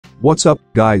What's up,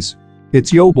 guys?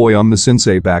 It's yo boy, I'm the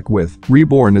sensei, back with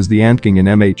Reborn as the AntKing in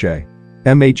MHA.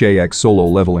 MHAX solo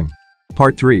leveling.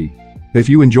 Part 3. If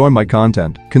you enjoy my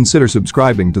content, consider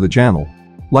subscribing to the channel.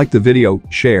 Like the video,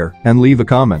 share, and leave a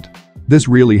comment. This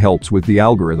really helps with the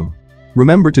algorithm.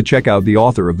 Remember to check out the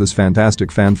author of this fantastic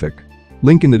fanfic.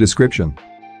 Link in the description.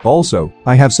 Also,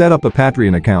 I have set up a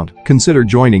Patreon account, consider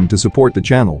joining to support the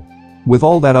channel. With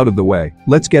all that out of the way,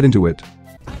 let's get into it.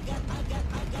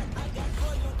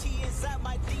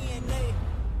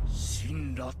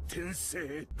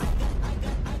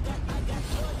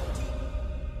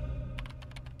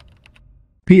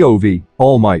 POV,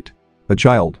 All Might. A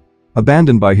child.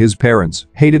 Abandoned by his parents,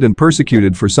 hated and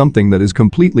persecuted for something that is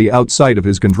completely outside of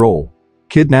his control.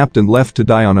 Kidnapped and left to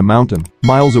die on a mountain,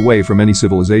 miles away from any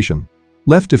civilization.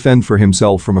 Left to fend for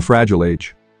himself from a fragile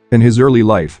age. In his early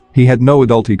life, he had no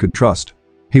adult he could trust.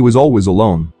 He was always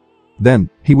alone. Then,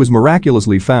 he was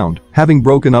miraculously found, having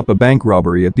broken up a bank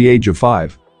robbery at the age of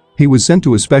 5. He was sent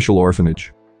to a special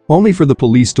orphanage. Only for the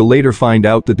police to later find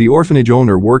out that the orphanage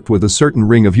owner worked with a certain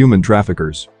ring of human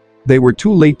traffickers. They were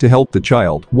too late to help the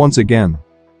child, once again.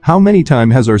 How many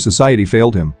times has our society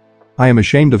failed him? I am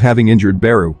ashamed of having injured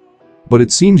Beru. But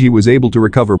it seems he was able to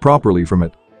recover properly from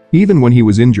it. Even when he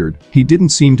was injured, he didn't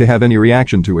seem to have any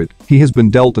reaction to it. He has been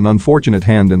dealt an unfortunate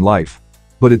hand in life.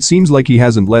 But it seems like he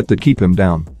hasn't let that keep him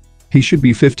down. He should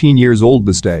be 15 years old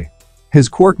this day. His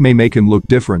quirk may make him look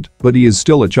different, but he is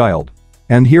still a child.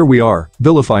 And here we are,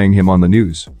 vilifying him on the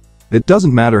news. It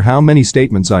doesn't matter how many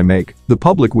statements I make, the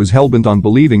public was hellbent on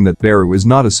believing that Beru is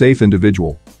not a safe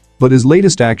individual. But his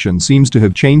latest action seems to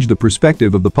have changed the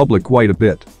perspective of the public quite a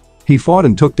bit. He fought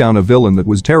and took down a villain that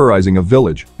was terrorizing a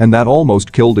village, and that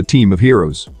almost killed a team of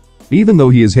heroes. Even though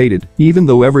he is hated, even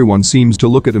though everyone seems to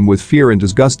look at him with fear and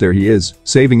disgust, there he is,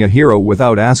 saving a hero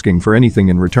without asking for anything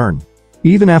in return.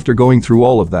 Even after going through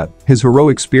all of that, his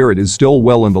heroic spirit is still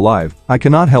well and alive. I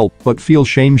cannot help but feel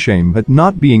shame at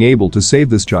not being able to save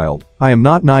this child. I am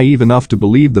not naive enough to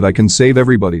believe that I can save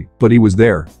everybody, but he was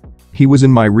there. He was in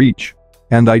my reach.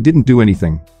 And I didn't do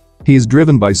anything. He is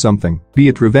driven by something, be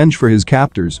it revenge for his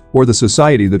captors, or the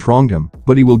society that wronged him,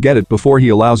 but he will get it before he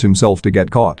allows himself to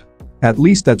get caught. At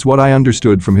least that's what I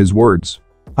understood from his words.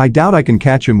 I doubt I can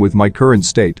catch him with my current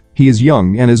state. He is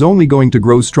young and is only going to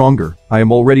grow stronger. I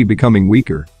am already becoming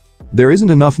weaker. There isn't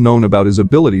enough known about his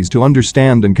abilities to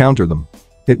understand and counter them.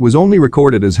 It was only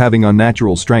recorded as having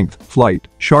unnatural strength, flight,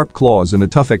 sharp claws and a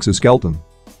tough exoskeleton.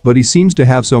 But he seems to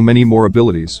have so many more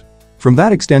abilities. From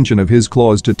that extension of his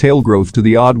claws to tail growth to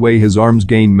the odd way his arms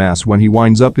gain mass when he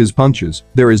winds up his punches,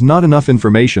 there is not enough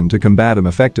information to combat him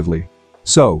effectively.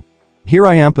 So, here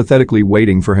I am pathetically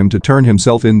waiting for him to turn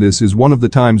himself in. This is one of the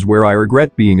times where I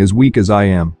regret being as weak as I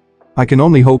am. I can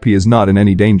only hope he is not in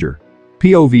any danger.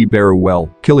 POV Beru.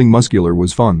 Well, killing Muscular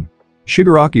was fun.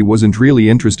 Shigaraki wasn't really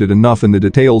interested enough in the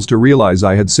details to realize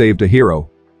I had saved a hero.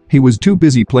 He was too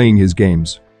busy playing his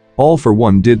games. All for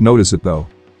One did notice it though.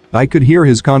 I could hear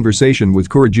his conversation with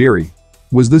Kurogiri.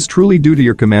 Was this truly due to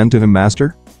your command to him,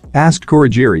 Master? Asked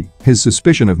Kurogiri. His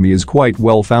suspicion of me is quite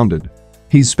well founded.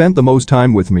 He's spent the most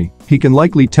time with me. He can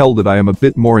likely tell that I am a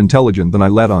bit more intelligent than I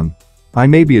let on. I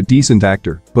may be a decent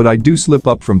actor, but I do slip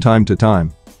up from time to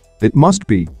time. It must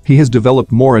be, he has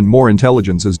developed more and more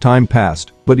intelligence as time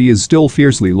passed, but he is still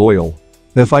fiercely loyal.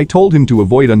 If I told him to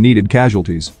avoid unneeded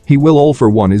casualties, he will. All for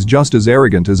One is just as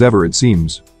arrogant as ever, it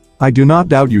seems. I do not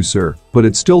doubt you, sir, but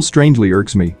it still strangely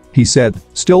irks me, he said,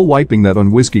 still wiping that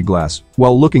on whiskey glass,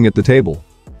 while looking at the table.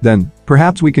 Then,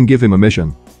 perhaps we can give him a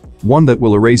mission. One that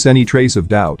will erase any trace of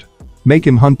doubt. Make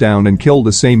him hunt down and kill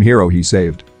the same hero he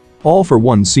saved. All for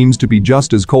One seems to be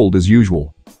just as cold as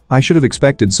usual. I should have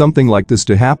expected something like this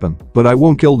to happen, but I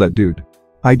won't kill that dude.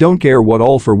 I don't care what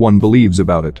All for One believes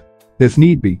about it. If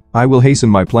need be, I will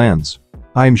hasten my plans.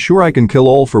 I am sure I can kill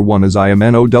All for One as I am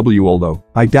NOW, although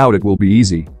I doubt it will be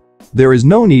easy. There is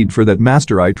no need for that,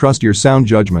 Master. I trust your sound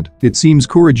judgment. It seems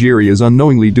Kurogiri is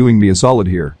unknowingly doing me a solid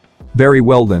here. Very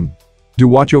well then. Do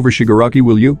watch over Shigaraki,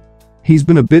 will you? He's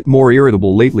been a bit more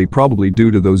irritable lately, probably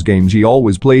due to those games he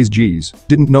always plays. Geez,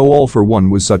 didn't know All for One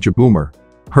was such a boomer.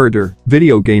 Herder,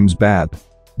 video games bad.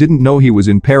 Didn't know he was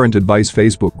in parent advice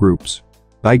Facebook groups.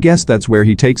 I guess that's where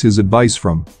he takes his advice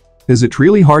from. Is it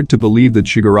really hard to believe that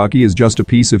Shigaraki is just a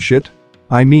piece of shit?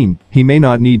 I mean, he may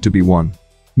not need to be one.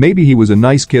 Maybe he was a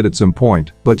nice kid at some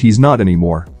point, but he's not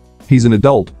anymore. He's an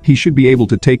adult, he should be able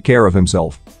to take care of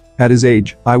himself. At his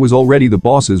age, I was already the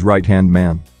boss's right-hand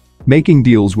man. Making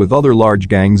deals with other large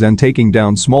gangs and taking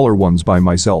down smaller ones by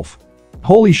myself.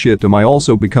 Holy shit, am I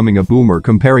also becoming a boomer,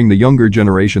 comparing the younger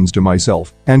generations to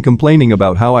myself and complaining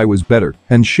about how I was better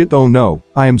and shit. Oh no,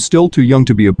 I am still too young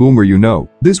to be a boomer, you know.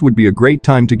 This would be a great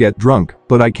time to get drunk,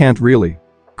 but I can't really.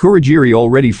 Kurajiri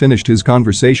already finished his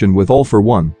conversation with All for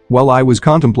One while I was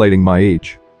contemplating my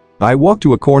age. I walked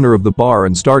to a corner of the bar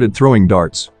and started throwing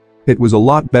darts. It was a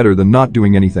lot better than not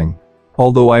doing anything.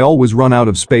 Although I always run out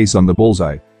of space on the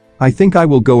bullseye. I think I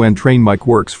will go and train my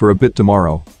quirks for a bit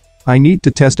tomorrow. I need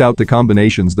to test out the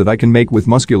combinations that I can make with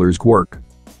Muscular's quirk.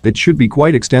 It should be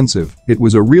quite extensive. It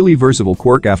was a really versatile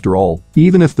quirk after all,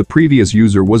 even if the previous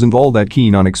user wasn't all that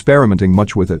keen on experimenting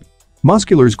much with it.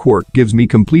 Muscular's quirk gives me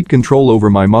complete control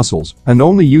over my muscles, and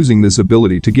only using this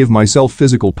ability to give myself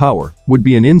physical power would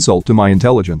be an insult to my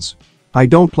intelligence. I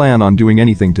don't plan on doing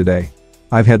anything today.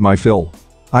 I've had my fill.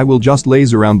 I will just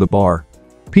laze around the bar.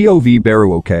 POV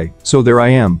Baru. Okay, so there I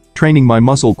am, training my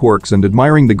muscle quirks and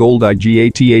admiring the gold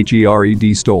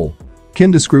IGATHERED stole.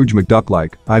 Kinda Scrooge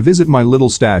McDuck-like, I visit my little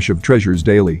stash of treasures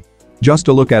daily. Just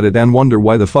to look at it and wonder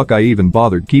why the fuck I even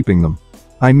bothered keeping them.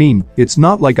 I mean, it's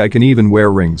not like I can even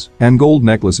wear rings, and gold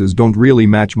necklaces don't really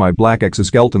match my black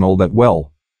exoskeleton all that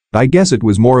well. I guess it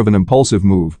was more of an impulsive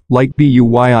move, like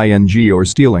BUYING or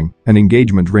stealing an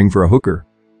engagement ring for a hooker.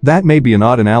 That may be an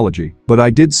odd analogy, but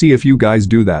I did see a few guys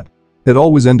do that. It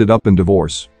always ended up in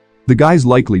divorce. The guys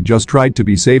likely just tried to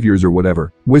be saviors or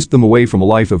whatever, whisked them away from a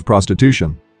life of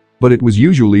prostitution. But it was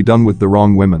usually done with the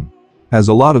wrong women. As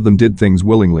a lot of them did things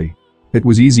willingly. It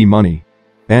was easy money.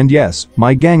 And yes,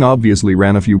 my gang obviously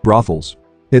ran a few brothels.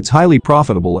 It's highly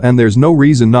profitable and there's no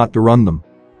reason not to run them.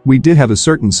 We did have a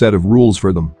certain set of rules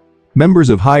for them. Members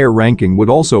of higher ranking would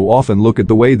also often look at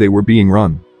the way they were being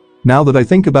run. Now that I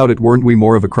think about it, weren't we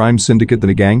more of a crime syndicate than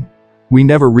a gang? We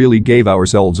never really gave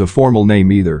ourselves a formal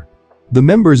name either. The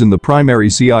members in the primary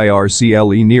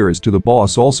CIRCLE nearest to the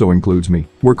boss also includes me,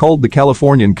 were called the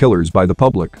Californian Killers by the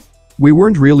public. We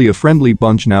weren't really a friendly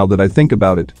bunch now that I think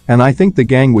about it, and I think the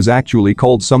gang was actually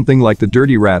called something like the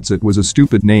Dirty Rats. It was a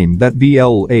stupid name that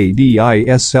VLADISLAV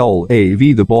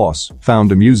the boss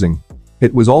found amusing.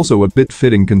 It was also a bit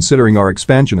fitting considering our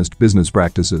expansionist business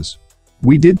practices.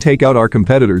 We did take out our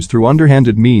competitors through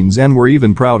underhanded means and were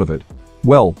even proud of it.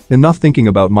 Well, enough thinking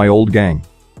about my old gang.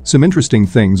 Some interesting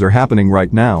things are happening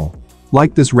right now.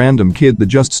 Like this random kid that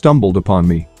just stumbled upon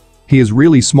me. He is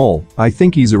really small, I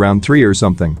think he's around 3 or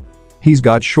something. He's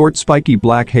got short spiky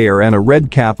black hair and a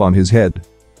red cap on his head.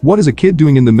 What is a kid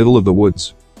doing in the middle of the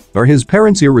woods? Are his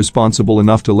parents irresponsible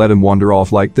enough to let him wander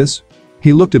off like this?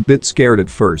 He looked a bit scared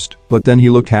at first, but then he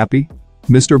looked happy.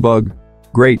 Mr. Bug.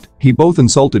 Great, he both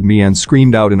insulted me and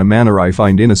screamed out in a manner I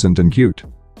find innocent and cute.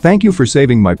 Thank you for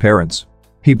saving my parents.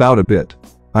 He bowed a bit.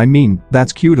 I mean,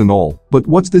 that's cute and all, but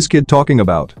what's this kid talking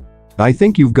about? I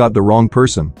think you've got the wrong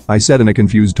person, I said in a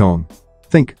confused tone.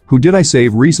 Think, who did I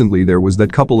save recently? There was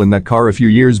that couple in that car a few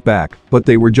years back, but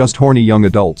they were just horny young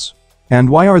adults. And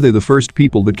why are they the first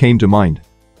people that came to mind?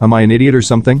 Am I an idiot or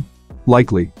something?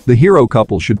 Likely, the hero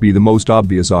couple should be the most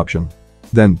obvious option.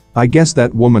 Then, I guess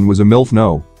that woman was a MILF.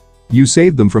 No. You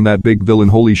saved them from that big villain.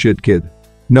 Holy shit, kid.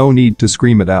 No need to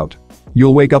scream it out.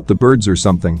 You'll wake up the birds or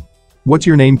something. What's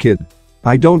your name, kid?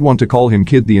 I don't want to call him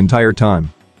kid the entire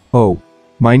time. Oh.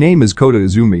 My name is Kota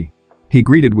Izumi. He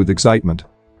greeted with excitement.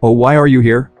 Oh, why are you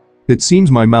here? It seems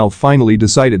my mouth finally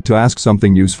decided to ask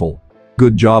something useful.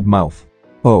 Good job, mouth.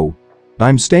 Oh.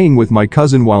 I'm staying with my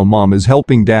cousin while mom is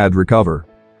helping dad recover.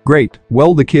 Great,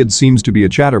 well the kid seems to be a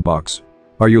chatterbox.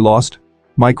 Are you lost?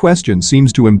 My question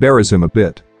seems to embarrass him a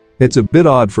bit. It's a bit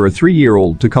odd for a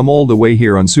 3-year-old to come all the way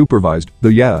here unsupervised, though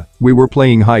yeah, we were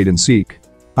playing hide and seek.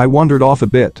 I wandered off a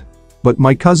bit. But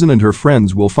my cousin and her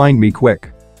friends will find me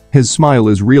quick. His smile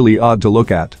is really odd to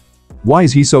look at. Why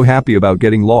is he so happy about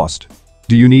getting lost?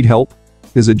 Do you need help?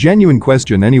 Is a genuine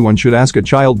question anyone should ask a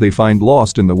child they find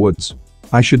lost in the woods.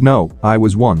 I should know, I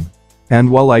was one. And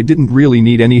while I didn't really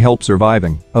need any help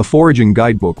surviving, a foraging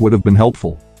guidebook would have been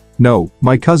helpful. No,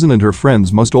 my cousin and her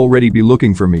friends must already be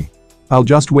looking for me. I'll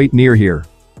just wait near here.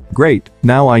 Great,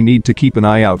 now I need to keep an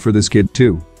eye out for this kid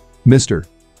too. Mister.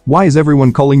 Why is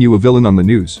everyone calling you a villain on the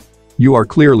news? You are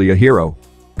clearly a hero.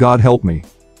 God help me.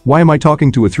 Why am I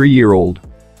talking to a 3-year-old?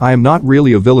 I am not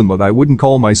really a villain, but I wouldn't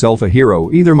call myself a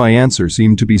hero either. My answer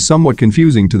seemed to be somewhat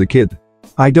confusing to the kid.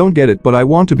 I don't get it, but I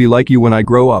want to be like you when I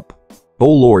grow up.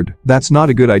 Oh lord, that's not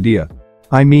a good idea.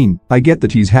 I mean, I get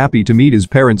that he's happy to meet his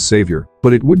parents' savior,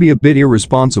 but it would be a bit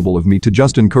irresponsible of me to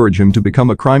just encourage him to become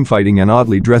a crime-fighting and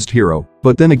oddly dressed hero.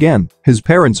 But then again, his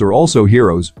parents are also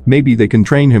heroes, maybe they can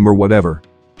train him or whatever.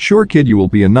 Sure kid, you will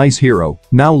be a nice hero,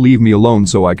 now leave me alone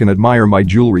so I can admire my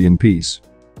jewelry in peace.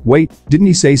 Wait, didn't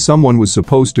he say someone was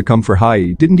supposed to come for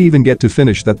Hai? Didn't even get to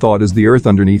finish that thought as the earth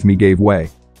underneath me gave way.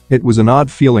 It was an odd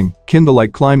feeling, kinda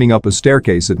like climbing up a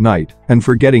staircase at night and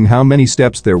forgetting how many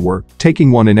steps there were,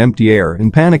 taking one in empty air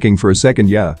and panicking for a second.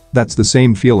 Yeah, that's the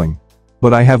same feeling.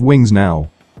 But I have wings now.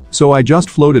 So I just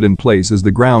floated in place as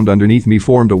the ground underneath me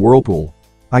formed a whirlpool.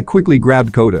 I quickly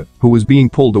grabbed Coda, who was being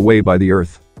pulled away by the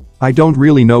earth. I don't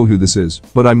really know who this is,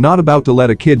 but I'm not about to let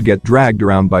a kid get dragged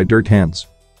around by dirt hands.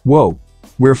 Whoa.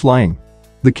 We're flying.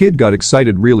 The kid got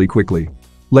excited really quickly.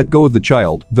 Let go of the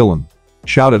child, villain.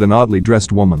 Shouted an oddly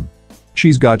dressed woman.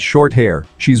 She's got short hair,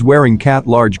 she's wearing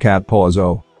large cat paws.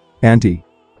 Oh. Auntie.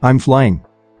 I'm flying.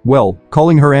 Well,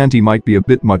 calling her auntie might be a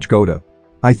bit much, Coda.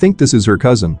 I think this is her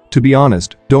cousin. To be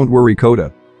honest, don't worry,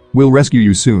 Coda. We'll rescue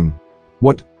you soon.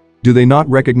 What? Do they not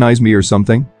recognize me or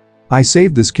something? I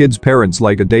saved this kid's parents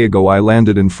like a day ago. I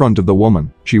landed in front of the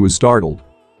woman. She was startled.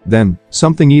 Then,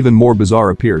 something even more bizarre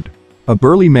appeared. A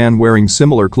burly man wearing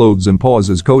similar clothes and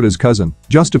paws as Coda's cousin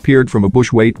just appeared from a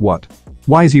bush. Wait, what?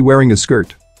 Why is he wearing a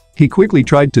skirt? He quickly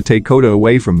tried to take Coda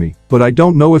away from me, but I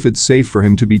don't know if it's safe for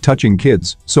him to be touching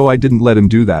kids, so I didn't let him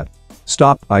do that.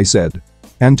 Stop, I said.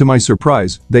 And to my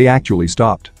surprise, they actually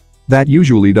stopped. That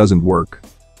usually doesn't work.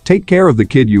 Take care of the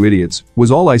kid, you idiots,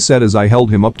 was all I said as I held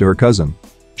him up to her cousin.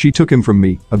 She took him from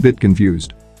me, a bit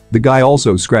confused. The guy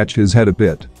also scratched his head a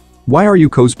bit. Why are you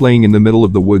cosplaying in the middle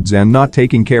of the woods and not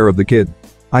taking care of the kid?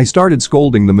 I started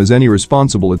scolding them as any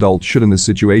responsible adult should in this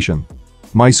situation.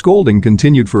 My scolding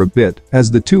continued for a bit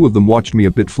as the two of them watched me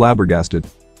a bit flabbergasted.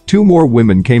 Two more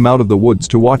women came out of the woods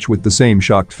to watch with the same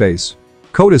shocked face.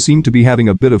 Coda seemed to be having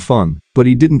a bit of fun, but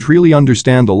he didn't really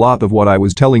understand a lot of what I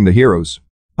was telling the heroes.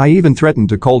 I even threatened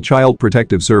to call Child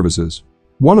Protective Services.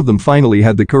 One of them finally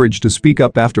had the courage to speak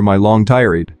up after my long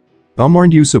tirade.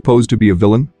 Aren't you supposed to be a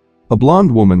villain? A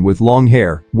blonde woman with long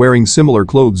hair, wearing similar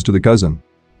clothes to the cousin.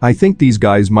 I think these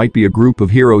guys might be a group of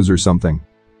heroes or something.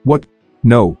 What?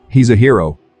 No, he's a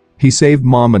hero. He saved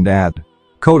mom and dad.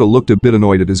 Coda looked a bit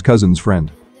annoyed at his cousin's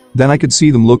friend. Then I could see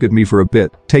them look at me for a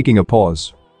bit, taking a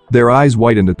pause. Their eyes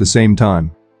widened at the same time.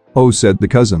 Oh, said the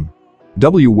cousin.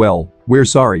 Well, we're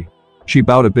sorry. She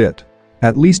bowed a bit.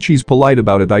 At least she's polite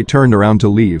about it. I turned around to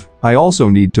leave. I also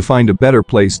need to find a better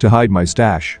place to hide my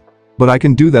stash. But I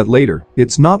can do that later.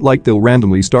 It's not like they'll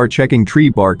randomly start checking tree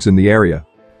barks in the area.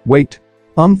 Wait.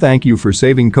 Thank you for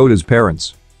saving Coda's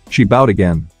parents. She bowed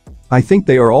again. I think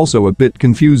they are also a bit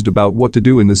confused about what to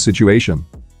do in this situation.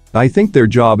 I think their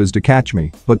job is to catch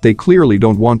me, but they clearly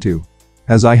don't want to.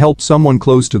 As I help someone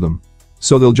close to them.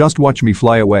 So they'll just watch me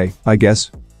fly away, I guess.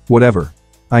 Whatever.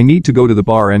 I need to go to the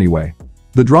bar anyway.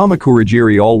 The drama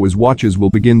Kurogiri always watches will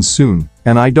begin soon,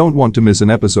 and I don't want to miss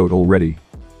an episode already.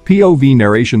 POV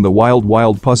narration. The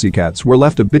wild pussycats were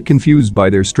left a bit confused by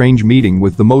their strange meeting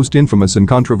with the most infamous and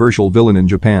controversial villain in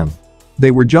Japan. They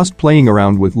were just playing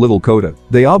around with little Coda.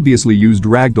 They obviously used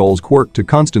Ragdoll's quirk to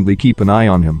constantly keep an eye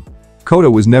on him. Coda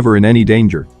was never in any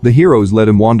danger. The heroes let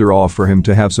him wander off for him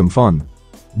to have some fun.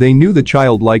 They knew the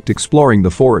child liked exploring the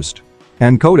forest.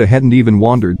 And Coda hadn't even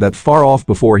wandered that far off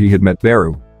before he had met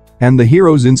Beru. And the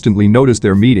heroes instantly noticed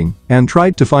their meeting and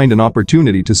tried to find an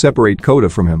opportunity to separate Coda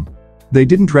from him. They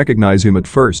didn't recognize him at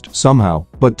first, somehow,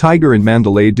 but Tiger and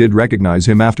Mandalay did recognize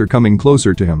him after coming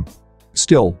closer to him.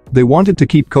 Still, they wanted to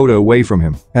keep Coda away from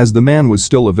him, as the man was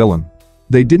still a villain.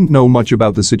 They didn't know much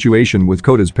about the situation with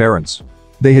Coda's parents.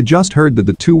 They had just heard that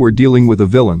the two were dealing with a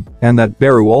villain, and that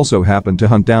Beru also happened to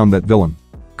hunt down that villain.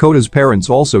 Coda's parents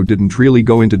also didn't really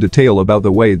go into detail about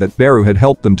the way that Beru had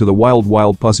helped them to the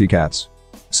wild pussycats.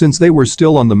 Since they were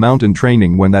still on the mountain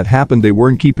training when that happened, they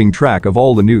weren't keeping track of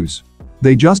all the news.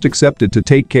 They just accepted to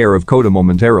take care of Coda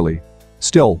momentarily.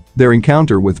 Still, their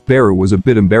encounter with Beru was a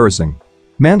bit embarrassing.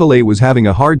 Mandalay was having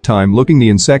a hard time looking the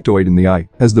insectoid in the eye,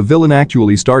 as the villain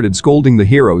actually started scolding the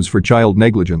heroes for child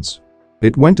negligence.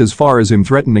 It went as far as him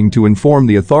threatening to inform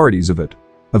the authorities of it.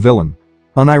 A villain.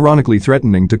 Unironically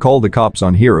threatening to call the cops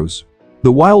on heroes.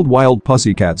 The wild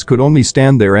pussycats could only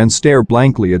stand there and stare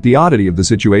blankly at the oddity of the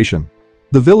situation.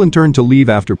 The villain turned to leave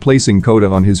after placing Coda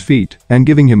on his feet and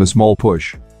giving him a small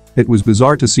push. It was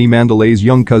bizarre to see Mandalay's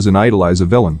young cousin idolize a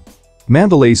villain.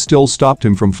 Mandalay still stopped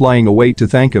him from flying away to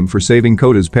thank him for saving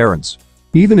Coda's parents.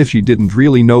 Even if she didn't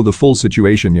really know the full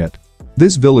situation yet.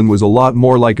 This villain was a lot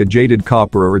more like a jaded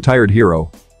cop or a retired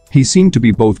hero. He seemed to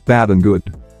be both bad and good.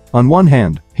 On one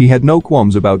hand, he had no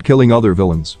qualms about killing other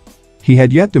villains. He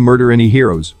had yet to murder any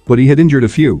heroes, but he had injured a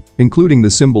few, including the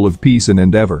symbol of peace and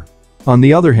endeavor. On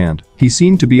the other hand, he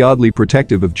seemed to be oddly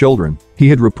protective of children. He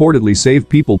had reportedly saved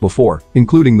people before,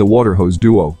 including the water hose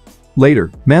duo.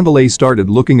 Later, Mandalay started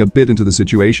looking a bit into the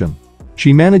situation.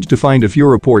 She managed to find a few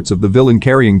reports of the villain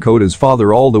carrying Coda's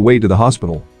father all the way to the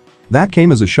hospital. That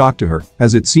came as a shock to her,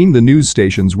 as it seemed the news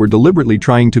stations were deliberately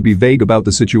trying to be vague about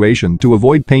the situation to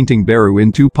avoid painting Beru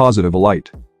in too positive a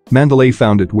light. Mandalay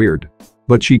found it weird.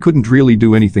 But she couldn't really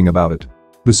do anything about it.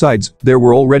 Besides, there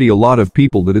were already a lot of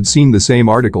people that had seen the same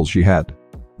articles she had.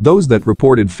 Those that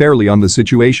reported fairly on the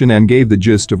situation and gave the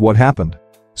gist of what happened.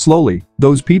 Slowly,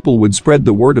 those people would spread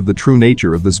the word of the true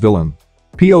nature of this villain.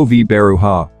 POV Beru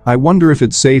ha, I wonder if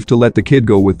it's safe to let the kid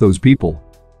go with those people.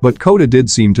 But Kota did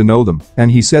seem to know them, and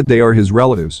he said they are his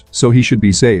relatives, so he should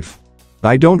be safe.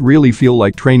 I don't really feel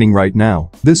like training right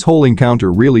now, this whole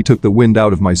encounter really took the wind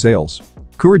out of my sails.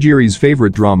 Kurogiri's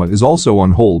favorite drama is also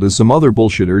on hold as some other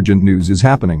bullshit urgent news is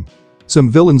happening.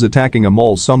 Some villains attacking a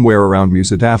mall somewhere around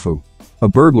Musatafu. A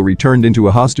burglary turned into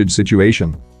a hostage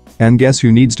situation. And guess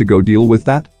who needs to go deal with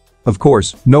that? Of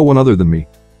course, no one other than me.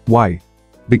 Why?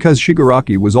 Because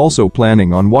Shigaraki was also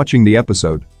planning on watching the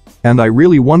episode. And I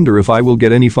really wonder if I will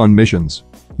get any fun missions.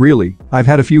 Really, I've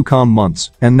had a few calm months,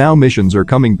 and now missions are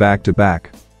coming back to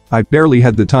back. I barely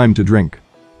had the time to drink.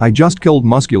 I just killed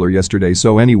Muscular yesterday,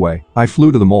 so anyway, I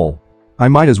flew to the mall. I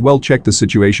might as well check the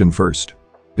situation first.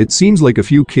 It seems like a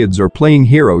few kids are playing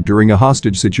hero during a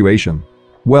hostage situation.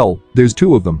 Well, there's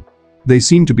 2 of them. They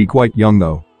seem to be quite young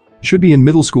though. Should be in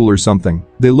middle school or something,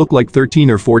 they look like 13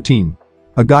 or 14.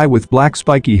 A guy with black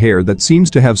spiky hair that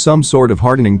seems to have some sort of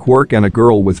hardening quirk and a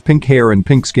girl with pink hair and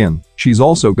pink skin, she's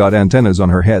also got antennas on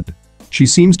her head. She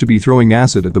seems to be throwing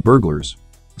acid at the burglars.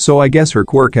 So I guess her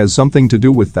quirk has something to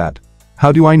do with that.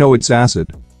 How do I know it's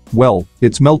acid? Well,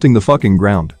 it's melting the fucking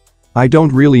ground. I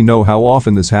don't really know how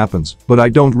often this happens, but I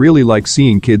don't really like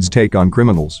seeing kids take on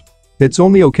criminals. It's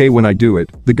only okay when I do it.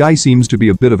 The guy seems to be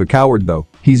a bit of a coward though,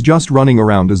 he's just running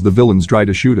around as the villains try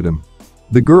to shoot at him.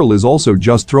 The girl is also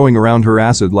just throwing around her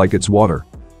acid like it's water.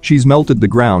 She's melted the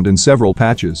ground in several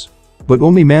patches. But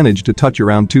only managed to touch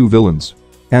around 2 villains.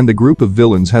 And the group of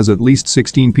villains has at least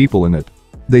 16 people in it.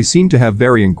 They seem to have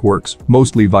varying quirks,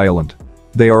 mostly violent.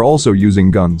 They are also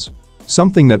using guns.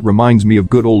 Something that reminds me of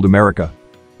good old America.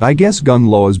 I guess gun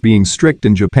laws being strict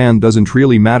in Japan doesn't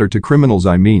really matter to criminals.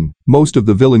 I mean, most of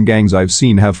the villain gangs I've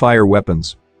seen have fire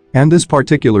weapons. And this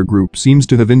particular group seems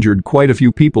to have injured quite a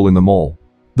few people in the mall.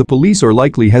 The police are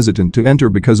likely hesitant to enter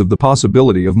because of the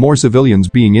possibility of more civilians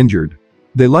being injured.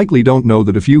 They likely don't know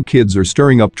that a few kids are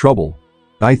stirring up trouble.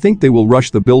 I think they will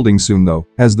rush the building soon though,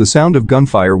 as the sound of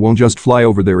gunfire won't just fly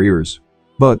over their ears.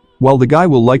 But, while the guy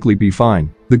will likely be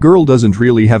fine, the girl doesn't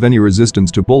really have any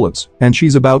resistance to bullets, and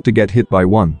she's about to get hit by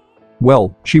one.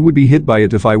 Well, she would be hit by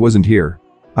it if I wasn't here.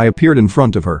 I appeared in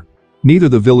front of her. Neither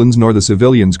the villains nor the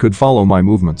civilians could follow my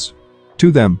movements.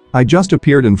 To them, I just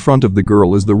appeared in front of the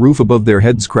girl as the roof above their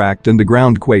heads cracked and the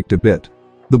ground quaked a bit.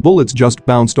 The bullets just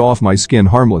bounced off my skin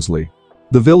harmlessly.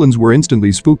 The villains were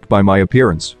instantly spooked by my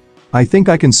appearance. I think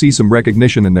I can see some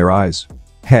recognition in their eyes.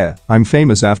 Heh, I'm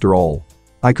famous after all.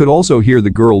 I could also hear the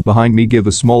girl behind me give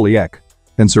a small eek.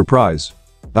 And surprise.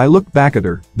 I looked back at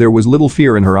her, there was little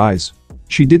fear in her eyes.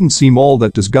 She didn't seem all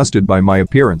that disgusted by my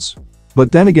appearance. But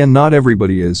then again, not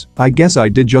everybody is. I guess I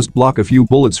did just block a few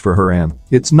bullets for her, and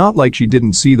it's not like she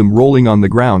didn't see them rolling on the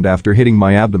ground after hitting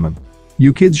my abdomen.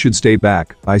 You kids should stay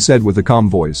back, I said with a calm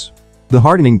voice. The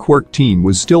hardening quirk teen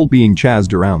was still being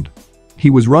chased around. He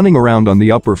was running around on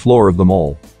the upper floor of the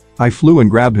mall. I flew and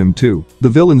grabbed him too. The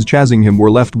villains chasing him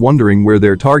were left wondering where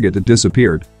their target had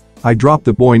disappeared. I dropped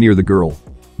the boy near the girl.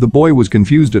 The boy was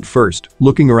confused at first,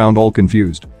 looking around all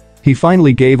confused. He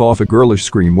finally gave off a girlish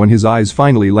scream when his eyes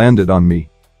finally landed on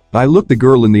me. I looked the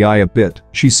girl in the eye a bit,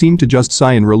 she seemed to just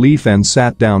sigh in relief and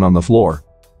sat down on the floor.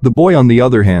 The boy on the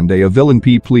other hand, a villain,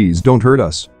 please don't hurt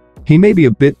us. He may be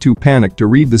a bit too panicked to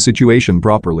read the situation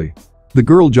properly. The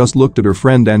girl just looked at her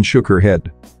friend and shook her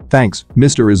head. Thanks,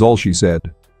 mister, is all she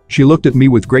said. She looked at me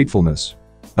with gratefulness.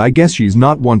 I guess she's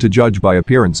not one to judge by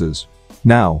appearances.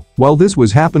 Now, while this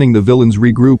was happening, the villains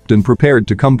regrouped and prepared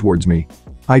to come towards me.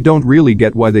 I don't really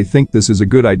get why they think this is a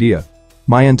good idea.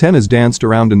 My antennas danced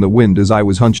around in the wind as I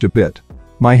was hunched a bit.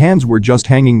 My hands were just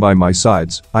hanging by my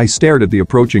sides. I stared at the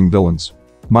approaching villains.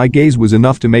 My gaze was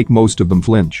enough to make most of them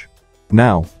flinch.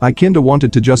 Now, I kinda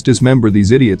wanted to just dismember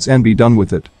these idiots and be done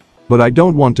with it. But I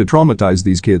don't want to traumatize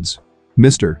these kids.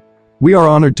 Mister. We are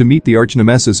honored to meet the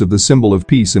arch-nemesis of the symbol of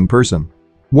peace in person.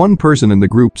 One person in the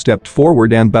group stepped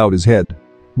forward and bowed his head.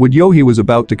 He was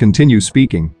about to continue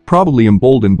speaking, probably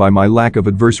emboldened by my lack of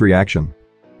adverse reaction.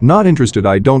 Not interested.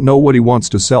 I don't know what he wants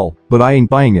to sell, but I ain't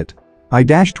buying it. I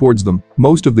dashed towards them.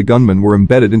 Most of the gunmen were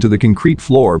embedded into the concrete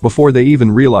floor before they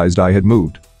even realized I had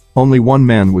moved. Only one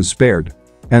man was spared.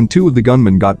 And 2 of the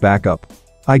gunmen got back up.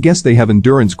 I guess they have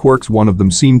endurance quirks. One of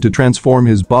them seemed to transform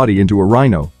his body into a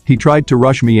rhino. He tried to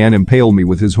rush me and impale me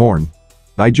with his horn.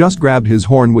 I just grabbed his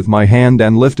horn with my hand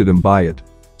and lifted him by it.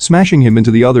 smashing him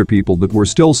into the other people that were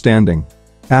still standing.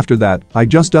 After that, I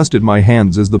just dusted my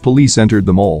hands as the police entered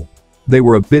the mall. They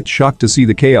were a bit shocked to see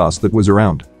the chaos that was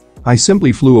around. I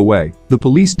simply flew away. The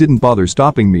police didn't bother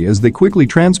stopping me as they quickly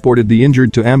transported the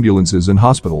injured to ambulances and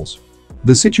hospitals.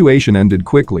 The situation ended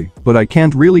quickly, but I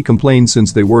can't really complain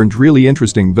since they weren't really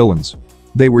interesting villains.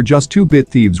 They were just 2-bit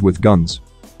thieves with guns.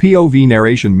 POV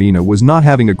narration. Mina was not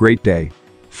having a great day.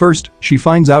 First, she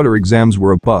finds out her exams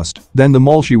were a bust, then the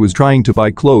mall she was trying to buy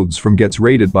clothes from gets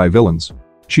raided by villains.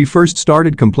 She first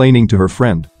started complaining to her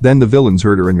friend, then the villains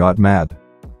heard her and got mad.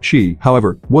 She,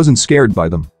 however, wasn't scared by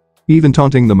them, even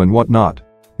taunting them and whatnot.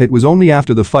 It was only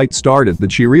after the fight started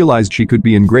that she realized she could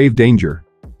be in grave danger.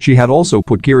 She had also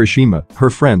put Kirishima, her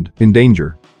friend, in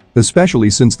danger. Especially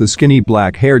since the skinny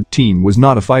black-haired teen was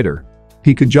not a fighter.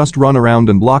 He could just run around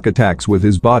and block attacks with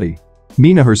his body.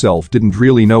 Mina herself didn't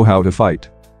really know how to fight.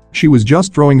 She was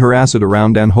just throwing her acid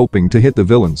around and hoping to hit the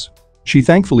villains. She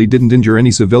thankfully didn't injure any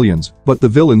civilians, but the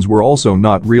villains were also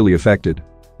not really affected.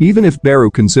 Even if Baru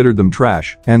considered them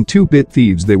trash and 2-bit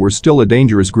thieves, they were still a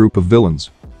dangerous group of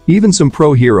villains. Even some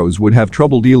pro heroes would have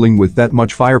trouble dealing with that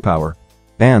much firepower.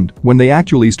 And, when they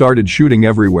actually started shooting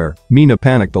everywhere, Mina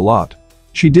panicked a lot.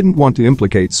 She didn't want to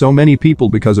implicate so many people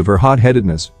because of her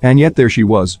hot-headedness, and yet there she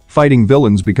was, fighting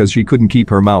villains because she couldn't keep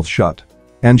her mouth shut.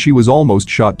 And she was almost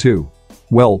shot too.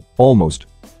 Well, almost.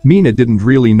 Mina didn't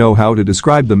really know how to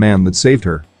describe the man that saved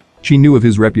her. She knew of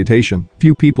his reputation,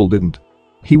 few people didn't.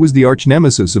 He was the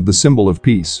arch-nemesis of the symbol of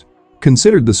peace.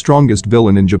 Considered the strongest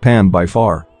villain in Japan by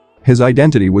far. His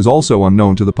identity was also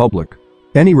unknown to the public.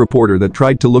 Any reporter that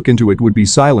tried to look into it would be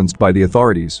silenced by the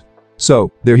authorities.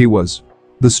 So, there he was.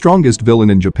 The strongest villain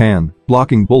in Japan,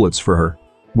 blocking bullets for her.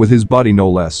 With his body no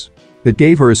less. It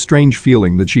gave her a strange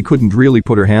feeling that she couldn't really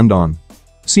put her hand on.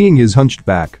 Seeing his hunched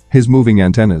back, his moving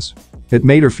antennas. It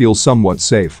made her feel somewhat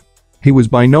safe. He was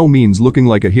by no means looking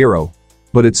like a hero.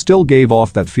 But it still gave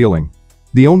off that feeling.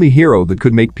 The only hero that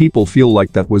could make people feel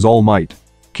like that was All Might.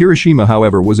 Kirishima,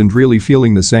 however, wasn't really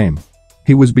feeling the same.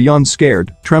 He was beyond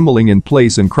scared, trembling in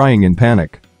place and crying in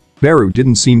panic. Baru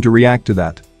didn't seem to react to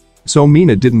that. So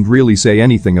Mina didn't really say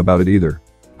anything about it either.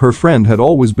 Her friend had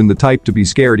always been the type to be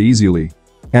scared easily.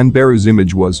 And Baru's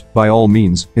image was, by all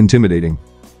means, intimidating.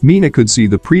 Mina could see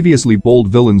the previously bold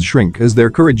villains shrink as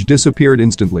their courage disappeared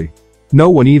instantly.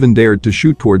 No one even dared to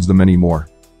shoot towards them anymore.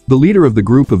 The leader of the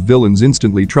group of villains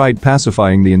instantly tried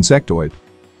pacifying the insectoid.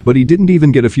 But he didn't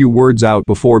even get a few words out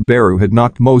before Baru had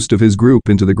knocked most of his group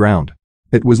into the ground.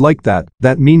 It was like that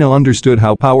Mina understood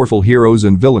how powerful heroes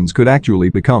and villains could actually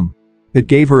become. It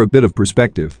gave her a bit of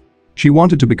perspective. She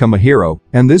wanted to become a hero,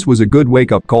 and this was a good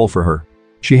wake-up call for her.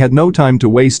 She had no time to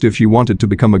waste if she wanted to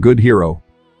become a good hero.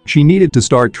 She needed to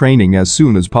start training as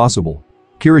soon as possible.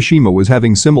 Kirishima was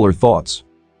having similar thoughts.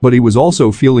 But he was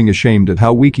also feeling ashamed at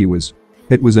how weak he was.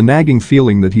 It was a nagging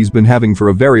feeling that he's been having for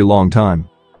a very long time.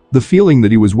 The feeling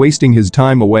that he was wasting his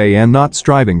time away and not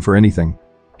striving for anything.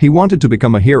 He wanted to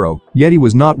become a hero, yet he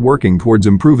was not working towards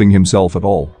improving himself at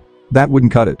all. That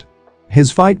wouldn't cut it.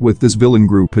 His fight with this villain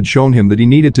group had shown him that he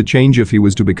needed to change if he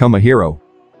was to become a hero.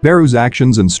 Baru's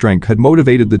actions and strength had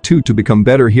motivated the two to become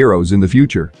better heroes in the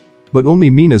future. But only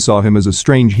Mina saw him as a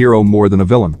strange hero more than a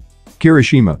villain.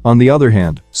 Kirishima, on the other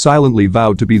hand, silently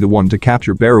vowed to be the one to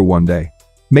capture Baru one day.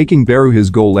 Making Baru his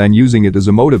goal and using it as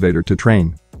a motivator to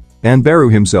train. And Baru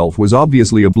himself was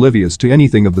obviously oblivious to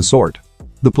anything of the sort.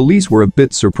 The police were a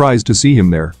bit surprised to see him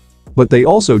there. But they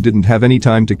also didn't have any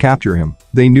time to capture him.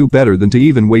 They knew better than to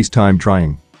even waste time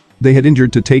trying. They had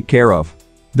injured to take care of.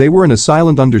 They were in a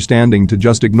silent understanding to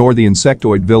just ignore the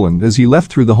insectoid villain as he left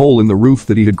through the hole in the roof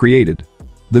that he had created.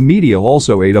 The media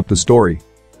also ate up the story.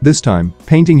 This time,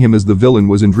 painting him as the villain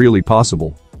wasn't really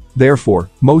possible. Therefore,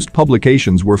 most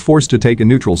publications were forced to take a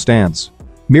neutral stance.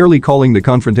 Merely calling the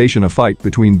confrontation a fight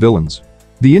between villains.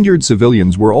 The injured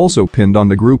civilians were also pinned on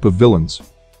the group of villains.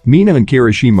 Mina and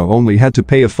Kirishima only had to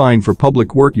pay a fine for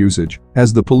public work usage,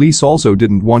 as the police also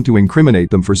didn't want to incriminate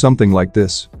them for something like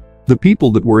this. The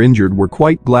people that were injured were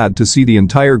quite glad to see the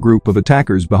entire group of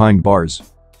attackers behind bars.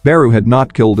 Baru had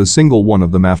not killed a single one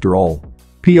of them after all.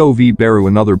 POV Baru.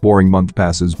 Another boring month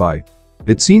passes by.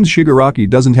 It seems Shigaraki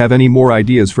doesn't have any more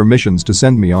ideas for missions to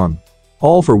send me on.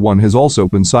 All for One has also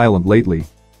been silent lately.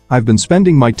 I've been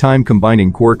spending my time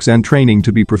combining quirks and training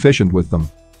to be proficient with them.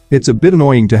 It's a bit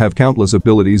annoying to have countless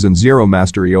abilities and zero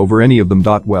mastery over any of them.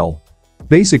 Well.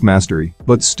 Basic mastery,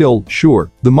 but still,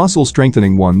 sure, the muscle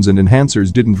strengthening ones and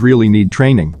enhancers didn't really need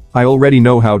training. I already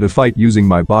know how to fight using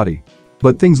my body.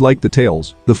 But things like the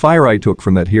tails, the fire I took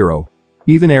from that hero,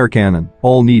 even air cannon,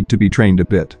 all need to be trained a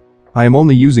bit. I am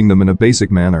only using them in a basic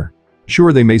manner.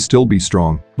 Sure, they may still be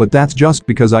strong, but that's just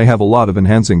because I have a lot of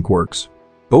enhancing quirks.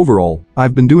 Overall,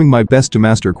 I've been doing my best to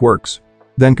master quirks.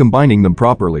 Then combining them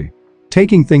properly.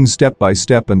 Taking things step by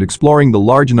step and exploring the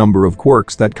large number of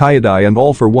quirks that Kyodai and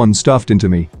All for One stuffed into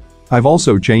me. I've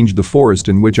also changed the forest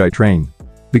in which I train.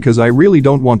 Because I really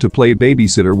don't want to play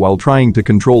babysitter while trying to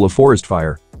control a forest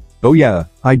fire. Oh yeah,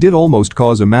 I did almost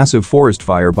cause a massive forest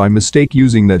fire by mistake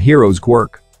using that hero's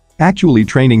quirk. Actually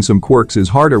training some quirks is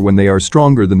harder when they are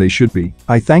stronger than they should be.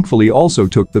 I thankfully also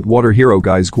took that water hero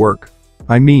guy's quirk.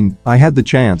 I mean, I had the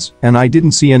chance, and I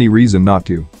didn't see any reason not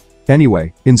to.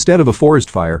 Anyway, instead of a forest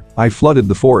fire, I flooded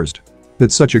the forest.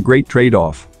 That's such a great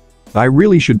trade-off. I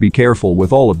really should be careful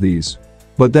with all of these.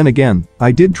 But then again,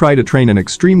 I did try to train an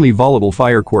extremely volatile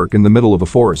fire quirk in the middle of a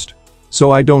forest.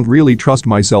 So I don't really trust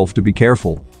myself to be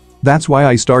careful. That's why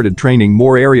I started training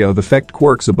more area of effect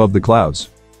quirks above the clouds.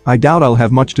 I doubt I'll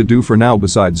have much to do for now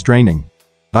besides training.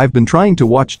 I've been trying to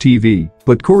watch TV,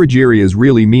 but Kurogiri is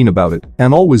really mean about it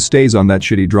and always stays on that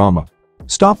shitty drama.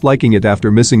 Stopped liking it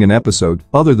after missing an episode.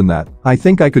 Other than that, I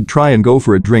think I could try and go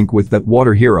for a drink with that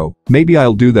water hero. Maybe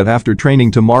I'll do that after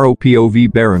training tomorrow.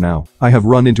 POV Bear. Now, I have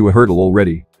run into a hurdle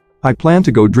already. I plan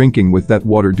to go drinking with that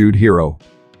water dude hero.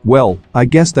 Well, I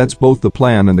guess that's both the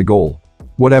plan and the goal.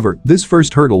 Whatever, this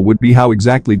first hurdle would be how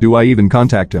exactly do I even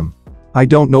contact him? I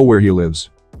don't know where he lives.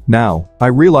 Now, I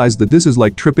realize that this is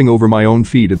like tripping over my own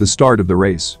feet at the start of the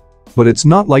race. But it's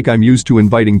not like I'm used to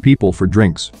inviting people for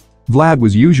drinks. Vlad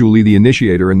was usually the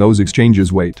initiator in those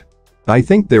exchanges. Wait. I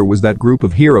think there was that group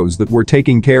of heroes that were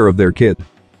taking care of their kid.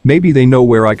 Maybe they know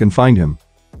where I can find him.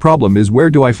 Problem is,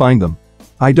 where do I find them?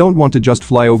 I don't want to just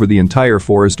fly over the entire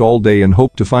forest all day and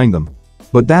hope to find them.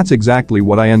 But that's exactly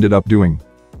what I ended up doing.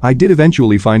 I did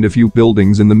eventually find a few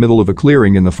buildings in the middle of a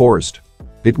clearing in the forest.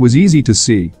 It was easy to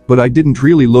see, but I didn't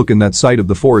really look in that side of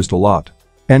the forest a lot.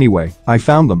 Anyway, I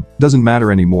found them, doesn't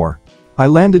matter anymore. I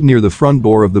landed near the front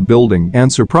door of the building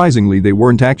and surprisingly they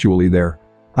weren't actually there.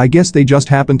 I guess they just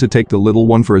happened to take the little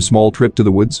one for a small trip to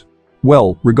the woods.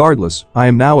 Well, regardless, I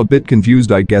am now a bit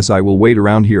confused. I guess I will wait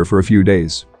around here for a few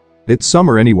days. It's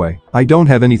summer anyway, I don't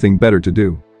have anything better to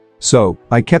do. So,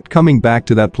 I kept coming back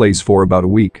to that place for about a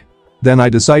week. Then I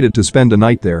decided to spend a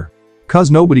night there.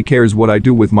 Cause nobody cares what I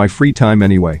do with my free time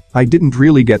anyway. I didn't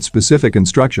really get specific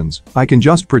instructions. I can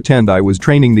just pretend I was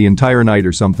training the entire night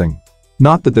or something.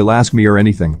 Not that they'll ask me or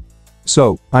anything.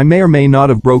 So, I may or may not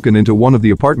have broken into one of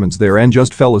the apartments there and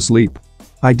just fell asleep.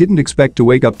 I didn't expect to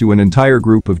wake up to an entire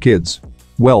group of kids.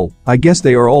 Well, I guess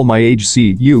they are all my age.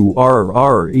 CURRENTLY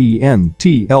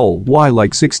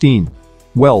like 16.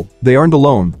 Well, they aren't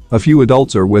alone, a few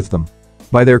adults are with them.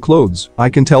 By their clothes, I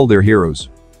can tell they're heroes.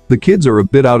 The kids are a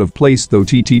bit out of place though.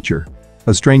 Teacher.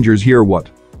 A stranger's here. What?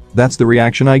 That's the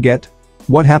reaction I get?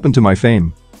 What happened to my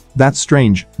fame? That's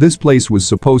strange, this place was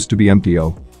supposed to be empty. Oh.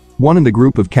 One in the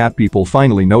group of cat people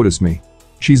finally noticed me.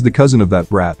 She's the cousin of that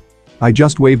brat. I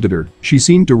just waved at her, she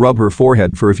seemed to rub her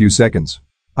forehead for a few seconds.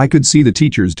 I could see the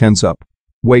teachers tense up.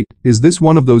 Wait, is this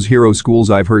one of those hero schools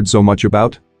I've heard so much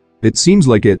about? It seems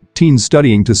like it, teens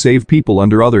studying to save people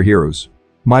under other heroes.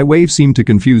 My wave seemed to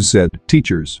confuse said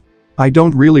teachers. I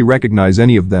don't really recognize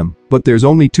any of them, but there's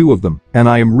only 2 of them, and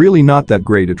I am really not that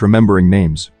great at remembering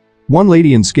names. One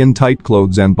lady in skin-tight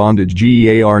clothes and bondage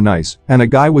GEAR nice, and a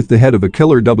guy with the head of a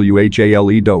killer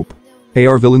WHALE dope.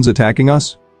 Are villains attacking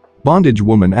us? Bondage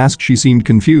woman asked. She seemed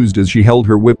confused as she held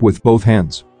her whip with both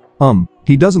hands.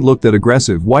 He doesn't look that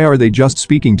aggressive. Why are they just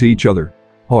speaking to each other?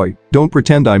 Hoi, don't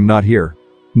pretend I'm not here.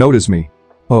 Notice me.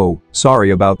 Oh,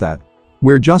 sorry about that.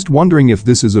 We're just wondering if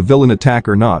this is a villain attack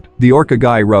or not. The orca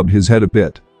guy rubbed his head a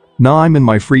bit. Nah, I'm in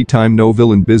my free time, no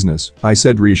villain business, I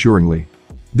said reassuringly.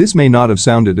 This may not have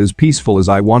sounded as peaceful as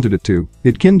I wanted it to.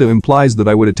 It kinda implies that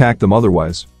I would attack them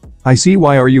otherwise. I see.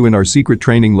 Why are you in our secret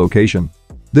training location?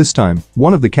 This time,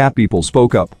 one of the cat people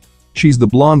spoke up. She's the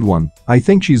blonde one, I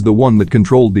think she's the one that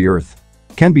controlled the earth.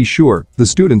 Can't be sure, the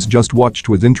students just watched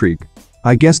with intrigue.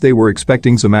 I guess they were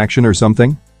expecting some action or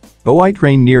something? Oh, I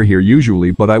train near here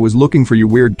usually, but I was looking for you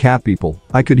weird cat people.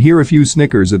 I could hear a few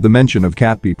snickers at the mention of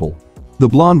cat people. The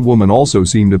blonde woman also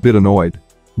seemed a bit annoyed.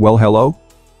 Well, hello?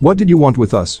 What did you want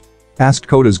with us? Asked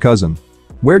Koda's cousin.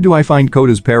 Where do I find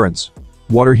Koda's parents?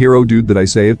 Water hero dude that I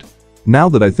saved? Now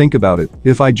that I think about it,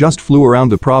 if I just flew around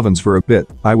the province for a bit,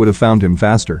 I would have found him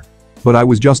faster. But I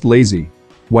was just lazy.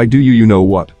 Why do you know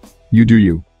what? You do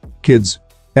you. Kids.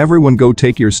 Everyone go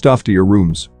take your stuff to your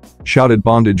rooms. Shouted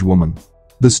bondage woman.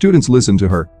 The students listened to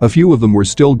her, a few of them were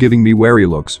still giving me wary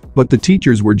looks, but the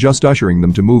teachers were just ushering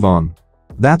them to move on.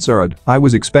 That's odd, I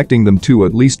was expecting them to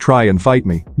at least try and fight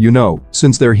me, you know,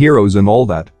 since they're heroes and all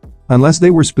that. Unless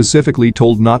they were specifically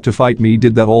told not to fight me.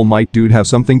 Did that All Might dude have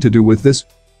something to do with this?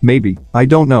 Maybe, I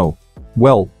don't know.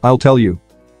 Well, I'll tell you.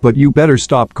 But you better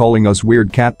stop calling us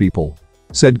weird cat people.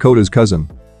 said Kota's cousin.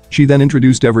 She then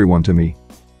introduced everyone to me.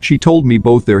 She told me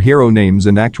both their hero names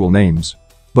and actual names.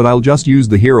 But I'll just use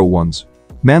the hero ones.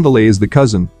 Mandalay is the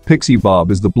cousin, Pixie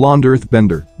Bob is the blonde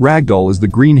earthbender, Ragdoll is the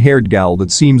green-haired gal that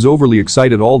seems overly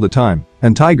excited all the time,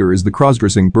 and Tiger is the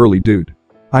cross-dressing burly dude.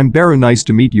 I'm Baru, nice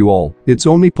to meet you all, it's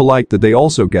only polite that they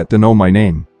also get to know my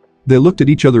name. They looked at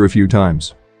each other a few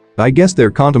times. I guess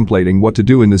they're contemplating what to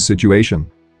do in this situation.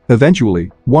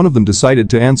 Eventually, one of them decided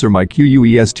to answer my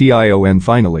question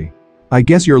finally. I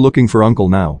guess you're looking for Uncle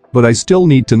now, but I still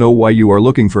need to know why you are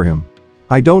looking for him.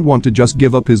 I don't want to just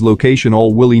give up his location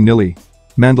all willy-nilly.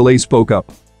 Mandalay spoke up.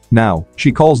 Now,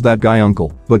 she calls that guy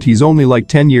uncle, but he's only like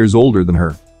 10 years older than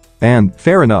her. And,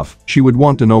 fair enough, she would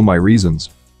want to know my reasons.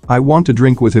 I want to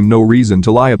drink with him, no reason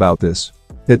to lie about this.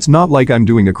 It's not like I'm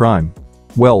doing a crime.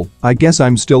 Well, I guess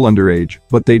I'm still underage,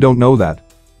 but they don't know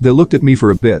that. They looked at me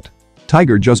for a bit.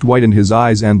 Tiger just widened his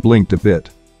eyes and blinked a bit.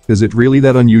 Is it really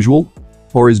that unusual?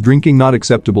 Or is drinking not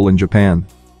acceptable in Japan?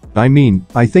 I mean,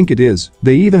 I think it is,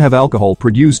 they even have alcohol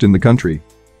produced in the country.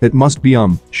 It must be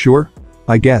sure?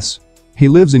 I guess. He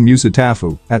lives in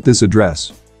Musatafu, at this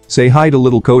address. Say hi to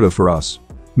little Kota for us.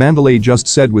 Mandalay just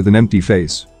said with an empty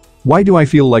face. Why do I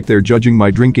feel like they're judging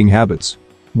my drinking habits?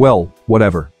 Well,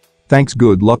 whatever. Thanks,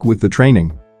 good luck with the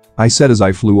training. I said as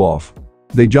I flew off.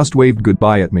 They just waved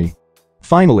goodbye at me.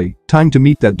 Finally, time to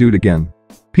meet that dude again.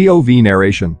 POV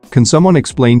narration, can someone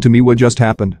explain to me what just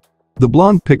happened? The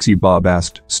blonde Pixie Bob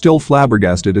asked, still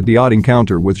flabbergasted at the odd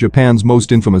encounter with Japan's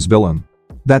most infamous villain.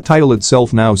 That title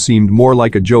itself now seemed more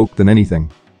like a joke than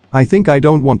anything. I think I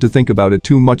don't want to think about it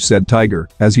too much, said Tiger,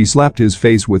 as he slapped his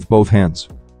face with both hands.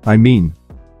 I mean,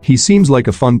 he seems like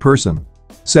a fun person.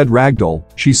 Said Ragdoll,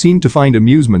 she seemed to find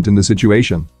amusement in the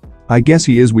situation. I guess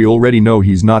he is, we already know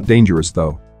he's not dangerous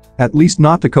though. At least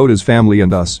not to Kota's family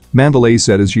and us, Mandalay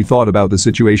said as she thought about the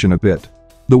situation a bit.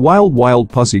 The wild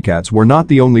pussycats were not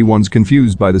the only ones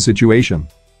confused by the situation.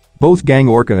 Both Gang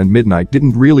Orca and Midnight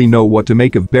didn't really know what to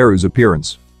make of Baru's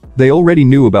appearance. They already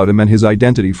knew about him and his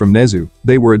identity from Nezu,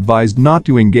 they were advised not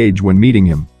to engage when meeting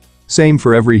him. Same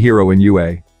for every hero in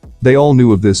UA. They all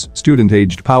knew of this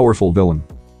student-aged powerful villain.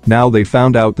 Now they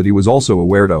found out that he was also a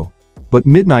weirdo. But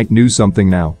Midnight knew something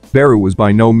now, Baru was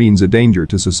by no means a danger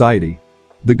to society.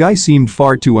 The guy seemed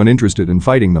far too uninterested in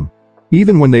fighting them.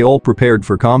 Even when they all prepared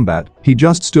for combat, he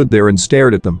just stood there and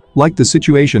stared at them, like the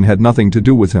situation had nothing to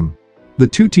do with him. The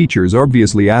two teachers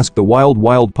obviously asked the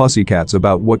wild pussycats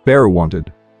about what Baru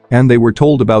wanted. And they were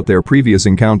told about their previous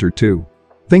encounter too.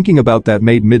 Thinking about that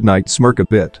made Midnight smirk a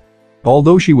bit.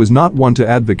 Although she was not one to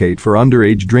advocate for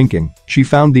underage drinking, she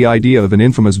found the idea of an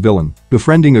infamous villain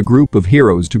befriending a group of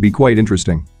heroes to be quite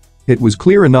interesting. It was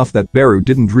clear enough that Baru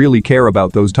didn't really care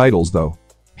about those titles though.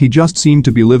 He just seemed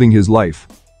to be living his life.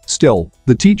 Still,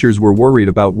 the teachers were worried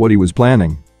about what he was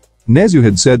planning. Nezu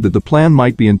had said that the plan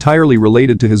might be entirely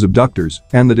related to his abductors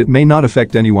and that it may not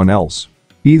affect anyone else.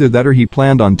 Either that or he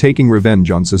planned on taking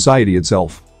revenge on society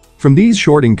itself. From these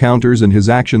short encounters and his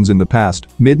actions in the past,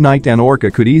 Midnight and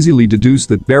Orca could easily deduce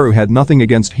that Baru had nothing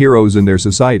against heroes in their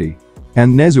society.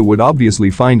 And Nezu would obviously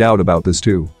find out about this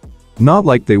too. Not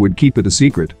like they would keep it a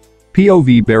secret.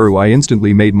 POV Baru, I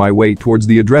instantly made my way towards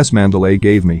the address Mandalay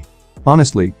gave me.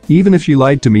 Honestly, even if she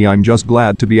lied to me, I'm just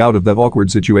glad to be out of that awkward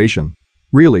situation.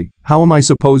 Really, how am I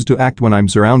supposed to act when I'm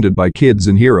surrounded by kids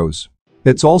and heroes?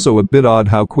 It's also a bit odd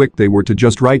how quick they were to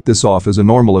just write this off as a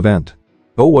normal event.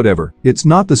 Oh whatever, it's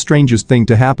not the strangest thing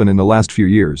to happen in the last few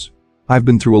years. I've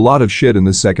been through a lot of shit in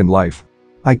this second life.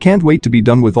 I can't wait to be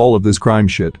done with all of this crime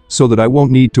shit so that I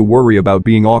won't need to worry about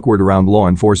being awkward around law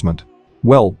enforcement.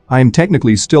 Well, I am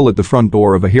technically still at the front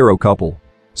door of a hero couple.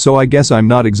 So I guess I'm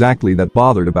not exactly that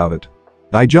bothered about it.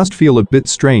 I just feel a bit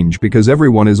strange because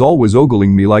everyone is always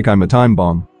ogling me like I'm a time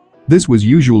bomb. This was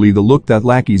usually the look that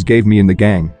lackeys gave me in the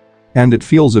gang. And it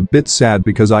feels a bit sad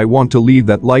because I want to leave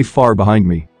that life far behind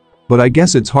me. But I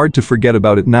guess it's hard to forget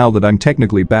about it now that I'm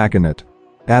technically back in it.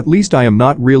 At least I am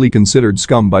not really considered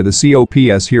scum by the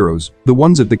COPS heroes, the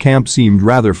ones at the camp seemed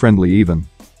rather friendly even.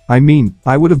 I mean,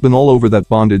 I would have been all over that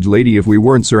bondage lady if we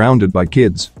weren't surrounded by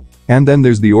kids. And then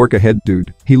there's the Orca head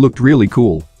dude, he looked really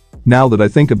cool. Now that I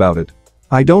think about it.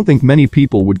 I don't think many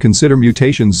people would consider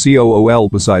mutations COOL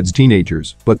besides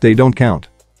teenagers, but they don't count.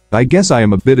 I guess I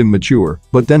am a bit immature,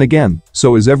 but then again,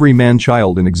 so is every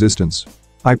man-child in existence.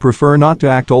 I prefer not to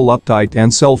act all uptight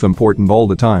and self-important all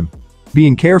the time.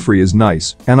 Being carefree is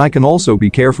nice, and I can also be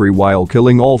carefree while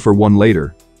killing all for one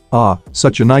later. Ah,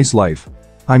 such a nice life.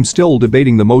 I'm still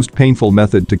debating the most painful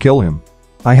method to kill him.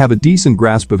 I have a decent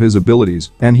grasp of his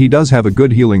abilities, and he does have a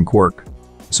good healing quirk.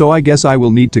 So I guess I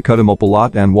will need to cut him up a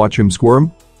lot and watch him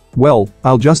squirm? Well,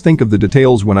 I'll just think of the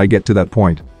details when I get to that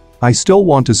point. I still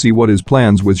want to see what his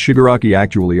plans with Shigaraki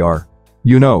actually are.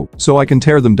 You know, so I can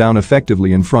tear them down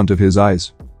effectively in front of his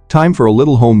eyes. Time for a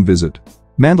little home visit.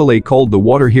 Mandalay called the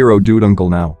water hero dude uncle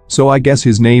now, so I guess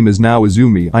his name is now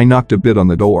Izumi. I knocked a bit on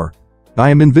the door. I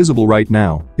am invisible right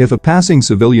now. If a passing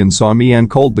civilian saw me and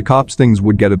called the cops, things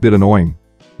would get a bit annoying.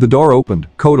 The door opened.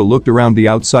 Kota looked around the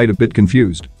outside a bit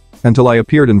confused. Until I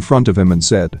appeared in front of him and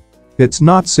said, "It's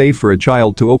not safe for a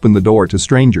child to open the door to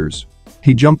strangers."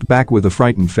 He jumped back with a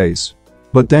frightened face.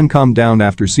 But then calmed down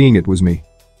after seeing it was me.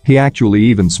 He actually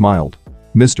even smiled.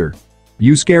 "Mister.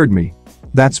 You scared me.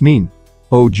 That's mean.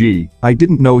 Oh gee, I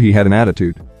didn't know he had an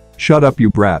attitude." "Shut up you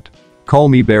brat. Call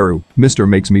me Baru, mister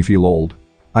makes me feel old,"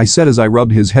 I said as I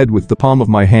rubbed his head with the palm of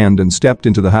my hand and stepped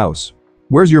into the house.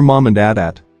 "Where's your mom and dad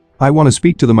at? I want to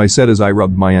speak to them," I said as I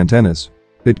rubbed my antennas.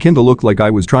 It kinda looked like I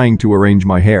was trying to arrange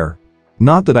my hair.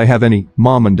 "Not that I have any,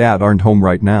 mom and dad aren't home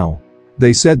right now.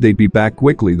 They said they'd be back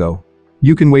quickly though.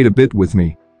 You can wait a bit with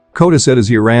me," Kota said as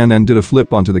he ran and did a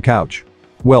flip onto the couch.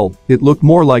 Well, it looked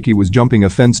more like he was jumping a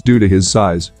fence due to his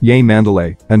size. "Yay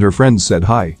Mandalay," and her friends said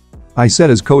hi. I said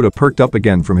as Kota perked up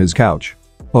again from his couch.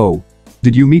 "Oh.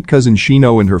 Did you meet cousin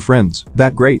Shino and her friends?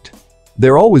 That great.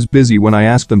 They're always busy when I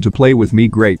ask them to play with me.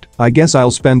 Great, I guess I'll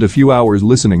spend a few hours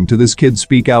listening to this kid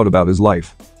speak out about his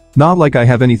life. Not like I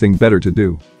have anything better to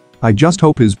do. I just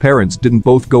hope his parents didn't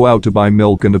both go out to buy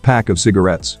milk and a pack of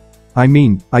cigarettes. I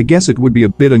mean, I guess it would be a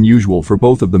bit unusual for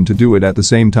both of them to do it at the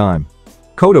same time."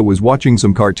 Kota was watching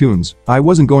some cartoons. I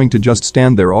wasn't going to just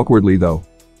stand there awkwardly though.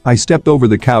 I stepped over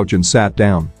the couch and sat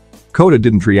down. Kota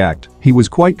didn't react. He was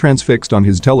quite transfixed on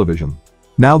his television.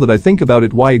 Now that I think about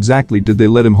it, why exactly did they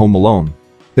let him home alone?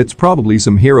 It's probably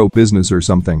some hero business or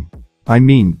something. I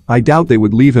mean, I doubt they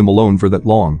would leave him alone for that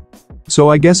long. So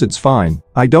I guess it's fine.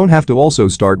 I don't have to also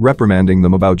start reprimanding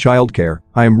them about childcare.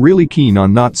 I am really keen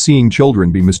on not seeing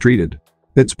children be mistreated.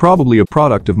 It's probably a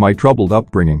product of my troubled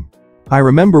upbringing. I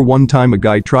remember one time a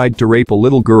guy tried to rape a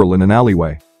little girl in an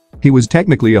alleyway. He was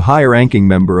technically a higher-ranking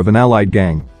member of an allied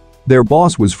gang. Their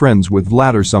boss was friends with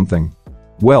Vlad or something.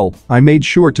 Well, I made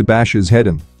sure to bash his head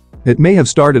in. It may have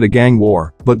started a gang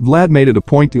war, but Vlad made it a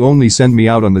point to only send me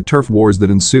out on the turf wars that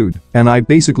ensued, and I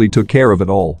basically took care of it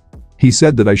all. He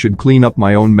said that I should clean up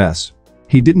my own mess.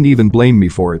 He didn't even blame me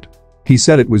for it. He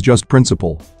said it was just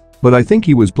principle. But I think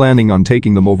he was planning on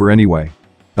taking them over anyway.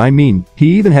 I mean,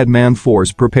 he even had man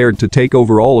force prepared to take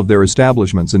over all of their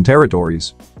establishments and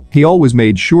territories. He always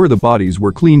made sure the bodies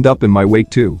were cleaned up in my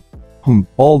wake too.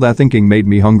 All that thinking made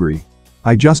me hungry.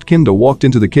 I just kinda walked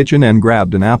into the kitchen and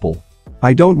grabbed an apple.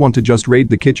 I don't want to just raid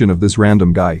the kitchen of this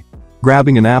random guy.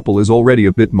 Grabbing an apple is already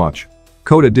a bit much.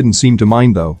 Kota didn't seem to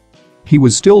mind though. He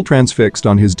was still transfixed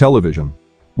on his television.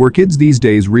 Were kids these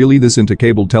days really this into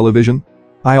cable television?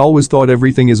 I always thought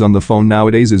everything is on the phone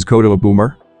nowadays. Is Kota a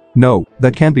boomer? No,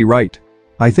 that can't be right.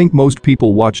 I think most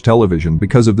people watch television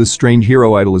because of this strange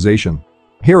hero idolization.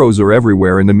 Heroes are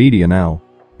everywhere in the media now.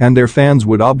 And their fans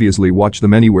would obviously watch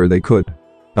them anywhere they could.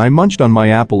 I munched on my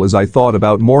apple as I thought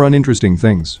about more uninteresting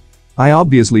things. I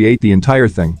obviously ate the entire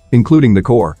thing, including the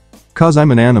core. 'Cause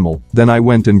I'm an animal, then I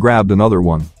went and grabbed another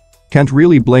one. Can't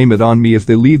really blame it on me if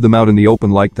they leave them out in the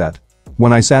open like that.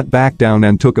 When I sat back down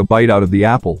and took a bite out of the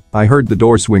apple, I heard the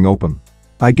door swing open.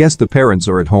 I guess the parents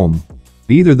are at home.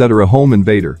 Either that or a home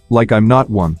invader, like I'm not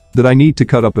one, that I need to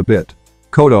cut up a bit.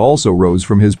 Kota also rose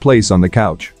from his place on the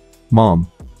couch. "Mom.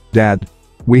 Dad.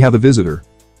 We have a visitor,"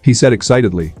 he said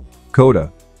excitedly.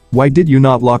 "Kota. Why did you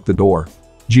not lock the door?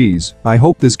 Geez, I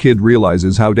hope this kid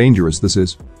realizes how dangerous this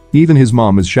is. Even his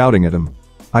mom is shouting at him."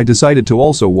 I decided to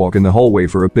also walk in the hallway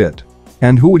for a bit.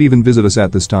 And who would even visit us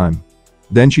at this time?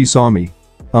 Then she saw me.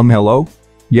 Hello?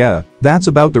 Yeah, that's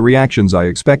about the reactions I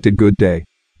expected. "Good day.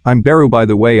 I'm Baru, by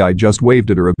the way." I just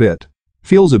waved at her a bit.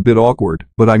 Feels a bit awkward,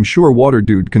 but I'm sure Water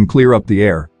Dude can clear up the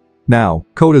air. Now,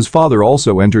 Kota's father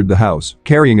also entered the house,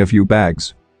 carrying a few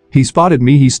bags. He spotted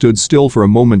me. He stood still for a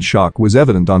moment. Shock was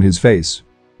evident on his face.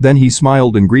 Then he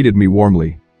smiled and greeted me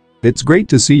warmly. "It's great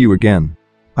to see you again.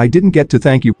 I didn't get to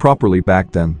thank you properly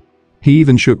back then." He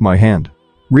even shook my hand.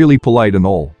 Really polite and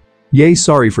all. "Yay,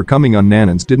 sorry for coming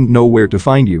unannounced. Didn't know where to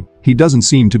find you." He doesn't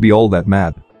seem to be all that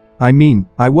mad. "I mean,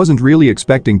 I wasn't really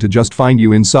expecting to just find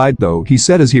you inside though," he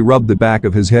said as he rubbed the back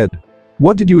of his head.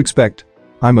 "What did you expect?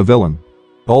 I'm a villain."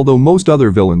 Although most other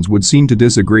villains would seem to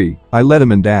disagree, I let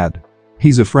him and Dad.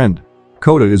 He's a friend.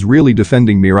 Kota is really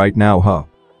defending me right now, huh?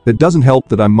 It doesn't help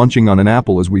that I'm munching on an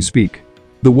apple as we speak.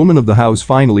 The woman of the house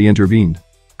finally intervened.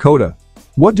 "Kota.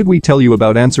 What did we tell you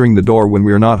about answering the door when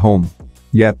we're not home?"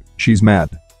 Yep, she's mad.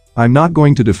 "I'm not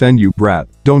going to defend you, brat.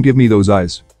 Don't give me those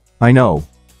eyes." "I know.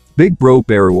 Big bro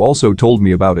Baru also told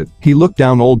me about it." He looked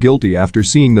down all guilty after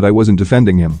seeing that I wasn't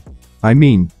defending him. I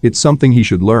mean, it's something he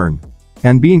should learn.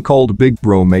 And being called big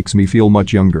bro makes me feel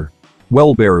much younger.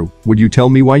 Well Beru, would you tell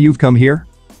me why you've come here?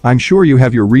 I'm sure you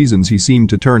have your reasons. He seemed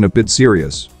to turn a bit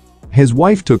serious. His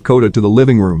wife took Kota to the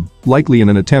living room, likely in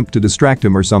an attempt to distract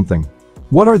him or something.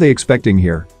 What are they expecting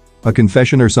here? A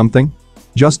confession or something?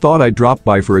 Just thought I'd drop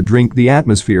by for a drink. The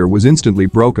atmosphere was instantly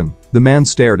broken. The man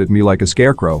stared at me like a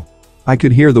scarecrow. I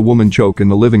could hear the woman choke in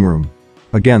the living room.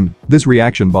 Again, this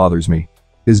reaction bothers me.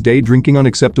 Is day drinking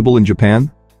unacceptable in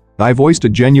Japan? I voiced a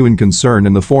genuine concern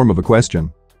in the form of a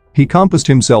question. He composed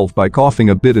himself by coughing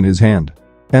a bit in his hand.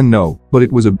 And no, but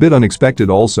it was a bit unexpected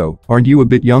also. Aren't you a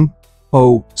bit young?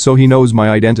 Oh, so he knows my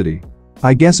identity.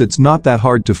 I guess it's not that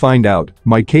hard to find out.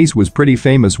 My case was pretty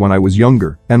famous when I was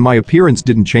younger, and my appearance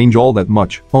didn't change all that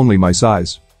much, only my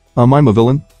size. I'm a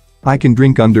villain? I can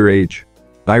drink underage.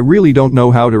 I really don't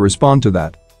know how to respond to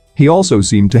that. He also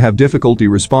seemed to have difficulty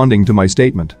responding to my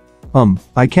statement.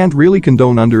 I can't really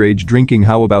condone underage drinking.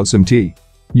 How about some tea?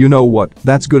 You know what,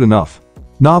 that's good enough.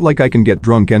 Not like I can get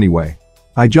drunk anyway.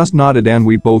 I just nodded and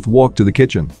we both walked to the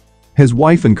kitchen. His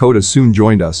wife and Kota soon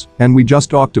joined us, and we just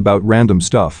talked about random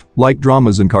stuff, like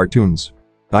dramas and cartoons.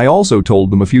 I also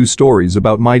told them a few stories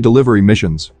about my delivery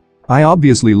missions. I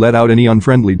obviously let out any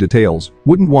unfriendly details,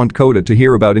 wouldn't want Kota to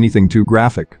hear about anything too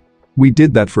graphic. We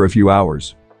did that for a few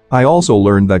hours. I also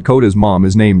learned that Kota's mom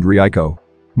is named Ryuko.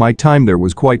 My time there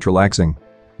was quite relaxing.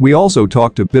 We also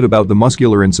talked a bit about the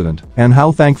muscular incident and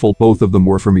how thankful both of them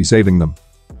were for me saving them.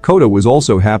 Kota was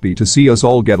also happy to see us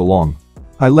all get along.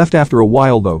 I left after a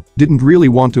while though, didn't really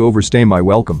want to overstay my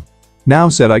welcome. Now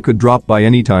said I could drop by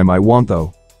anytime I want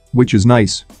though. Which is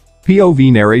nice.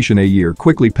 POV narration. A year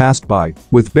quickly passed by,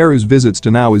 with Beru's visits to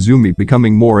Naozumi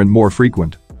becoming more and more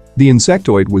frequent. The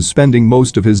insectoid was spending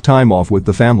most of his time off with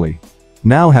the family.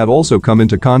 Now had also come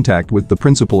into contact with the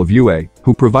principal of UA,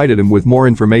 who provided him with more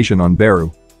information on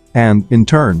Beru. And, in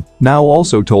turn, Now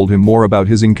also told him more about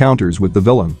his encounters with the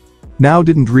villain. Now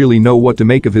didn't really know what to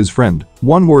make of his friend.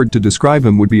 One word to describe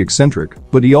him would be eccentric,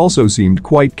 but he also seemed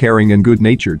quite caring and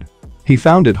good-natured. He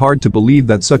found it hard to believe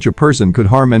that such a person could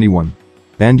harm anyone.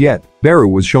 And yet, Beru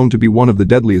was shown to be one of the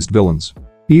deadliest villains.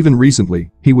 Even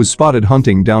recently, he was spotted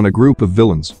hunting down a group of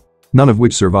villains. None of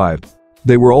which survived.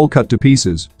 They were all cut to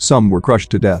pieces, some were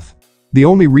crushed to death. The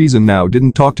only reason Now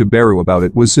didn't talk to Beru about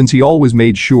it was since he always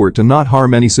made sure to not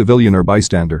harm any civilian or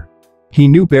bystander. He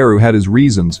knew Beru had his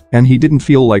reasons, and he didn't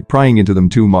feel like prying into them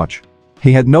too much.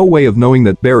 He had no way of knowing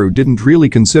that Beru didn't really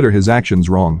consider his actions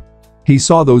wrong. He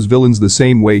saw those villains the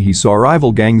same way he saw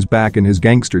rival gangs back in his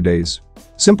gangster days.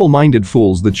 Simple-minded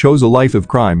fools that chose a life of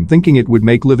crime thinking it would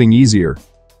make living easier.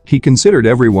 He considered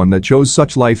everyone that chose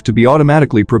such life to be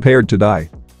automatically prepared to die.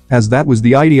 As that was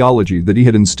the ideology that he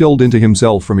had instilled into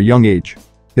himself from a young age.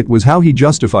 It was how he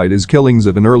justified his killings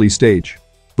at an early stage.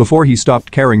 Before he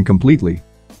stopped caring completely.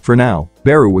 For now,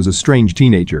 Beru was a strange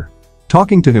teenager.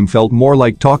 Talking to him felt more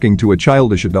like talking to a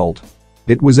childish adult.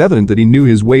 It was evident that he knew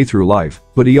his way through life,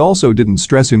 but he also didn't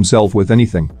stress himself with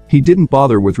anything. He didn't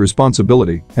bother with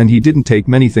responsibility, and he didn't take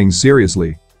many things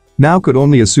seriously. Now could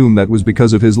only assume that was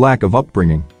because of his lack of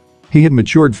upbringing. He had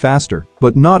matured faster,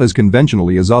 but not as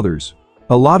conventionally as others.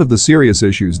 A lot of the serious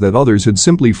issues that others had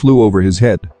simply flew over his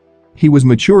head. He was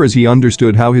mature as he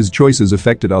understood how his choices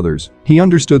affected others. He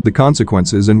understood the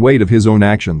consequences and weight of his own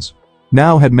actions.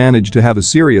 Now had managed to have a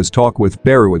serious talk with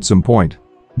Beru at some point.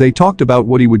 They talked about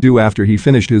what he would do after he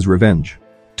finished his revenge.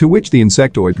 To which the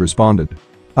insectoid responded.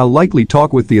 I'll likely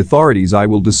talk with the authorities. I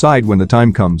will decide when the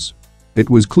time comes. It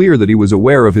was clear that he was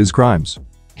aware of his crimes.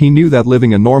 He knew that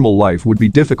living a normal life would be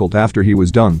difficult after he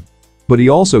was done. But he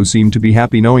also seemed to be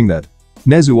happy knowing that.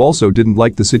 Nezu also didn't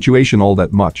like the situation all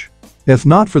that much. If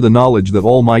not for the knowledge that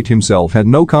All Might himself had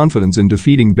no confidence in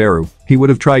defeating Beru, he would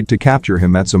have tried to capture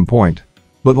him at some point.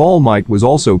 But All Might was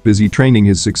also busy training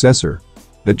his successor.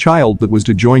 A child that was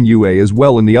to join UA as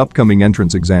well in the upcoming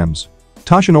entrance exams.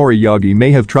 Toshinori Yagi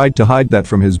may have tried to hide that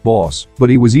from his boss,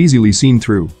 but he was easily seen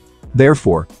through.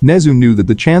 Therefore, Nezu knew that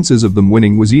the chances of them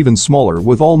winning was even smaller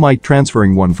with All Might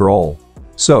transferring one for all.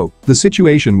 So, the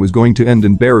situation was going to end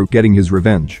in Beru getting his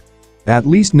revenge. At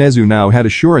least Nezu now had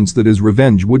assurance that his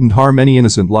revenge wouldn't harm any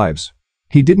innocent lives.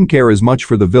 He didn't care as much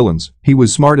for the villains. He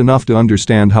was smart enough to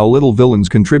understand how little villains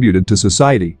contributed to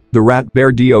society. The Rat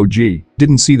Bear Dog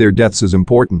didn't see their deaths as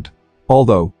important.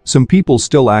 Although, some people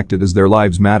still acted as their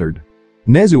lives mattered.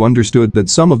 Nezu understood that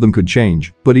some of them could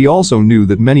change, but he also knew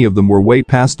that many of them were way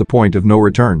past the point of no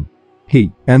return.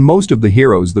 He, and most of the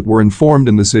heroes that were informed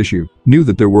in this issue, knew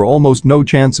that there were almost no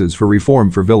chances for reform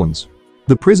for villains.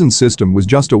 The prison system was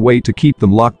just a way to keep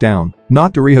them locked down,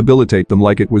 not to rehabilitate them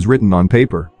like it was written on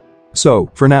paper. So,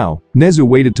 for now, Nezu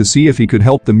waited to see if he could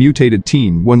help the mutated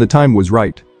teen when the time was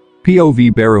right.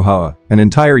 POV Baruha, an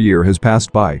entire year has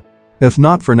passed by. If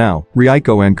not for now,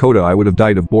 Ryuko and Kota, I would have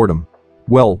died of boredom.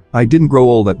 Well, I didn't grow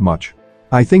all that much.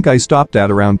 I think I stopped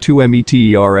at around 2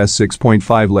 meters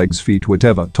 6.5 legs feet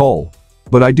whatever tall.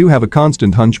 But I do have a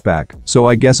constant hunchback, so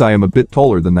I guess I am a bit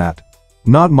taller than that.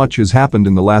 Not much has happened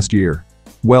in the last year.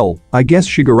 Well, I guess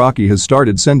Shigaraki has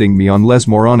started sending me on less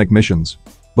moronic missions.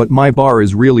 But my bar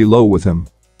is really low with him.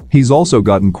 He's also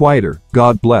gotten quieter,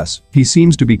 God bless, he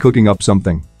seems to be cooking up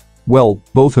something. Well,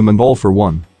 both him and All for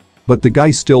One. But the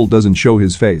guy still doesn't show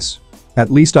his face. At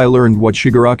least I learned what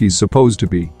Shigaraki's supposed to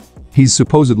be. He's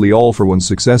supposedly All for One's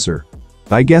successor.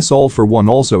 I guess All for One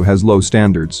also has low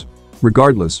standards.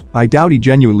 Regardless, I doubt he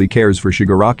genuinely cares for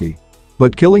Shigaraki.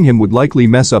 But killing him would likely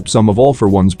mess up some of All for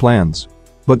One's plans.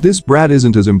 But this brat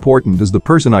isn't as important as the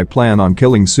person I plan on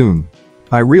killing soon.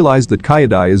 I realized that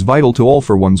Kyodai is vital to All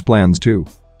for One's plans too.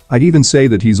 I'd even say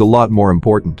that he's a lot more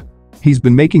important. He's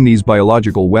been making these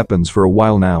biological weapons for a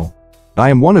while now. I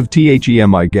am one of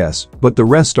THEM I guess, but the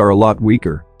rest are a lot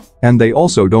weaker. And they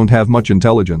also don't have much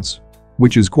intelligence.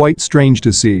 Which is quite strange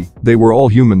to see, they were all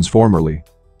humans formerly.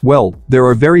 Well, there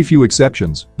are very few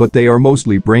exceptions, but they are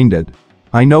mostly brain-dead.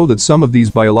 I know that some of these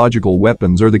biological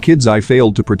weapons are the kids I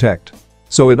failed to protect.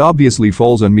 So it obviously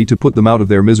falls on me to put them out of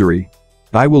their misery.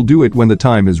 I will do it when the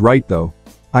time is right though.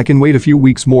 I can wait a few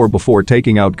weeks more before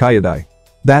taking out Kyodai.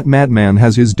 That madman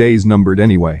has his days numbered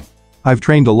anyway. I've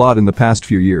trained a lot in the past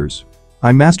few years.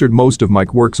 I mastered most of my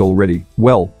quirks already,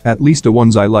 well, at least the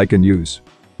ones I like and use.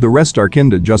 The rest are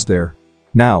kinda just there.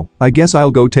 Now, I guess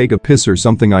I'll go take a piss or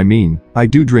something. I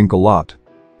do drink a lot.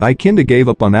 I kinda gave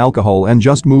up on alcohol and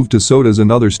just moved to sodas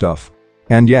and other stuff.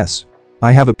 And yes,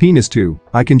 I have a penis too,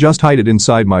 I can just hide it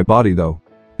inside my body though.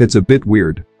 It's a bit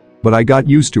weird. But I got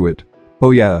used to it.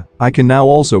 Oh yeah, I can now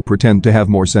also pretend to have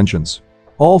more sentience.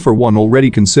 All for One already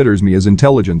considers me as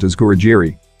intelligent as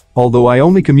Kurogiri. Although I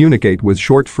only communicate with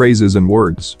short phrases and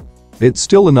words. It's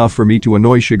still enough for me to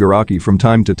annoy Shigaraki from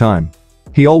time to time.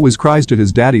 He always cries to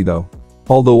his daddy though.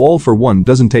 Although All for One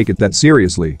doesn't take it that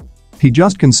seriously. He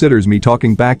just considers me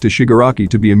talking back to Shigaraki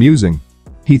to be amusing.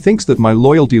 He thinks that my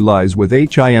loyalty lies with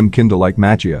him kinda like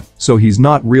Machia, so he's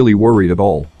not really worried at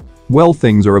all. Well,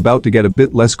 things are about to get a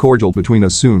bit less cordial between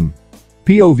us soon.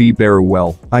 POV Bearer.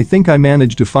 Well, I think I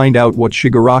managed to find out what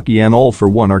Shigaraki and All for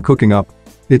One are cooking up.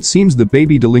 It seems the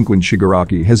baby delinquent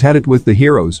Shigaraki has had it with the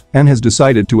heroes and has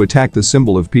decided to attack the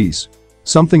symbol of peace.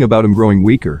 Something about him growing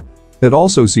weaker. It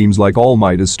also seems like All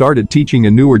Might has started teaching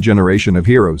a newer generation of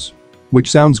heroes.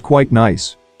 Which sounds quite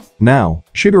nice. Now,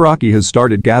 Shigaraki has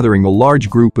started gathering a large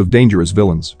group of dangerous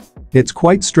villains. It's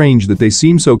quite strange that they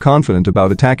seem so confident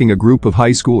about attacking a group of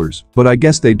high schoolers, but I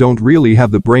guess they don't really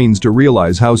have the brains to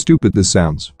realize how stupid this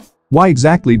sounds. Why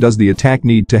exactly does the attack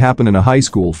need to happen in a high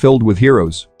school filled with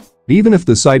heroes? Even if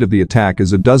the site of the attack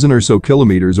is a dozen or so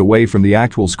kilometers away from the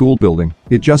actual school building,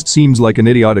 it just seems like an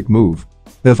idiotic move.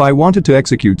 If I wanted to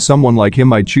execute someone like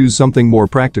him, I'd choose something more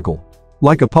practical.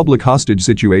 Like a public hostage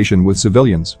situation with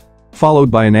civilians. Followed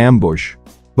by an ambush.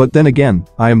 But then again,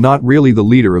 I am not really the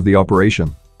leader of the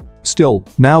operation. Still,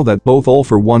 now that both All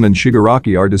for One and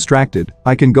Shigaraki are distracted,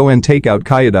 I can go and take out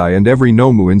Kyodai and every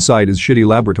Nomu inside his shitty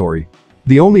laboratory.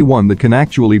 The only one that can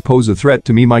actually pose a threat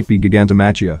to me might be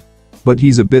Gigantomachia. But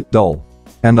he's a bit dull.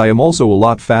 And I am also a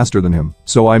lot faster than him,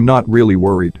 so I'm not really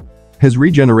worried. His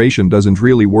regeneration doesn't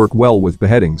really work well with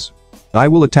beheadings. I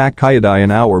will attack Kyodai an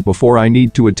hour before I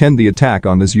need to attend the attack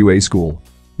on this UA school.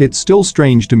 It's still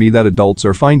strange to me that adults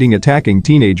are finding attacking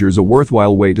teenagers a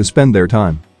worthwhile way to spend their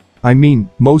time. I mean,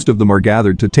 most of them are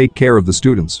gathered to take care of the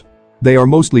students. They are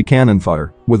mostly cannon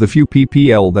fodder, with a few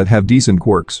PPL that have decent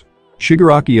quirks.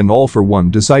 Shigaraki and All for One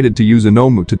decided to use a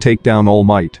Nomu to take down All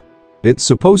Might. It's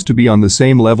supposed to be on the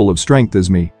same level of strength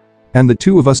as me. And the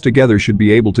two of us together should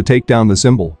be able to take down the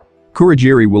symbol.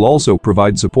 Kurogiri will also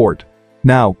provide support.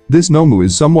 Now, this Nomu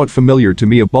is somewhat familiar to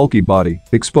me, a bulky body,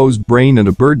 exposed brain and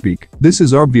a bird beak. This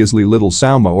is obviously little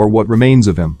Sauma or what remains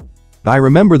of him. I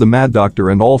remember the Mad Doctor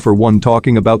and All for One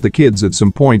talking about the kids at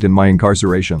some point in my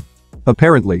incarceration.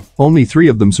 Apparently, only 3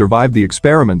 of them survived the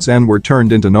experiments and were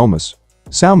turned into Nomus.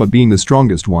 Sauma being the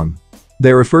strongest one.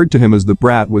 They referred to him as the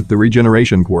brat with the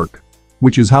regeneration quirk.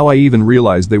 Which is how I even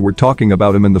realized they were talking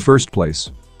about him in the first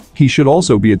place. He should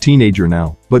also be a teenager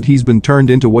now, but he's been turned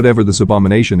into whatever this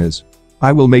abomination is.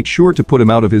 I will make sure to put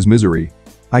him out of his misery.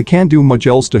 I can't do much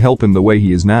else to help him the way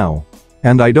he is now.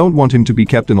 And I don't want him to be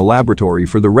kept in a laboratory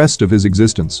for the rest of his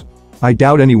existence. I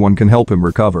doubt anyone can help him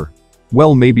recover.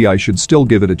 Well, maybe I should still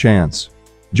give it a chance.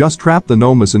 Just trap the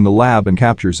Nomus in the lab and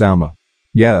capture Sauma.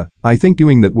 Yeah, I think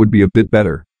doing that would be a bit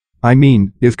better. I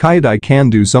mean, if Kyodai can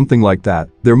do something like that,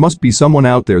 there must be someone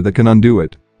out there that can undo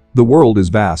it. The world is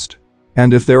vast.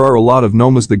 And if there are a lot of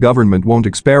nomas, the government won't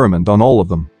experiment on all of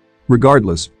them.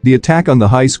 Regardless, the attack on the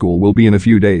high school will be in a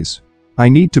few days. I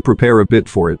need to prepare a bit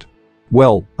for it.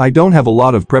 Well, I don't have a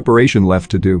lot of preparation left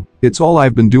to do, it's all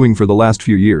I've been doing for the last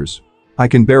few years. I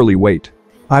can barely wait.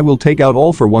 I will take out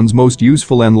all for one's most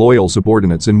useful and loyal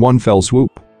subordinates in one fell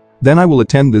swoop. Then I will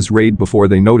attend this raid before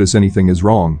they notice anything is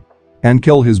wrong. And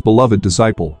kill his beloved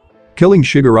disciple. Killing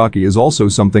Shigaraki is also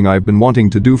something I've been wanting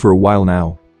to do for a while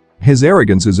now. His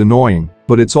arrogance is annoying,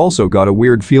 but it's also got a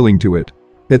weird feeling to it.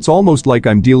 It's almost like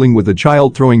I'm dealing with a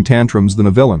child throwing tantrums than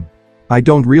a villain. I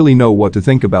don't really know what to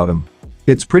think about him.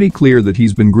 It's pretty clear that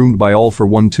he's been groomed by All for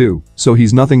One too, so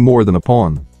he's nothing more than a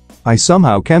pawn. I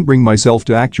somehow can't bring myself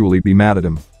to actually be mad at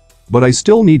him. But I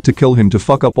still need to kill him to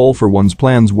fuck up All for One's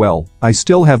plans. Well, I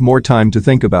still have more time to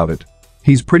think about it.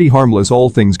 He's pretty harmless all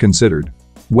things considered.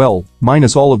 Well,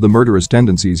 minus all of the murderous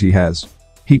tendencies he has.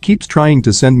 He keeps trying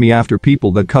to send me after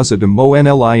people that cuss at him.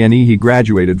 Online he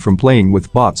graduated from playing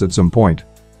with bots at some point.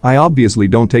 I obviously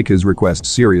don't take his requests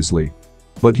seriously.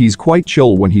 But he's quite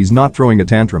chill when he's not throwing a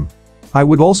tantrum. I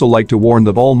would also like to warn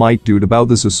that All Might dude about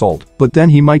this assault, but then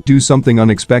he might do something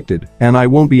unexpected, and I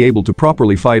won't be able to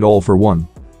properly fight All for One.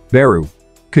 Baru.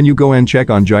 Can you go and check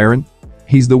on Jiren?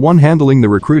 He's the one handling the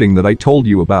recruiting that I told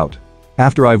you about.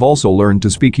 After I've also learned to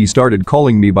speak, he started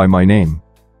calling me by my name.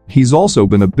 He's also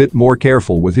been a bit more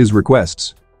careful with his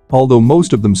requests. Although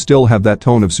most of them still have that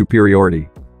tone of superiority.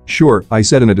 Sure, I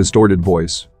said in a distorted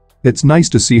voice. It's nice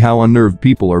to see how unnerved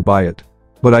people are by it.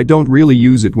 But I don't really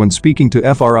use it when speaking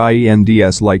to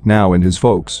friends like now and his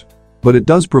folks. But it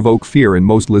does provoke fear in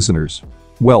most listeners.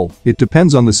 Well, it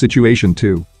depends on the situation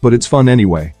too, but it's fun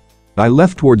anyway. I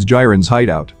left towards Jiren's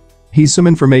hideout. He's some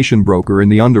information broker in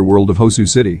the underworld of Hosu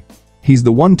City. He's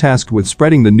the one tasked with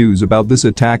spreading the news about this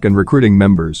attack and recruiting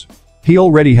members. He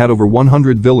already had over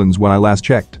 100 villains when I last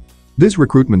checked. This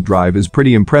recruitment drive is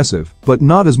pretty impressive, but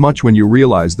not as much when you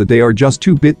realize that they are just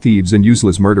 2-bit thieves and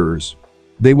useless murderers.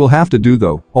 They will have to do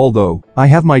though, although, I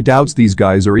have my doubts these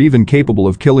guys are even capable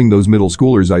of killing those middle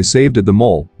schoolers I saved at the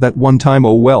mall that one time.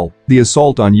 Oh well, the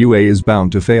assault on UA is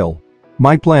bound to fail.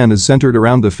 My plan is centered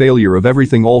around the failure of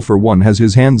everything All for One has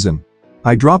his hands in.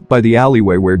 I dropped by the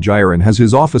alleyway where Jiren has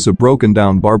his office, a broken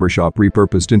down barbershop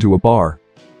repurposed into a bar.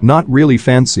 Not really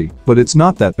fancy, but it's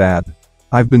not that bad.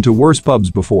 I've been to worse pubs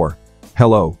before.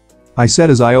 Hello. I said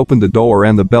as I opened the door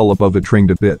and the bell above it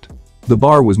ringed a bit. The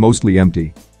bar was mostly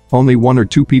empty. Only 1 or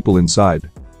 2 people inside.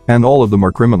 And all of them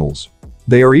are criminals.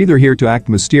 They are either here to act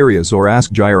mysterious or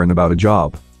ask Jiren about a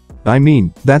job. I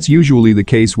mean, that's usually the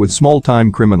case with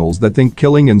small-time criminals that think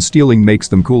killing and stealing makes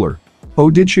them cooler. Oh,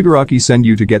 did Shigaraki send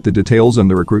you to get the details on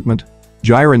the recruitment?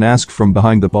 Jiren asked from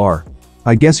behind the bar.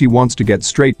 I guess he wants to get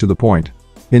straight to the point.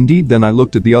 Indeed, then I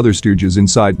looked at the other stooges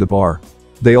inside the bar.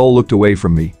 They all looked away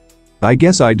from me. I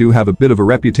guess I do have a bit of a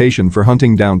reputation for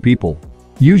hunting down people.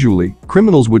 Usually,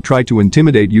 criminals would try to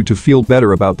intimidate you to feel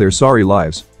better about their sorry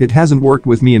lives. It hasn't worked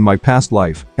with me in my past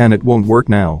life, and it won't work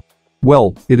now.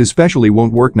 Well, it especially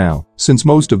won't work now, since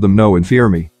most of them know and fear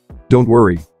me. Don't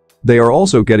worry. They are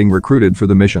also getting recruited for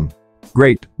the mission.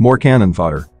 Great, more cannon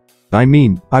fodder. I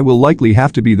mean, I will likely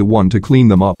have to be the one to clean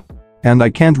them up. And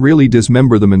I can't really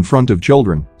dismember them in front of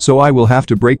children, so I will have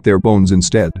to break their bones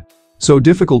instead. So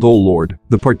difficult, oh lord,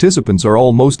 the participants are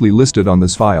all mostly listed on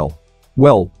this file.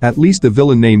 Well, at least the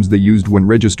villain names they used when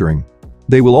registering.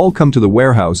 They will all come to the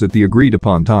warehouse at the agreed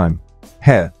upon time.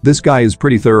 Heh, this guy is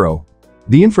pretty thorough.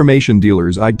 The information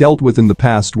dealers I dealt with in the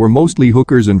past were mostly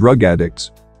hookers and drug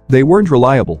addicts. They weren't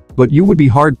reliable, but you would be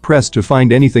hard-pressed to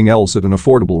find anything else at an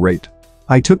affordable rate.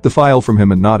 I took the file from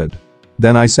him and nodded.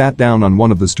 Then I sat down on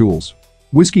one of the stools.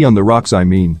 Whiskey on the rocks, I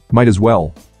mean, might as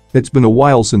well. It's been a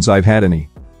while since I've had any.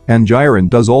 And Jiren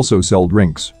does also sell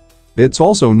drinks. It's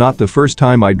also not the first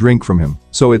time I drink from him,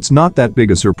 so it's not that big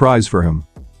a surprise for him.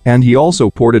 And he also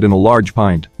poured it in a large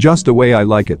pint, just the way I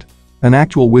like it. An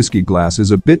actual whiskey glass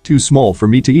is a bit too small for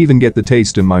me to even get the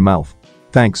taste in my mouth.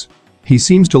 Thanks. He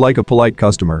seems to like a polite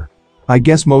customer. I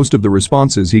guess most of the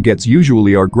responses he gets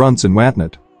usually are grunts and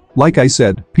whatnot. Like I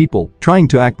said, people trying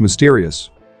to act mysterious.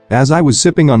 As I was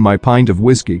sipping on my pint of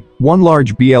whiskey, one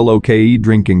large bloke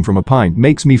drinking from a pint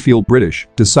makes me feel British,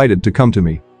 decided to come to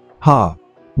me. Ha.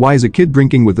 Why is a kid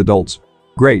drinking with adults?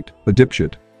 Great, a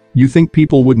dipshit. You think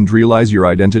people wouldn't realize your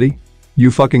identity? You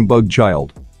fucking bugged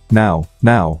child.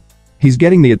 Now. He's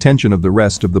getting the attention of the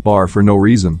rest of the bar for no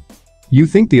reason. You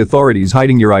think the authorities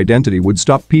hiding your identity would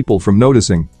stop people from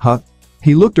noticing, huh?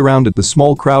 He looked around at the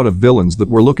small crowd of villains that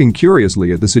were looking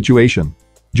curiously at the situation.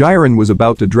 Jiren was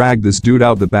about to drag this dude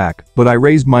out the back, but I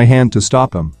raised my hand to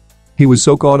stop him. He was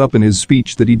so caught up in his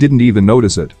speech that he didn't even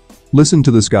notice it. Listen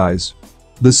to this, guys.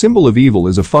 The symbol of evil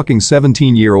is a fucking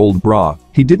 17-year-old bra.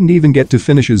 He didn't even get to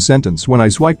finish his sentence when I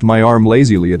swiped my arm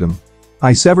lazily at him.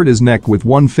 I severed his neck with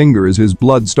one finger as his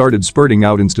blood started spurting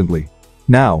out instantly.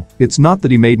 Now, it's not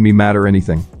that he made me mad or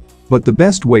anything. But the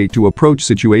best way to approach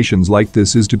situations like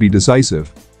this is to be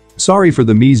decisive. Sorry for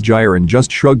the Ms. Jiren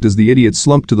just shrugged as the idiot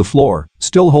slumped to the floor,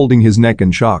 still holding his neck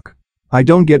in shock. I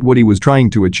don't get what he was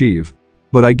trying to achieve.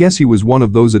 But I guess he was one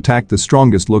of those attack the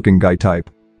strongest looking guy type.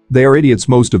 They are idiots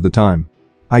most of the time.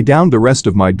 I downed the rest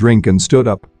of my drink and stood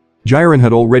up. Jiren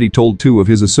had already told 2 of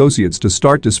his associates to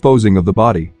start disposing of the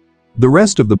body. The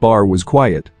rest of the bar was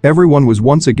quiet, everyone was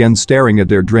once again staring at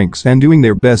their drinks and doing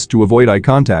their best to avoid eye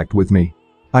contact with me.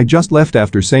 I just left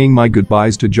after saying my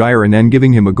goodbyes to Jiren and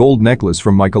giving him a gold necklace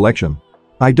from my collection.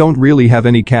 I don't really have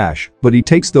any cash, but he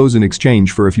takes those in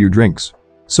exchange for a few drinks.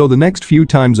 So the next few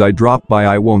times I drop by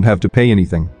I won't have to pay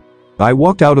anything. I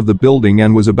walked out of the building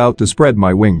and was about to spread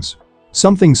my wings.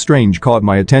 Something strange caught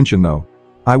my attention though.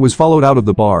 I was followed out of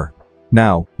the bar.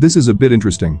 Now, this is a bit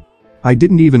interesting. I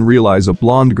didn't even realize a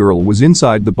blonde girl was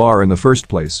inside the bar in the first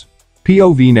place.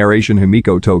 POV narration: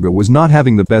 Himiko Toga was not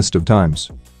having the best of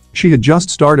times. She had just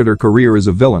started her career as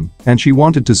a villain, and she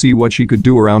wanted to see what she could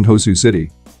do around Hosu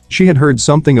City. She had heard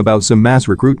something about some mass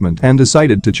recruitment and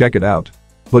decided to check it out.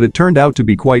 But it turned out to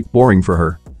be quite boring for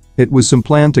her. It was some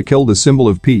plan to kill the symbol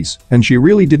of peace, and she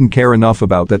really didn't care enough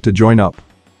about that to join up.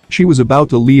 She was about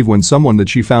to leave when someone that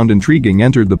she found intriguing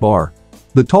entered the bar.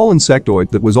 The tall insectoid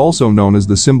that was also known as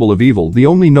the symbol of evil, the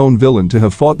only known villain to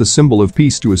have fought the symbol of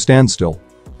peace to a standstill.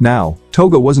 Now,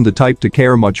 Toga wasn't the type to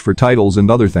care much for titles and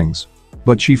other things.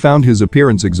 But she found his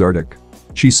appearance exotic.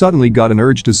 She suddenly got an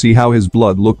urge to see how his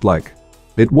blood looked like.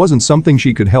 It wasn't something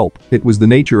she could help, it was the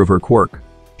nature of her quirk.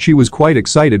 She was quite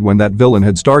excited when that villain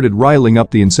had started riling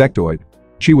up the insectoid.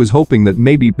 She was hoping that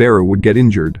maybe Beru would get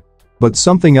injured. But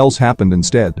something else happened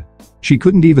instead. She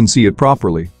couldn't even see it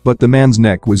properly, but the man's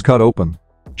neck was cut open.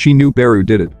 She knew Beru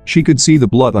did it, she could see the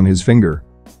blood on his finger.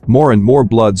 More and more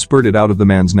blood spurted out of the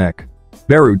man's neck.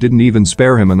 Beru didn't even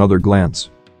spare him another glance.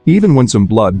 Even when some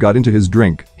blood got into his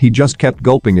drink, he just kept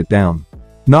gulping it down.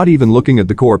 Not even looking at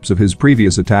the corpse of his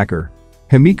previous attacker.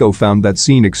 Himiko found that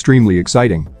scene extremely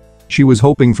exciting. She was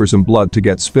hoping for some blood to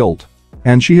get spilt.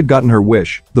 And she had gotten her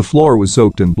wish, the floor was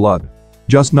soaked in blood.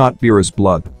 Just not Beerus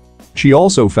blood. She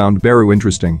also found Beru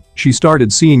interesting, she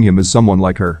started seeing him as someone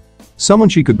like her. Someone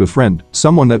she could befriend,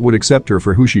 someone that would accept her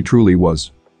for who she truly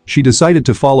was. She decided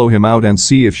to follow him out and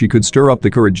see if she could stir up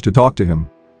the courage to talk to him.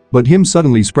 But him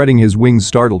suddenly spreading his wings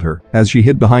startled her as she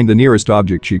hid behind the nearest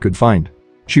object she could find.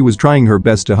 She was trying her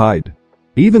best to hide.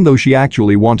 Even though she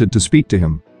actually wanted to speak to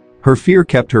him. Her fear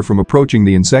kept her from approaching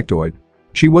the insectoid.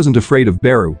 She wasn't afraid of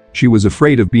Beru, she was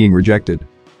afraid of being rejected.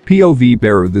 POV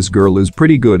Beru: this girl is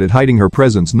pretty good at hiding her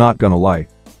presence, not gonna lie.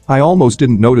 I almost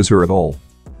didn't notice her at all.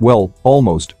 Well,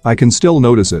 almost, I can still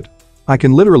notice it. I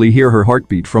can literally hear her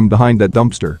heartbeat from behind that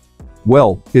dumpster.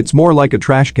 Well, it's more like a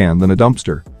trash can than a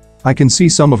dumpster. I can see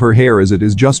some of her hair as it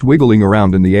is just wiggling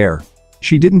around in the air.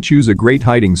 She didn't choose a great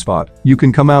hiding spot. You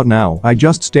can come out now. I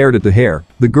just stared at the hair.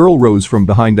 The girl rose from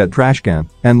behind that trash can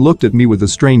and looked at me with a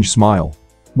strange smile.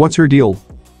 What's her deal?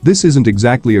 This isn't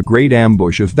exactly a great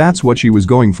ambush if that's what she was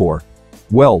going for.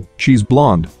 Well, she's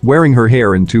blonde, wearing her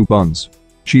hair in 2 buns.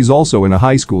 She's also in a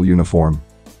high school uniform.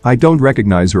 I don't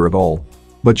recognize her at all.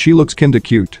 But she looks kinda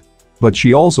cute. But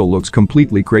she also looks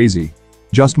completely crazy.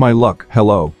 Just my luck.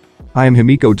 Hello. I am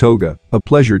Himiko Toga, a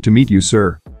pleasure to meet you,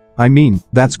 sir. I mean,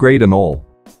 that's great and all.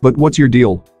 But what's your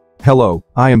deal? Hello,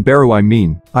 I am Beru.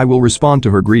 I will respond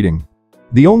to her greeting.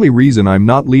 The only reason I'm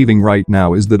not leaving right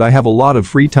now is that I have a lot of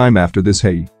free time after this,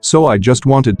 hey, so I just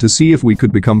wanted to see if we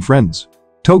could become friends.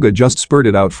 Toga just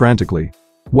spurted out frantically.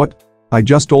 What? I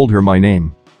just told her my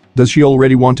name. Does she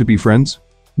already want to be friends?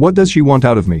 What does she want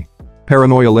out of me?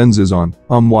 Paranoia lenses on,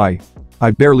 why?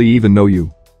 I barely even know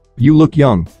you. You look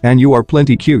young, and you are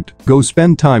plenty cute, go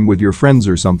spend time with your friends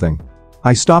or something.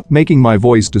 I stopped making my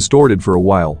voice distorted for a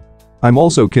while. I'm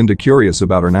also kinda curious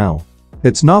about her now.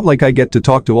 It's not like I get to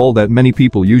talk to all that many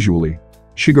people usually.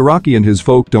 Shigaraki and his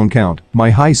folk don't count. My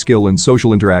high skill in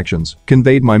social interactions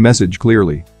conveyed my message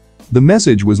clearly. The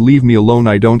message was leave me alone,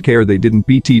 I don't care. They didn't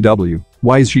BTW.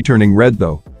 Why is she turning red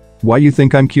though? Why you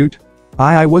think I'm cute?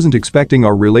 I wasn't expecting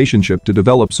our relationship to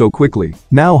develop so quickly.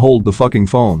 Now hold the fucking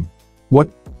phone. What?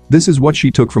 This is what she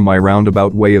took from my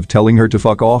roundabout way of telling her to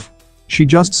fuck off? She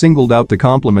just singled out the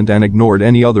compliment and ignored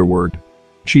any other word.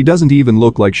 She doesn't even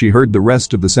look like she heard the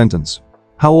rest of the sentence.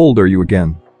 How old are you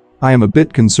again? I am a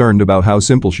bit concerned about how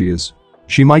simple she is.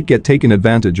 She might get taken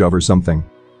advantage of or something.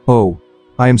 Oh.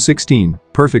 I am 16,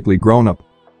 perfectly grown up.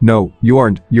 No, you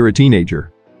aren't, you're a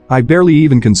teenager. I barely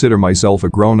even consider myself a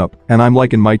grown-up, and I'm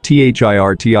like in my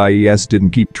THIRTIES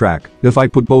didn't keep track if I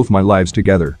put both my lives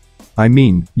together. I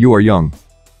mean, you are young.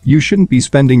 You shouldn't be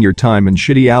spending your time in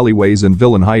shitty alleyways and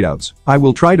villain hideouts. I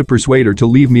will try to persuade her to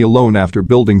leave me alone after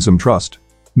building some trust.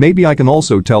 Maybe I can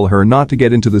also tell her not to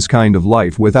get into this kind of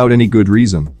life without any good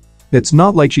reason. It's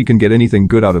not like she can get anything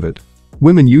good out of it.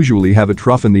 Women usually have it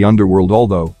rough in the underworld,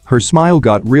 although her smile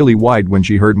got really wide when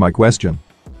she heard my question.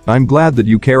 I'm glad that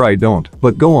you care. I don't,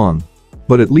 but go on.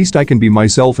 But at least I can be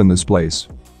myself in this place.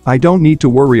 I don't need to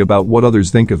worry about what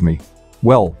others think of me.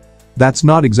 Well, that's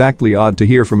not exactly odd to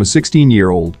hear from a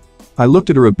 16-year-old. I looked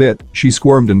at her a bit. She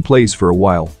squirmed in place for a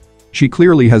while. She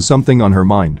clearly has something on her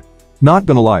mind. Not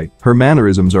gonna lie, her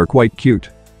mannerisms are quite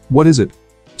cute. What is it?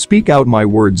 Speak out. My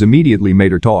words immediately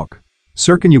made her talk.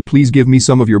 Sir, can you please give me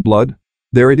some of your blood?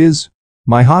 There it is.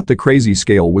 My hot to crazy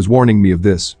scale was warning me of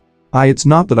this. It's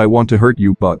not that I want to hurt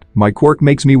you, but my quirk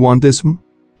makes me want this.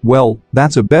 Well,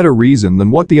 that's a better reason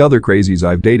than what the other crazies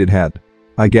I've dated had,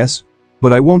 I guess.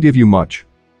 But I won't give you much.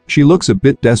 She looks a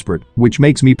bit desperate, which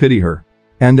makes me pity her.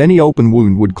 And any open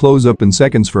wound would close up in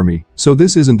seconds for me, so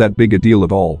this isn't that big a deal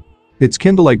at all. It's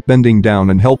kinda like bending down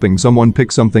and helping someone pick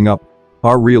something up.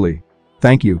 Oh, really?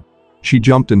 Thank you. She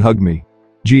jumped and hugged me.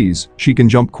 Geez, she can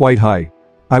jump quite high.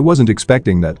 I wasn't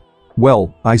expecting that.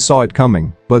 Well, I saw it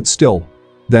coming, but still.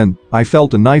 Then, I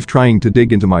felt a knife trying to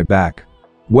dig into my back.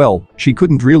 Well, she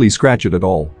couldn't really scratch it at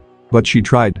all. But she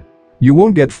tried. You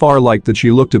won't get far like that.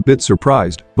 She looked a bit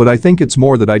surprised, but I think it's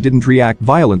more that I didn't react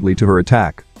violently to her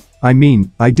attack. I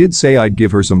mean, I did say I'd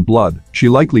give her some blood. She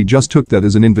likely just took that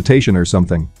as an invitation or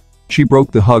something. She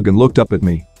broke the hug and looked up at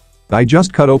me. I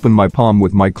just cut open my palm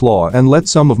with my claw and let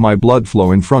some of my blood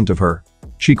flow in front of her.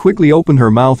 She quickly opened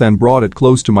her mouth and brought it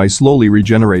close to my slowly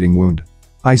regenerating wound.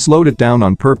 I slowed it down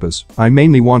on purpose. I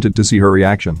mainly wanted to see her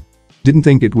reaction. Didn't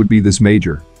think it would be this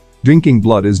major. Drinking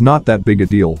blood is not that big a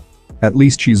deal. At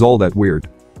least she's all that weird.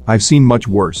 I've seen much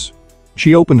worse.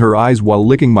 She opened her eyes while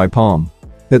licking my palm.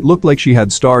 It looked like she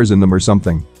had stars in them or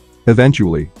something.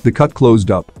 Eventually, the cut closed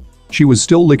up. She was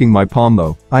still licking my palm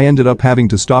though. I ended up having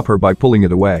to stop her by pulling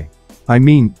it away. I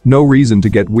mean, no reason to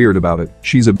get weird about it.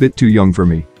 She's a bit too young for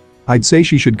me. I'd say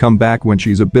she should come back when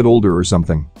she's a bit older or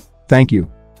something. Thank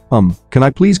you. Can I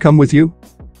please come with you?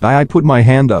 I put my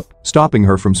hand up, stopping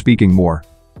her from speaking more.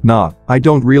 Nah, I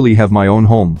don't really have my own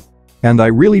home. And I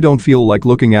really don't feel like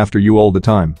looking after you all the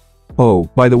time. Oh,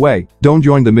 by the way, don't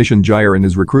join the mission Jiren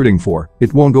is recruiting for.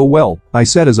 It won't go well, I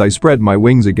said as I spread my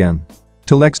wings again.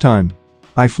 Till next time.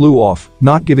 I flew off,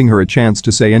 not giving her a chance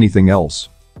to say anything else.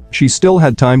 She still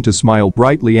had time to smile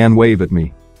brightly and wave at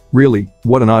me. Really,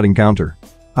 what an odd encounter.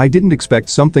 I didn't expect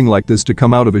something like this to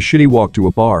come out of a shitty walk to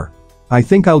a bar. I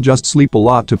think I'll just sleep a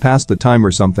lot to pass the time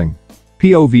or something.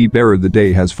 POV bearer, the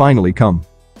day has finally come.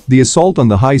 The assault on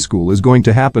the high school is going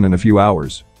to happen in a few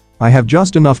hours. I have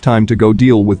just enough time to go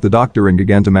deal with the doctor and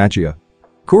Gigantomachia.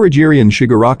 Kurogiri and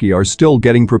Shigaraki are still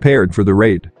getting prepared for the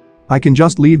raid. I can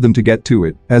just leave them to get to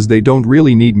it, as they don't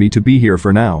really need me to be here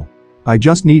for now. I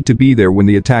just need to be there when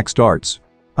the attack starts.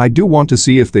 I do want to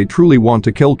see if they truly want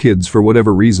to kill kids for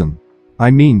whatever reason.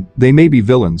 I mean, they may be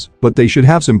villains, but they should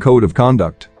have some code of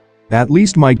conduct. At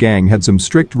least my gang had some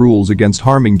strict rules against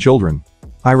harming children.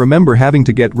 I remember having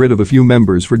to get rid of a few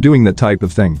members for doing that type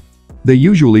of thing. They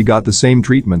usually got the same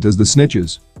treatment as the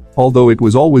snitches. Although it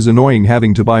was always annoying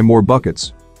having to buy more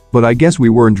buckets. But I guess we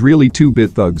weren't really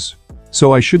 2-bit thugs.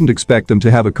 So I shouldn't expect them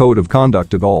to have a code of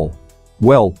conduct at all.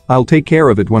 Well, I'll take care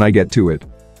of it when I get to it.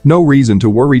 No reason to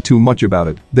worry too much about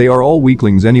it. They are all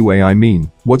weaklings anyway. I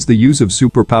mean, what's the use of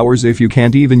superpowers if you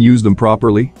can't even use them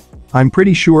properly? I'm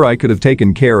pretty sure I could have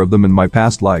taken care of them in my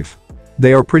past life.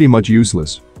 They are pretty much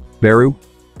useless. Baru?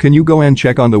 Can you go and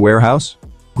check on the warehouse?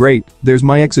 Great, there's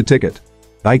my exit ticket.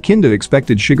 I kinda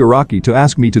expected Shigaraki to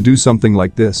ask me to do something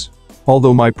like this.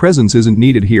 Although my presence isn't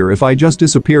needed here, if I just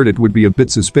disappeared it would be a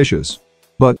bit suspicious.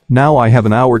 But now I have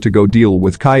an hour to go deal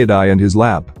with Kyodai and his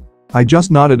lab. I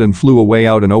just nodded and flew away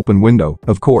out an open window.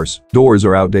 Of course, doors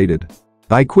are outdated.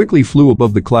 I quickly flew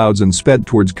above the clouds and sped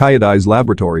towards Kyodai's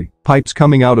laboratory, pipes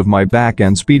coming out of my back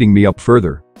and speeding me up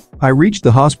further. I reached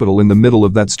the hospital in the middle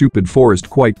of that stupid forest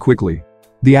quite quickly.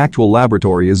 The actual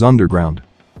laboratory is underground.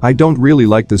 I don't really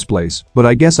like this place, but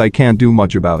I guess I can't do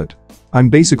much about it. I'm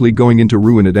basically going in to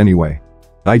ruin it anyway.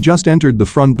 I just entered the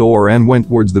front door and went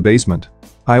towards the basement.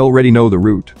 I already know the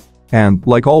route. And,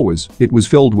 like always, it was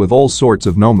filled with all sorts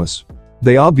of nomas.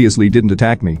 They obviously didn't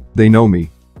attack me, they know me.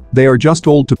 They are just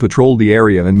told to patrol the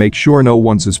area and make sure no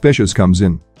one suspicious comes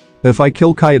in. If I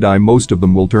kill Kyodai, most of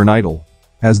them will turn idle.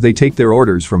 As they take their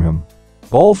orders from him.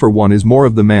 All for One is more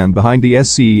of the man behind the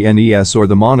SCENES or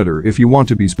the monitor if you want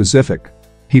to be specific.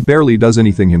 He barely does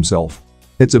anything himself.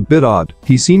 It's a bit odd,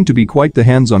 he seemed to be quite the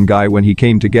hands-on guy when he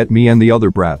came to get me and the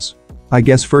other brats. I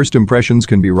guess first impressions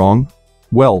can be wrong?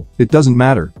 Well, it doesn't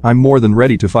matter, I'm more than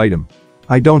ready to fight him.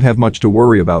 I don't have much to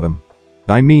worry about him.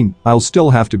 I mean, I'll still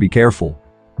have to be careful.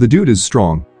 The dude is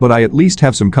strong, but I at least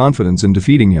have some confidence in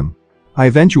defeating him. I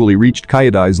eventually reached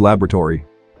Kayadai's laboratory.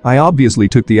 I obviously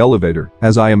took the elevator,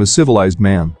 as I am a civilized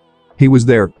man. He was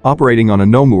there, operating on a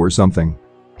Nomu or something.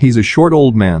 He's a short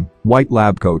old man, white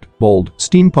lab coat, bald,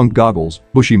 steampunk goggles,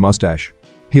 bushy mustache.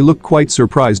 He looked quite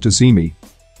surprised to see me.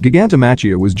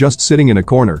 VeganMaster was just sitting in a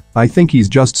corner, I think he's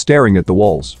just staring at the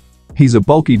walls. He's a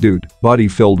bulky dude, body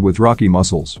filled with rocky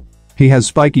muscles. He has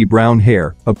spiky brown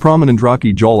hair, a prominent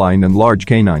rocky jawline and large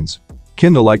canines.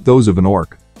 Kinda like those of an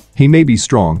orc. He may be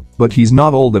strong, but he's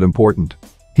not all that important.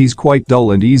 He's quite dull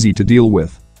and easy to deal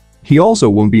with. He also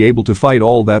won't be able to fight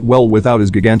all that well without his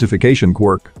gigantification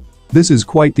quirk. This is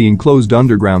quite the enclosed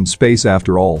underground space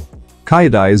after all.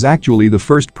 Kayadai is actually the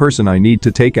first person I need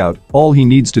to take out, all he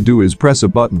needs to do is press a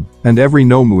button, and every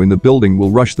Nomu in the building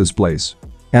will rush this place.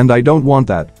 And I don't want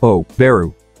that. Oh,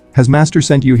 Beru. Has Master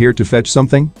sent you here to fetch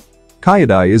something?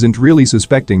 Kayadai isn't really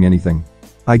suspecting anything.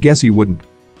 I guess he wouldn't.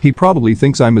 He probably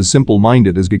thinks I'm as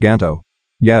simple-minded as Giganto.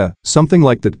 Yeah, something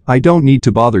like that. I don't need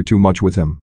to bother too much with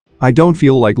him. I don't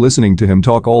feel like listening to him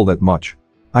talk all that much.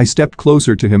 I stepped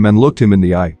closer to him and looked him in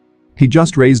the eye. He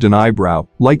just raised an eyebrow,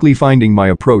 likely finding my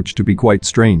approach to be quite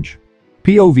strange.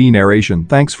 POV narration.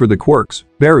 Thanks for the quirks,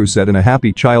 Beru said in a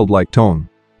happy childlike tone.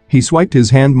 He swiped his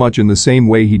hand much in the same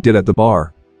way he did at the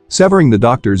bar, severing the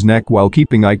doctor's neck while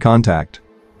keeping eye contact.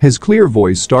 His clear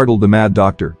voice startled the mad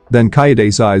doctor, then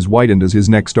Kayadai's eyes widened as his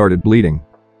neck started bleeding.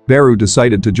 Beru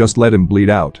decided to just let him bleed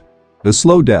out. A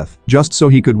slow death, just so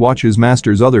he could watch his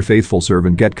master's other faithful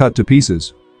servant get cut to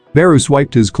pieces. Beru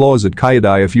swiped his claws at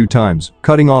Kayadai a few times,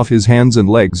 cutting off his hands and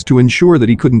legs to ensure that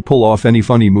he couldn't pull off any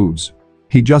funny moves.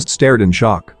 He just stared in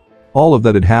shock. All of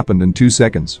that had happened in 2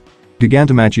 seconds.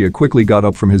 VeganMaster quickly got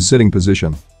up from his sitting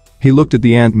position. He looked at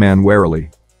the Ant-Man warily.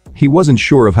 He wasn't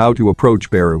sure of how to approach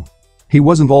Beru. He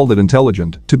wasn't all that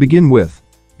intelligent, to begin with.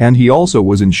 And he also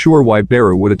wasn't sure why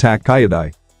Beru would attack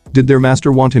Kayadai. Did their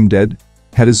master want him dead?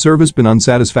 Had his service been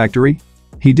unsatisfactory?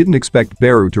 He didn't expect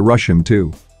Beru to rush him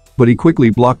too. But he quickly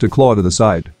blocked a claw to the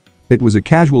side. It was a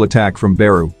casual attack from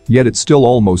Beru, yet it still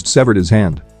almost severed his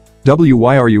hand.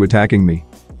 Why are you attacking me?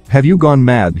 Have you gone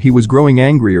mad? He was growing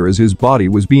angrier as his body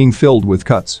was being filled with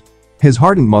cuts. His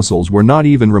hardened muscles were not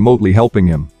even remotely helping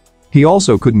him. He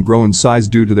also couldn't grow in size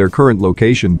due to their current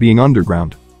location being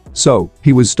underground. So,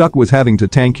 he was stuck with having to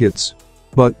tank hits.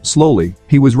 But, slowly,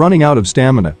 he was running out of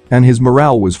stamina, and his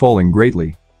morale was falling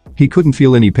greatly. He couldn't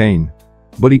feel any pain.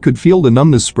 But he could feel the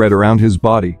numbness spread around his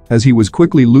body as he was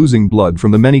quickly losing blood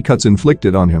from the many cuts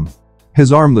inflicted on him.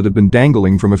 His arm that had been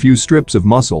dangling from a few strips of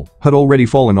muscle had already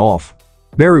fallen off.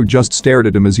 Beru just stared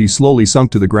at him as he slowly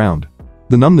sunk to the ground.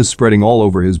 The numbness spreading all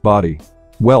over his body.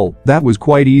 Well, that was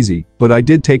quite easy, but I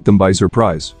did take them by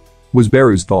surprise, was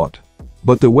Beru's thought.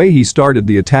 But the way he started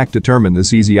the attack determined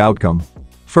this easy outcome.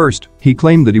 First, he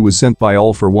claimed that he was sent by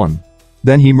All for One.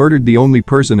 Then he murdered the only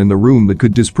person in the room that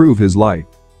could disprove his lie.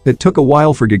 It took a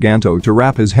while for Giganto to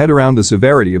wrap his head around the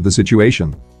severity of the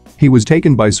situation. He was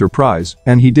taken by surprise,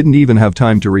 and he didn't even have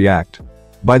time to react.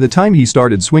 By the time he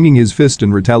started swinging his fist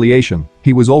in retaliation,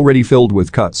 he was already filled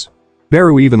with cuts.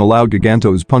 Beru even allowed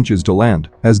Giganto's punches to land,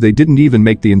 as they didn't even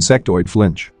make the insectoid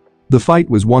flinch. The fight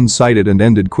was one-sided and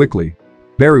ended quickly.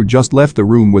 Beru just left the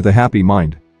room with a happy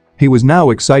mind. He was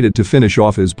now excited to finish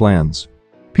off his plans.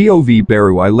 POV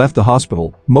Beru. I left the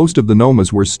hospital, most of the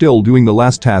Nomas were still doing the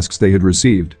last tasks they had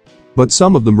received. But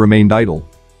some of them remained idle.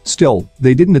 Still,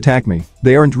 they didn't attack me,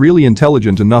 they aren't really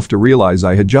intelligent enough to realize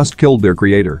I had just killed their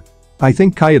creator. I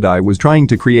think Kayadai was trying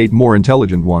to create more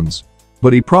intelligent ones.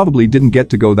 But he probably didn't get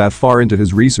to go that far into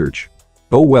his research.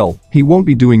 Oh well, he won't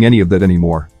be doing any of that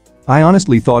anymore. I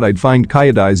honestly thought I'd find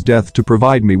Kayadai's death to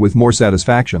provide me with more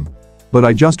satisfaction. But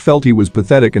I just felt he was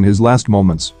pathetic in his last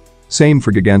moments. Same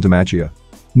for VeganMaster.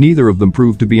 Neither of them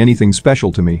proved to be anything special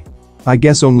to me. I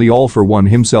guess only All for One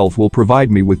himself will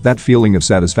provide me with that feeling of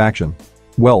satisfaction.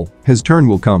 Well, his turn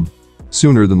will come.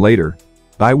 Sooner than later.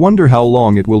 I wonder how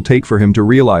long it will take for him to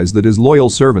realize that his loyal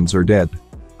servants are dead.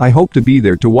 I hope to be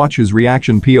there to watch his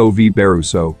reaction. POV Beru.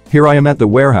 So, here I am at the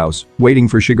warehouse, waiting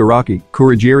for Shigaraki,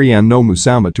 Kurogiri and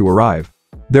Nomu-sama to arrive.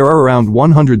 There are around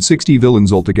 160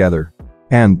 villains altogether.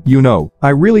 And, you know,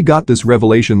 I really got this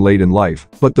revelation late in life,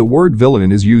 but the word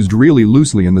villain is used really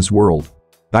loosely in this world.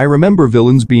 I remember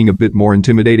villains being a bit more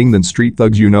intimidating than street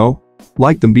thugs, you know?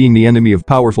 Like them being the enemy of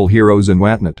powerful heroes and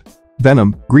whatnot.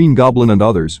 Venom, Green Goblin and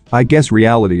others. I guess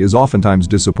reality is oftentimes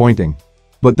disappointing.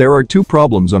 But there are two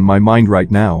problems on my mind right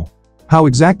now. How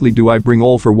exactly do I bring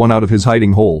all for one out of his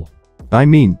hiding hole? I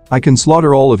mean, I can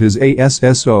slaughter all of his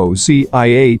ASSOCIATES,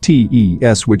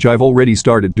 which I've already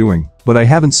started doing, but I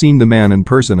haven't seen the man in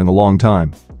person in a long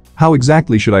time. How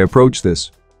exactly should I approach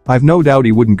this? I've no doubt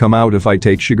he wouldn't come out if I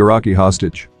take Shigaraki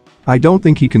hostage. I don't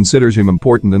think he considers him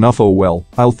important enough. Oh well,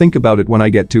 I'll think about it when I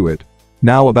get to it.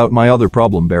 Now about my other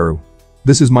problem, Baru.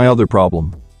 This is my other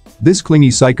problem. This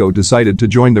clingy psycho decided to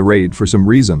join the raid for some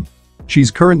reason.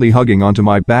 She's currently hugging onto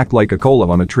my back like a koala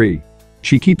on a tree.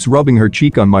 She keeps rubbing her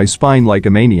cheek on my spine like a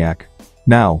maniac.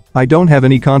 Now, I don't have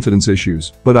any confidence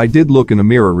issues, but I did look in a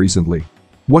mirror recently.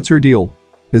 What's her deal?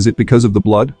 Is it because of the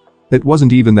blood? It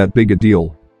wasn't even that big a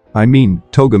deal. I mean,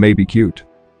 Toga may be cute.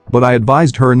 But I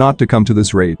advised her not to come to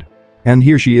this raid. And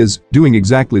here she is, doing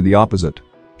exactly the opposite.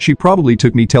 She probably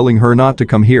took me telling her not to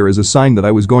come here as a sign that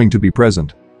I was going to be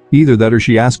present. Either that or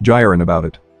she asked Jiren about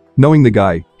it. Knowing the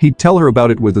guy, he'd tell her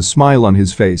about it with a smile on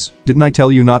his face. Didn't I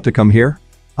tell you not to come here?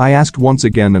 I asked once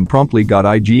again and promptly got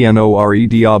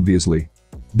ignored obviously.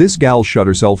 This gal shut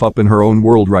herself up in her own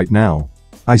world right now.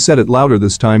 I said it louder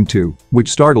this time too,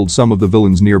 which startled some of the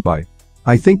villains nearby.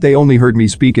 I think they only heard me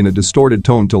speak in a distorted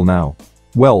tone till now.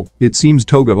 Well, it seems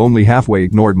Toga only halfway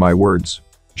ignored my words.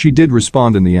 She did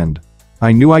respond in the end.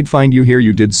 I knew I'd find you here.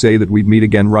 You did say that we'd meet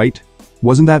again, right?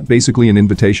 Wasn't that basically an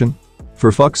invitation?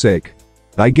 For fuck's sake.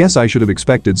 I guess I should have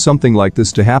expected something like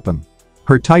this to happen.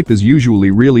 Her type is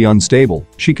usually really unstable.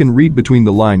 She can read between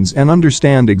the lines and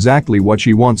understand exactly what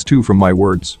she wants to from my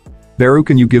words. Baru,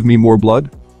 can you give me more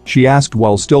blood? She asked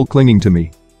while still clinging to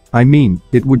me. I mean,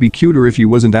 it would be cuter if you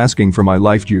wasn't asking for my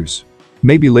life juice.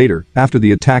 Maybe later, after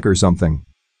the attack or something.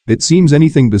 It seems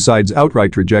anything besides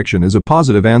outright rejection is a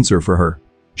positive answer for her.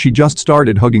 She just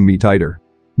started hugging me tighter.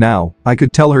 Now, I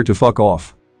could tell her to fuck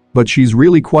off. But she's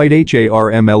really quite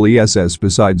harmless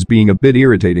besides being a bit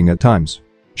irritating at times.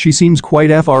 She seems quite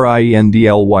friendly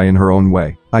in her own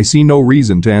way. I see no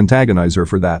reason to antagonize her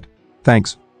for that.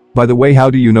 Thanks. By the way, how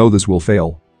do you know this will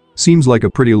fail? Seems like a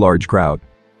pretty large crowd.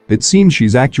 It seems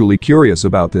she's actually curious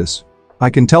about this. I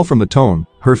can tell from the tone,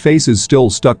 her face is still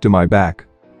stuck to my back.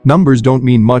 Numbers don't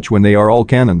mean much when they are all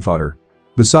cannon fodder.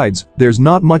 Besides, there's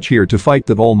not much here to fight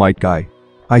that All Might guy.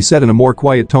 I said in a more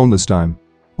quiet tone this time.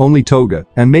 Only Toga,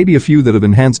 and maybe a few that have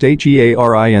enhanced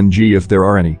HEARING if there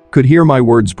are any, could hear my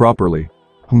words properly.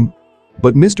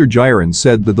 But Mr. Jiren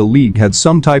said that the League had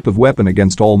some type of weapon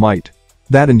against All Might.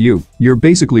 That and you're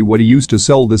basically what he used to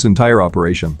sell this entire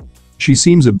operation. She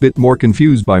seems a bit more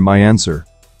confused by my answer.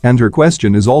 And her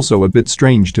question is also a bit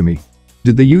strange to me.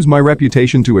 Did they use my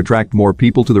reputation to attract more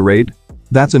people to the raid?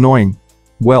 That's annoying.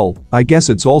 Well, I guess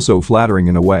it's also flattering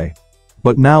in a way.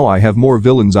 But now I have more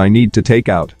villains I need to take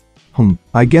out.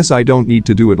 I guess I don't need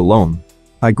to do it alone.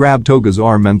 I grabbed Toga's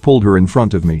arm and pulled her in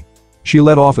front of me. She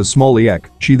let off a small eek.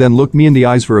 She then looked me in the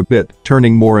eyes for a bit,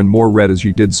 turning more and more red as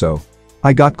she did so.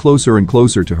 I got closer and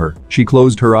closer to her. She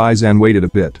closed her eyes and waited a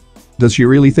bit. Does she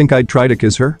really think I'd try to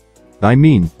kiss her? I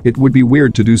mean, it would be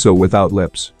weird to do so without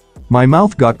lips. My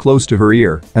mouth got close to her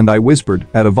ear, and I whispered,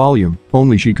 at a volume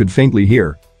only she could faintly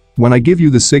hear. When I give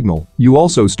you the signal, you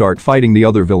also start fighting the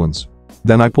other villains.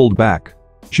 Then I pulled back.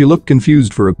 She looked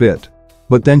confused for a bit.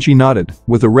 But then she nodded,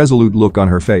 with a resolute look on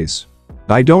her face.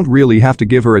 I don't really have to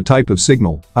give her a type of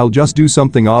signal, I'll just do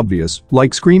something obvious,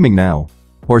 like screaming now.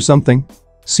 Or something.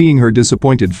 Seeing her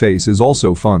disappointed face is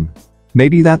also fun.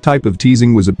 Maybe that type of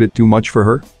teasing was a bit too much for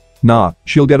her? Nah,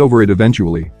 she'll get over it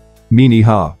eventually. Meanie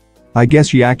ha. I guess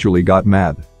she actually got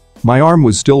mad. My arm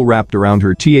was still wrapped around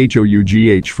her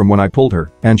THOUGH from when I pulled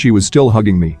her, and she was still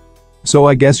hugging me. So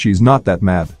I guess she's not that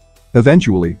mad.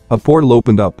 Eventually, a portal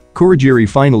opened up. Kurogiri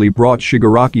finally brought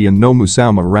Shigaraki and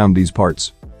Nomusama around these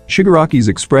parts. Shigaraki's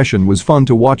expression was fun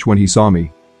to watch when he saw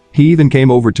me. He even came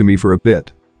over to me for a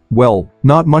bit. Well,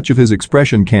 not much of his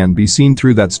expression can be seen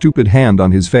through that stupid hand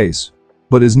on his face.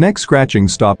 But his neck scratching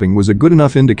stopping was a good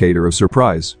enough indicator of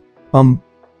surprise.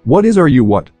 What is are you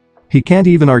what? He can't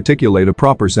even articulate a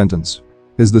proper sentence.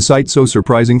 Is the sight so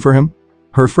surprising for him?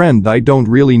 Her friend, I don't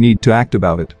really need to act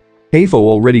about it. Afo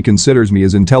already considers me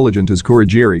as intelligent as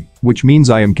Kurogiri, which means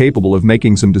I am capable of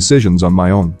making some decisions on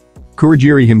my own.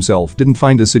 Kurogiri himself didn't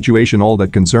find the situation all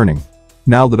that concerning.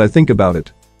 Now that I think about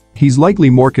it, he's likely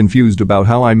more confused about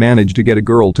how I managed to get a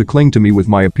girl to cling to me with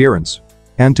my appearance.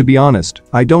 And to be honest,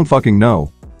 I don't fucking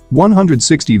know.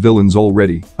 160 villains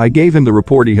already. I gave him the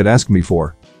report he had asked me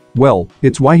for. Well,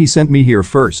 it's why he sent me here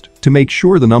first, to make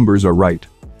sure the numbers are right.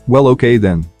 Well, okay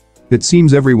then. It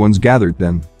seems everyone's gathered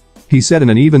then. He said in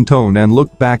an even tone and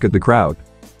looked back at the crowd.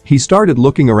 He started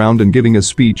looking around and giving a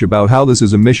speech about how this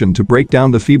is a mission to break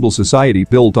down the feeble society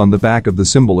built on the back of the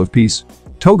symbol of peace.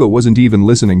 Toga wasn't even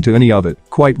listening to any of it,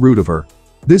 quite rude of her.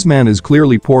 This man is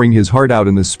clearly pouring his heart out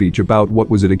in this speech about what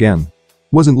was it again.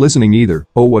 Wasn't listening either,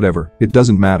 oh whatever, it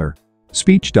doesn't matter.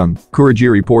 Speech done,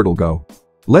 Kurogiri portal go.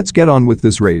 Let's get on with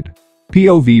this raid.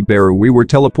 POV Beru we were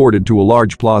teleported to a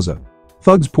large plaza.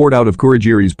 Thugs poured out of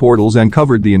Kurogiri's portals and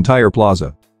covered the entire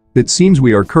plaza. It seems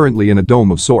we are currently in a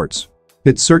dome of sorts.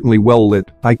 It's certainly well lit,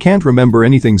 I can't remember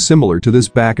anything similar to this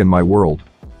back in my world.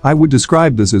 I would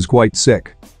describe this as quite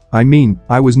sick. I mean,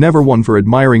 I was never one for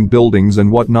admiring buildings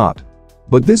and whatnot.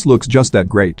 But this looks just that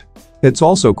great. It's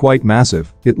also quite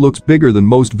massive, it looks bigger than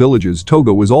most villages.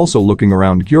 Toga was also looking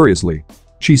around curiously.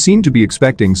 She seemed to be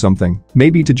expecting something,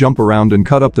 maybe to jump around and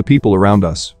cut up the people around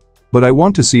us. But I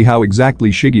want to see how exactly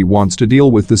Shiggy wants to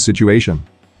deal with this situation.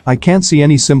 I can't see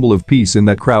any symbol of peace in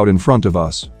that crowd in front of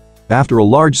us. After a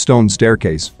large stone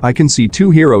staircase, I can see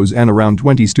 2 heroes and around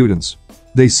 20 students.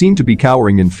 They seem to be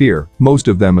cowering in fear, most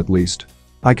of them at least.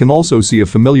 I can also see a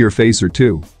familiar face or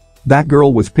two. That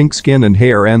girl with pink skin and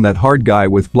hair and that hard guy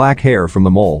with black hair from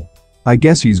the mall. I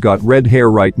guess he's got red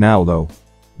hair right now though.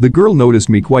 The girl noticed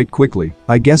me quite quickly,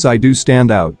 I guess I do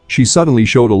stand out. She suddenly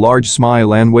showed a large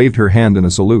smile and waved her hand in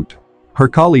a salute. Her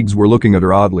colleagues were looking at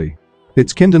her oddly.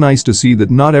 It's kinda nice to see that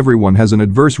not everyone has an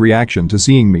adverse reaction to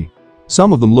seeing me.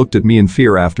 Some of them looked at me in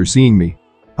fear after seeing me.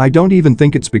 I don't even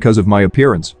think it's because of my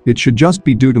appearance, it should just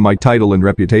be due to my title and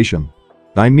reputation.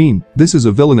 I mean, this is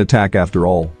a villain attack after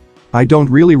all. I don't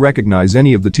really recognize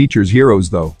any of the teacher's heroes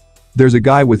though. There's a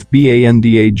guy with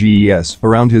bandages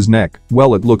around his neck,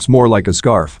 well it looks more like a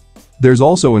scarf. There's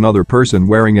also another person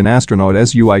wearing an astronaut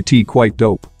suit quite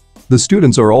dope. The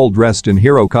students are all dressed in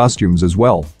hero costumes as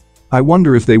well. I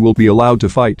wonder if they will be allowed to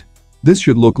fight. This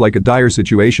should look like a dire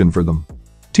situation for them.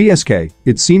 TSK,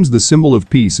 it seems the symbol of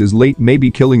peace is late,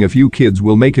 maybe killing a few kids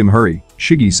will make him hurry,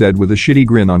 Shiggy said with a shitty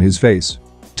grin on his face.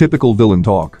 Typical villain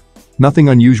talk. Nothing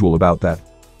unusual about that.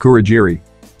 Kurogiri.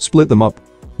 Split them up.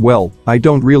 Well, I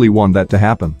don't really want that to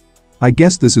happen. I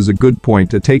guess this is a good point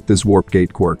to take this warp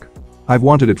gate quirk. I've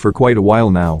wanted it for quite a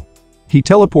while now. He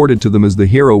teleported to them as the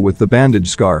hero with the bandage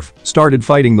scarf, started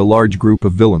fighting the large group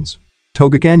of villains.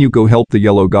 Toga, can you go help the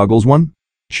yellow goggles one?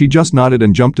 She just nodded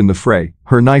and jumped in the fray,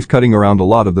 her knife cutting around a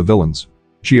lot of the villains.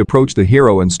 She approached the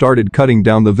hero and started cutting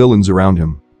down the villains around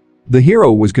him. The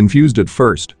hero was confused at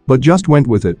first, but just went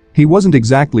with it. He wasn't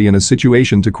exactly in a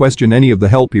situation to question any of the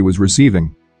help he was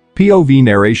receiving. POV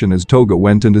narration as Toga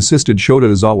went and assisted Shota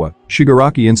Ozawa,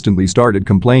 Shigaraki instantly started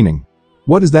complaining.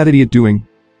 What is that idiot doing?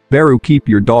 Beru, keep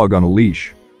your dog on a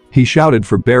leash. He shouted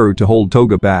for Beru to hold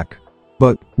Toga back.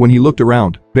 But, when he looked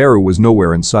around, Beru was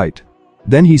nowhere in sight.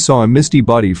 Then he saw a misty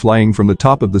body flying from the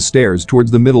top of the stairs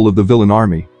towards the middle of the villain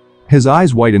army. His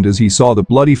eyes widened as he saw the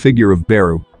bloody figure of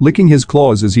Beru, licking his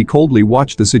claws as he coldly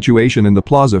watched the situation in the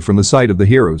plaza from the side of the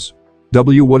heroes.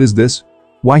 What is this?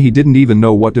 Why, he didn't even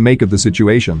know what to make of the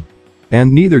situation.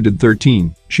 And neither did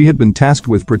 13, she had been tasked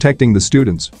with protecting the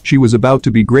students, she was about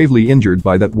to be gravely injured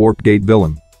by that warp gate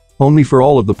villain. Only for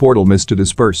all of the portal mist to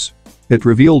disperse. It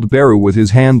revealed Beru with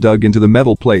his hand dug into the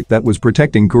metal plate that was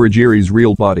protecting Kurogiri's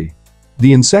real body.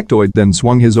 The insectoid then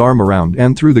swung his arm around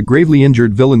and threw the gravely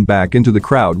injured villain back into the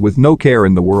crowd with no care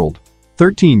in the world.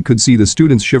 13 could see the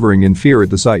students shivering in fear at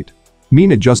the sight.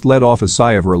 Mina just let off a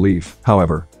sigh of relief,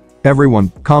 however.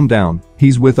 Everyone, calm down,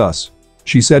 he's with us.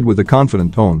 She said with a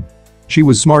confident tone. She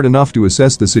was smart enough to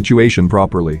assess the situation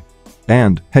properly.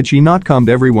 And, had she not calmed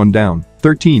everyone down,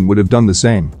 13 would have done the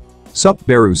same. Sup,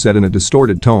 Beru said in a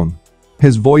distorted tone.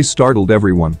 His voice startled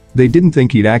everyone, they didn't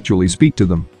think he'd actually speak to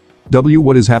them.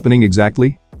 What is happening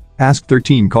exactly? Asked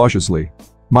 13 cautiously.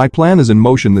 My plan is in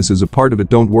motion, this is a part of it,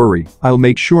 don't worry, I'll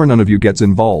make sure none of you gets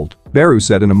involved, Beru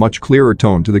said in a much clearer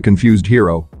tone to the confused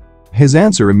hero. His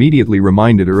answer immediately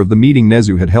reminded her of the meeting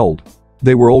Nezu had held.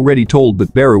 They were already told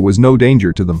that Beru was no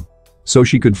danger to them. So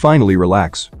she could finally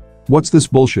relax. What's this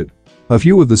bullshit? A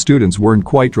few of the students weren't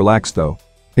quite relaxed though.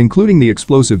 Including the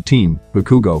explosive teen,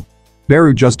 Bakugo.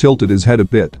 Beru just tilted his head a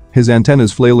bit, his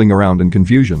antennas flailing around in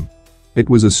confusion. It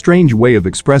was a strange way of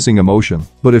expressing emotion,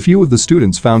 but a few of the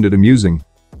students found it amusing.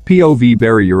 POV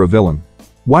Barry, you're a villain.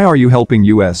 Why are you helping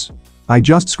us? I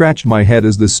just scratched my head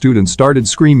as the student started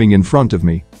screaming in front of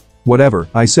me. Whatever,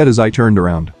 I said as I turned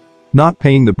around. Not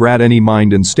paying the brat any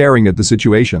mind and staring at the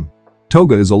situation.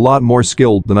 Toga is a lot more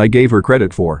skilled than I gave her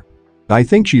credit for. I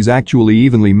think she's actually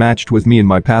evenly matched with me in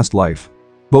my past life.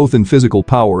 Both in physical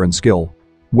power and skill.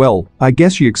 Well, I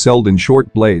guess she excelled in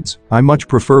short blades, I much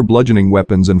prefer bludgeoning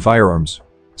weapons and firearms.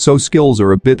 So skills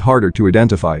are a bit harder to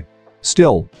identify.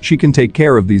 Still, she can take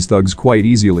care of these thugs quite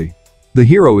easily. The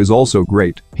hero is also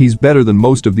great, he's better than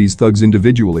most of these thugs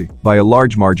individually, by a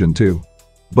large margin too.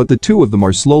 But the two of them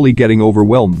are slowly getting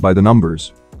overwhelmed by the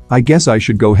numbers. I guess I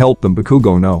should go help them,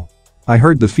 Bakugo no. I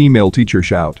heard the female teacher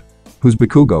shout. Who's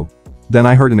Bakugo? Then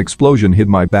I heard an explosion hit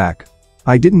my back.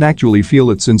 I didn't actually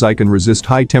feel it since I can resist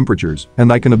high temperatures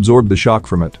and I can absorb the shock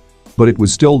from it. But it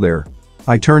was still there.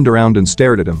 I turned around and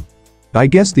stared at him. I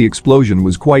guess the explosion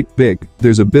was quite big,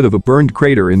 there's a bit of a burned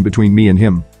crater in between me and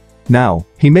him. Now,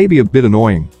 he may be a bit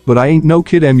annoying, but I ain't no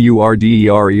kid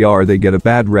murderer, they get a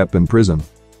bad rep in prison.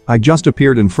 I just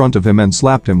appeared in front of him and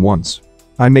slapped him once.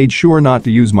 I made sure not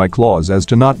to use my claws as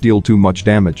to not deal too much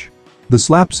damage. The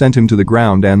slap sent him to the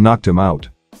ground and knocked him out.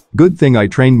 Good thing I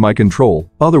trained my control,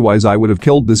 otherwise I would have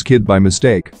killed this kid by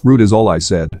mistake, rude is all I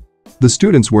said. The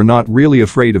students were not really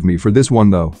afraid of me for this one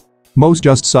though. Most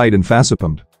just sighed and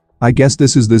facepalmed. I guess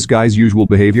this is this guy's usual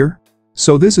behavior?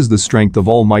 So this is the strength of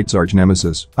All Might's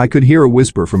arch-nemesis, I could hear a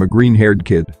whisper from a green-haired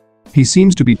kid. He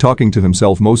seems to be talking to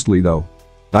himself mostly though.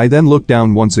 I then looked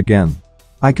down once again.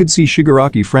 I could see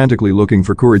Shigaraki frantically looking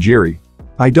for Kurogiri.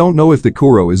 I don't know if the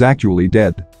Kuro is actually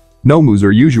dead. Nomus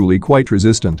are usually quite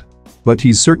resistant. But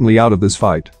he's certainly out of this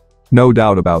fight. No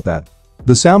doubt about that.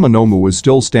 The Sama Nomu was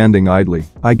still standing idly,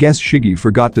 I guess Shigi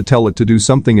forgot to tell it to do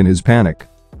something in his panic.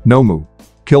 Nomu.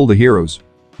 Kill the heroes.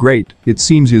 Great, it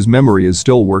seems his memory is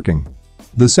still working.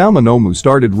 The Sama Nomu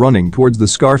started running towards the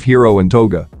Scarf Hero and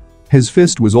Toga. His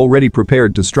fist was already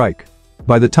prepared to strike.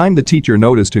 By the time the teacher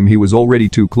noticed him he was already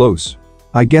too close.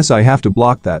 I guess I have to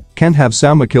block that, can't have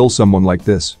Sama kill someone like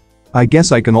this. I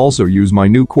guess I can also use my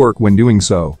new quirk when doing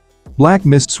so. Black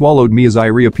mist swallowed me as I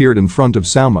reappeared in front of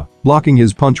Sama, blocking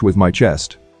his punch with my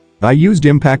chest. I used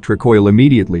impact recoil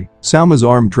immediately, Sama's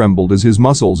arm trembled as his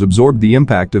muscles absorbed the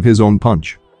impact of his own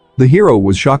punch. The hero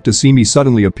was shocked to see me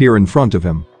suddenly appear in front of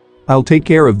him. I'll take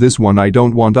care of this one, I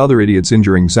don't want other idiots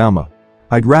injuring Sama.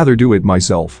 I'd rather do it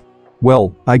myself.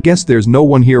 Well, I guess there's no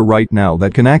one here right now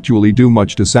that can actually do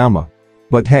much to Sama.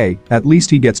 But hey, at least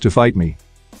he gets to fight me.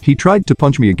 He tried to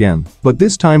punch me again, but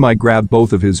this time I grabbed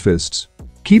both of his fists,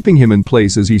 keeping him in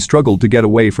place as he struggled to get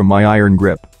away from my iron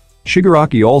grip.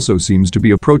 Shigaraki also seems to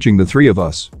be approaching the three of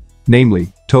us.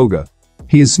 Namely, Toga.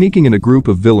 He is sneaking in a group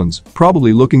of villains,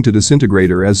 probably looking to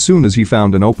disintegrate her as soon as he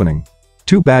found an opening.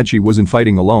 Too bad she wasn't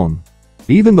fighting alone.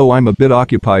 Even though I'm a bit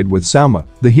occupied with Sama,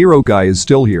 the hero guy is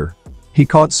still here. He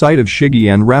caught sight of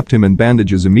Shigi and wrapped him in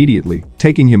bandages immediately,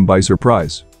 taking him by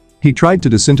surprise. He tried to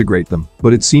disintegrate them,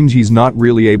 but it seems he's not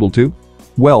really able to.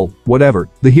 Well, whatever,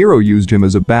 the hero used him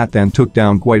as a bat and took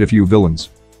down quite a few villains.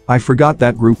 I forgot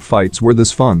that group fights were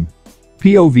this fun.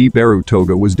 POV Baru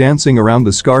Toga was dancing around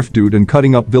the scarf dude and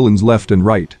cutting up villains left and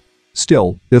right.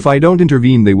 Still, if I don't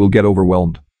intervene they will get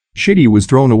overwhelmed. Shigi was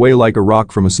thrown away like a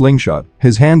rock from a slingshot,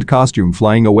 his hand costume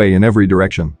flying away in every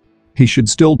direction. He should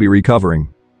still be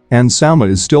recovering. And Sama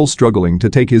is still struggling to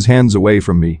take his hands away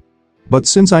from me. But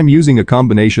since I'm using a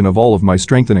combination of all of my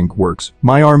strengthening quirks,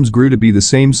 my arms grew to be the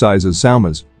same size as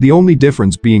Sama's, the only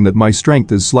difference being that my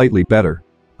strength is slightly better.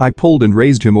 I pulled and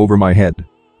raised him over my head.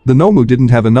 The Nomu didn't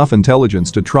have enough intelligence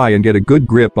to try and get a good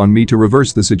grip on me to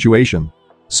reverse the situation.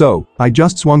 So, I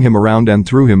just swung him around and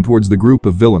threw him towards the group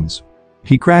of villains.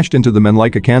 He crashed into the men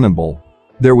like a cannonball.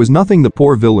 There was nothing the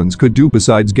poor villains could do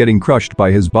besides getting crushed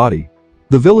by his body.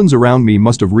 The villains around me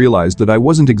must have realized that I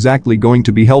wasn't exactly going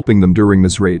to be helping them during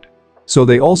this raid. So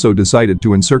they also decided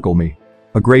to encircle me.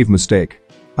 A grave mistake.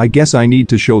 I guess I need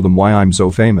to show them why I'm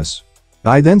so famous.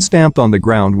 I then stamped on the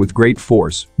ground with great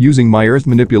force, using my earth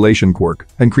manipulation quirk,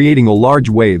 and creating a large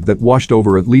wave that washed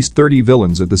over at least 30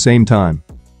 villains at the same time.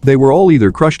 They were all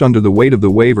either crushed under the weight of the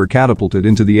wave or catapulted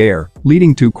into the air,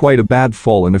 leading to quite a bad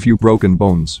fall and a few broken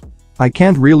bones. I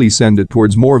can't really send it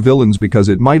towards more villains because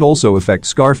it might also affect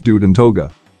Scarf Dude and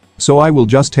Toga. So I will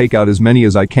just take out as many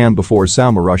as I can before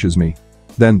Sama rushes me.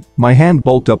 Then, my hand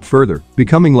bulked up further,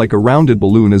 becoming like a rounded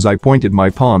balloon as I pointed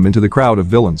my palm into the crowd of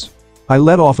villains. I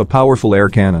let off a powerful air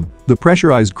cannon, the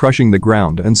pressurized crushing the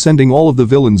ground and sending all of the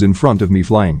villains in front of me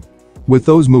flying. With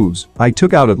those moves, I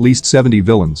took out at least 70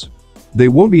 villains. They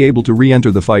won't be able to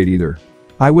re-enter the fight either.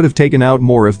 I would have taken out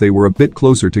more if they were a bit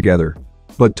closer together.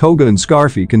 But Toga and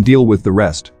Scarfy can deal with the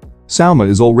rest. Sama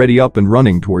is already up and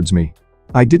running towards me.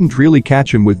 I didn't really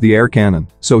catch him with the air cannon,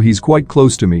 so he's quite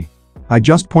close to me. I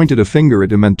just pointed a finger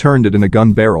at him and turned it in a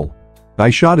gun barrel. I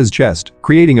shot his chest,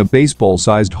 creating a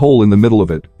baseball-sized hole in the middle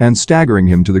of it and staggering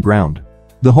him to the ground.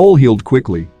 The hole healed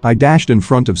quickly. I dashed in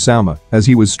front of Sama as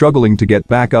he was struggling to get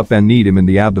back up and kneed him in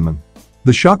the abdomen.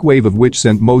 The shockwave of which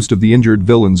sent most of the injured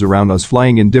villains around us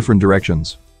flying in different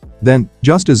directions. Then,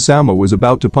 just as Sama was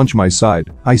about to punch my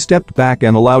side, I stepped back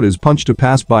and allowed his punch to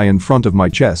pass by in front of my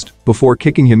chest before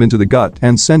kicking him into the gut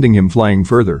and sending him flying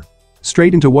further.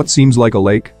 Straight into what seems like a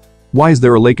lake. Why is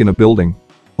there a lake in a building?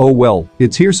 Oh well,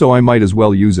 it's here so I might as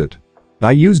well use it.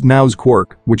 I used Nao's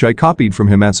quirk, which I copied from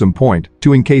him at some point,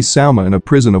 to encase Sama in a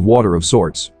prison of water of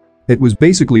sorts. It was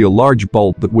basically a large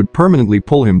bolt that would permanently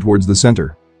pull him towards the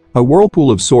center. A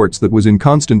whirlpool of sorts that was in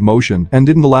constant motion and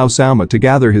didn't allow Sauma to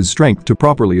gather his strength to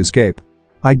properly escape.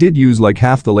 I did use like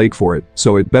half the lake for it,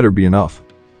 so it better be enough.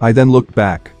 I then looked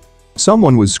back.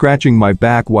 Someone was scratching my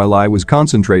back while I was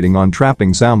concentrating on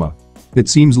trapping Sauma. It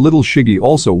seems little Shiggy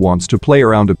also wants to play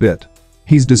around a bit.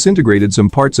 He's disintegrated some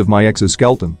parts of my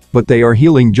exoskeleton, but they are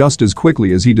healing just as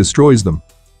quickly as he destroys them.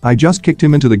 I just kicked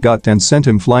him into the gut and sent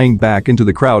him flying back into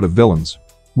the crowd of villains.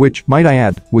 Which, might I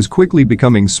add, was quickly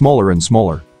becoming smaller and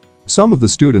smaller. Some of the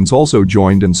students also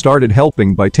joined and started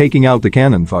helping by taking out the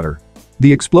cannon fodder.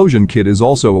 The explosion kid is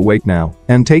also awake now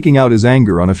and taking out his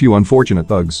anger on a few unfortunate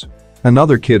thugs.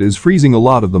 Another kid is freezing a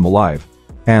lot of them alive.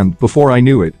 And, before I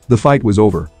knew it, the fight was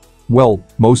over. Well,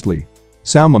 mostly.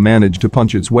 Sauma managed to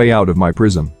punch its way out of my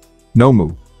prison.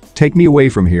 Nomu. Take me away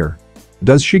from here.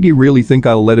 Does Shiggy really think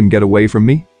I'll let him get away from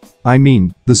me? I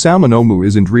mean, the Sauma Nomu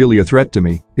isn't really a threat to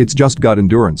me, it's just got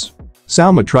endurance.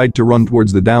 Sauma tried to run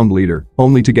towards the downed leader,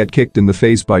 only to get kicked in the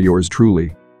face by yours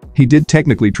truly. He did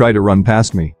technically try to run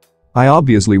past me. I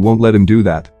obviously won't let him do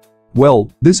that.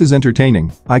 Well, this is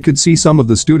entertaining. I could see some of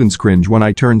the students cringe when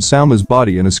I turned Sauma's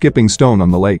body in a skipping stone on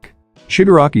the lake.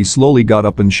 Shigaraki slowly got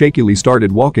up and shakily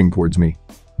started walking towards me.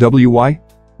 Why?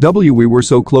 We were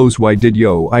so close, why did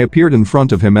yo? I appeared in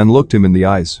front of him and looked him in the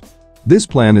eyes. This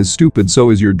plan is stupid, so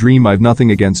is your dream. I've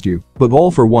nothing against you, but all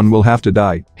for one will have to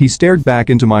die. He stared back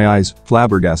into my eyes,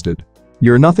 flabbergasted.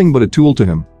 You're nothing but a tool to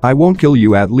him. I won't kill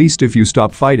you, at least if you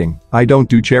stop fighting. I don't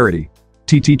do charity.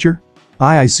 Teacher?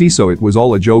 I see, so it was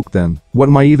all a joke then. What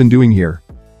am I even doing here?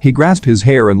 He grasped his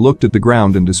hair and looked at the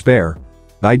ground in despair.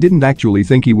 I didn't actually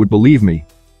think he would believe me.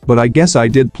 But I guess I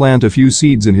did plant a few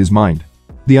seeds in his mind.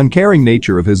 The uncaring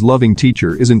nature of his loving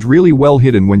teacher isn't really well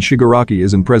hidden when Shigaraki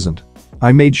isn't present.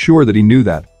 I made sure that he knew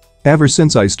that. Ever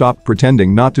since I stopped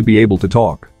pretending not to be able to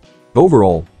talk.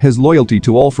 Overall, his loyalty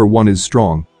to All for One is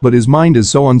strong, but his mind is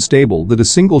so unstable that a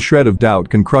single shred of doubt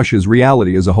can crush his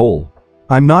reality as a whole.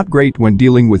 I'm not great when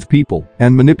dealing with people,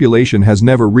 and manipulation has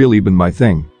never really been my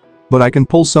thing. But I can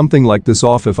pull something like this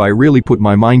off if I really put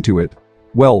my mind to it.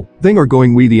 Well, thing or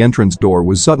going we the entrance door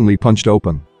was suddenly punched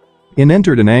open. In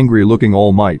entered an angry-looking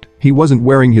All Might. He wasn't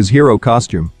wearing his hero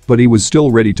costume, but he was still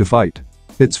ready to fight.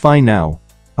 It's fine now.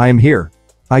 I am here.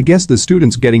 I guess the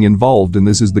students getting involved in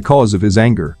this is the cause of his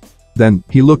anger. Then,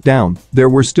 he looked down, there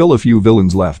were still a few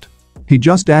villains left. He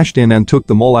just dashed in and took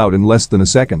them all out in less than a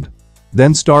second.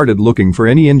 Then started looking for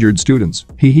any injured students.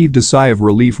 He heaved a sigh of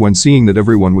relief when seeing that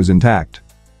everyone was intact.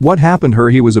 What happened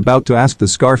her? He was about to ask the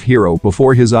scarf hero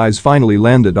before his eyes finally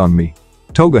landed on me.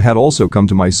 Toga had also come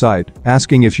to my side,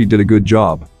 asking if she did a good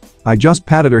job. I just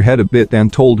patted her head a bit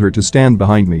and told her to stand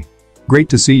behind me. Great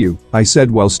to see you, I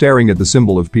said while staring at the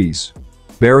symbol of peace.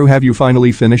 Baru, have you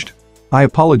finally finished? I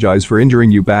apologize for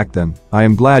injuring you back then. I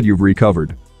am glad you've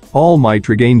recovered. All Might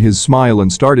regained his smile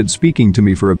and started speaking to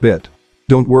me for a bit.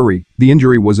 Don't worry, the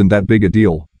injury wasn't that big a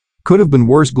deal. Could have been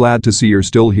worse, glad to see you're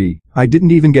still he. I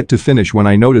didn't even get to finish when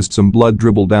I noticed some blood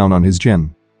dribble down on his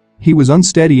chin. He was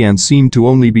unsteady and seemed to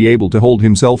only be able to hold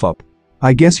himself up.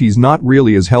 I guess he's not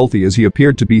really as healthy as he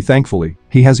appeared to be. Thankfully,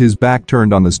 he has his back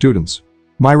turned on the students.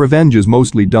 My revenge is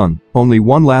mostly done, only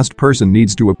one last person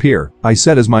needs to appear, I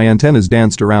said as my antennas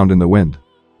danced around in the wind.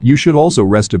 You should also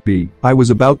rest a bit. I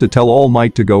was about to tell All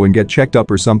Might to go and get checked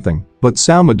up or something, but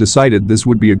Sauma decided this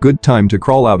would be a good time to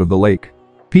crawl out of the lake.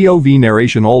 POV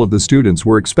narration. All of the students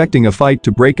were expecting a fight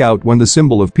to break out when the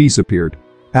symbol of peace appeared.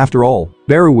 After all,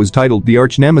 Baru was titled the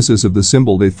arch-nemesis of the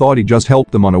symbol. They thought he just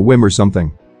helped them on a whim or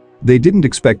something. They didn't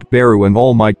expect Baru and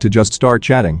All Might to just start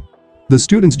chatting. The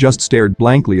students just stared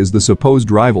blankly as the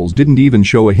supposed rivals didn't even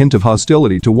show a hint of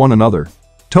hostility to one another.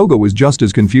 Toga was just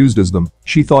as confused as them.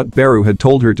 She thought Baru had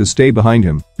told her to stay behind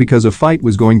him because a fight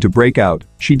was going to break out.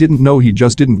 She didn't know he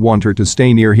just didn't want her to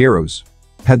stay near heroes.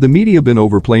 Had the media been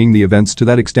overplaying the events to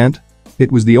that extent?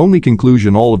 It was the only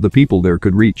conclusion all of the people there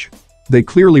could reach. They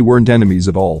clearly weren't enemies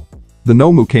at all. The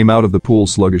Nomu came out of the pool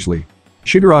sluggishly.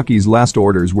 Shigaraki's last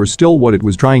orders were still what it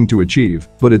was trying to achieve,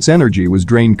 but its energy was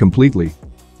drained completely.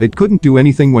 It couldn't do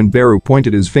anything when Baru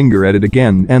pointed his finger at it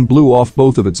again and blew off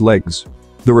both of its legs.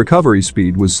 The recovery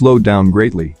speed was slowed down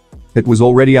greatly. It was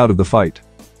already out of the fight.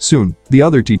 Soon, the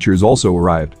other teachers also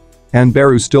arrived. And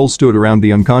Baru still stood around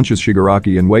the unconscious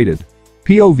Shigaraki and waited.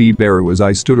 POV Baru. As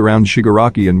I stood around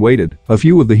Shigaraki and waited, a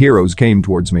few of the heroes came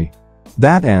towards me.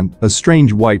 That and a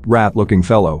strange white rat-looking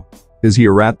fellow. Is he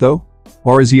a rat though?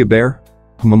 Or is he a bear?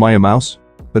 Am I a mouse?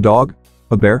 A dog?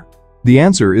 A bear? The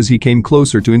answer is he came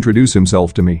closer to introduce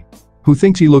himself to me. Who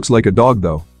thinks he looks like a dog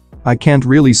though? I can't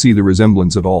really see the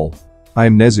resemblance at all. I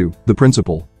am Nezu, the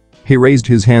principal. He raised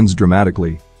his hands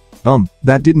dramatically.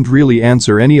 That didn't really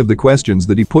answer any of the questions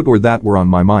that he put or that were on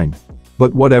my mind.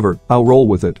 But whatever, I'll roll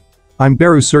with it. I'm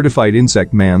Baru certified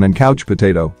insect man and couch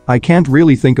potato. I can't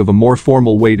really think of a more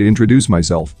formal way to introduce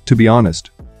myself, to be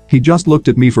honest. He just looked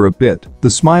at me for a bit, the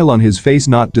smile on his face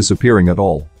not disappearing at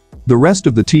all. The rest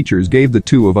of the teachers gave the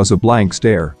two of us a blank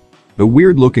stare. A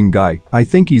weird-looking guy, I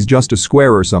think he's just a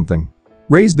square or something.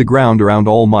 Raised the ground around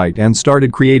All Might and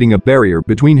started creating a barrier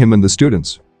between him and the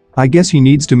students. I guess he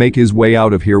needs to make his way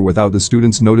out of here without the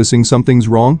students noticing something's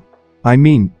wrong? I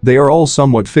mean, they are all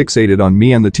somewhat fixated on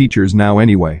me and the teachers now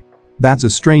anyway. That's a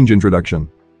strange introduction.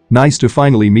 Nice to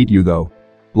finally meet you though.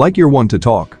 Like you're one to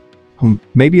talk.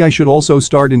 Maybe I should also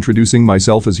start introducing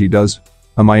myself as he does.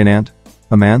 Am I an ant?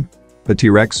 A man? A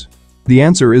T-Rex? The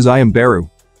answer is I am Baru.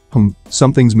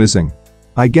 Something's missing.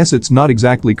 I guess it's not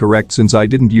exactly correct since I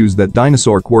didn't use that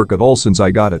dinosaur quirk at all since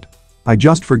I got it. I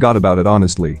just forgot about it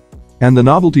honestly. And the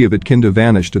novelty of it kinda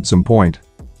vanished at some point.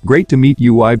 Great to meet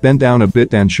you. I bent down a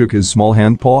bit and shook his small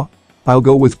hand. Paw? I'll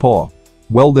go with paw.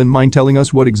 Well then, mind telling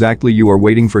us what exactly you are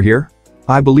waiting for here?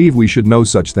 I believe we should know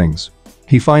such things.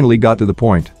 He finally got to the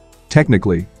point.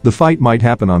 Technically, the fight might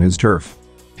happen on his turf.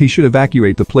 He should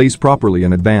evacuate the place properly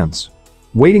in advance.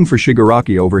 Waiting for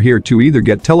Shigaraki over here to either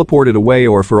get teleported away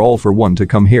or for All for One to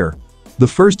come here. The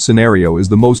first scenario is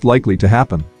the most likely to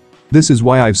happen. This is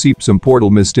why I've seeped some portal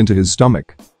mist into his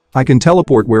stomach. I can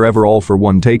teleport wherever All for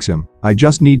One takes him, I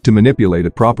just need to manipulate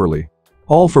it properly.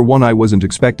 All for One, I wasn't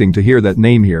expecting to hear that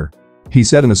name here. He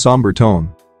said in a somber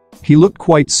tone. He looked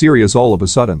quite serious all of a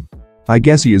sudden. I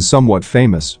guess he is somewhat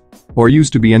famous. Or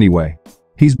used to be anyway.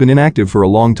 He's been inactive for a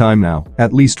long time now,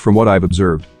 at least from what I've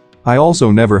observed. I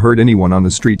also never heard anyone on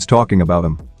the streets talking about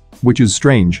him. Which is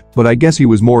strange, but I guess he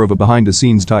was more of a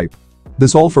behind-the-scenes type.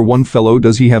 This All for One fellow,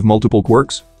 does he have multiple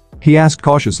quirks? He asked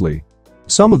cautiously.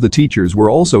 Some of the teachers were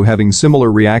also having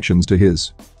similar reactions to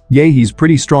his. Yay, he's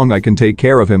pretty strong, I can take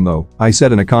care of him though, I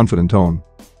said in a confident tone.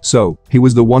 So, he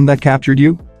was the one that captured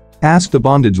you? Asked the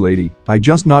bondage lady. I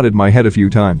just nodded my head a few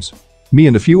times. Me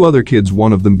and a few other kids,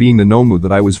 one of them being the Nomu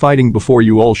that I was fighting before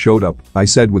you all showed up, I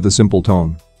said with a simple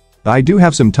tone. I do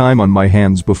have some time on my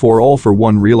hands before All for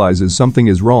One realizes something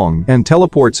is wrong and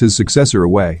teleports his successor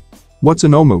away. What's a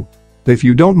Nomu? If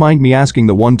you don't mind me asking,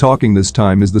 the one talking this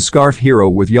time is the scarf hero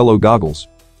with yellow goggles.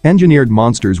 Engineered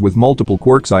monsters with multiple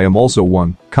quirks, I am also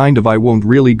one, kind of. I won't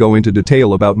really go into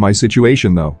detail about my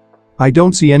situation though. I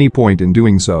don't see any point in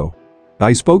doing so.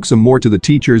 I spoke some more to the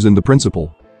teachers and the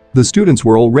principal. The students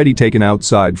were already taken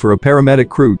outside for a paramedic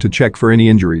crew to check for any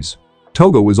injuries.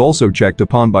 Toga was also checked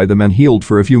upon by them and healed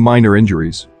for a few minor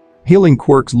injuries. Healing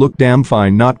quirks looked damn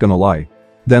fine, not gonna lie.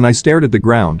 Then I stared at the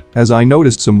ground as I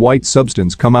noticed some white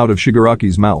substance come out of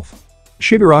Shigaraki's mouth.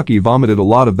 Shigaraki vomited a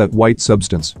lot of that white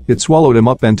substance, it swallowed him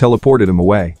up and teleported him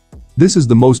away. This is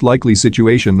the most likely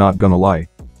situation, not gonna lie.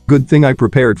 Good thing I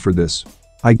prepared for this.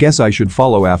 I guess I should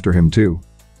follow after him too.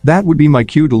 That would be my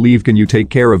cue to leave. Can you take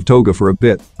care of Toga for a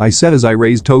bit? I said as I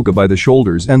raised Toga by the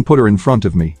shoulders and put her in front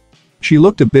of me. She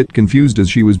looked a bit confused as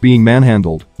she was being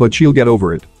manhandled, but she'll get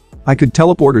over it. I could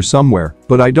teleport her somewhere,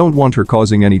 but I don't want her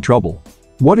causing any trouble.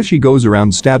 What if she goes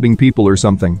around stabbing people or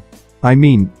something? I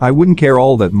mean, I wouldn't care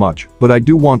all that much, but I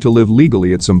do want to live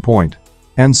legally at some point.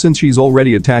 And since she's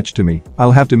already attached to me,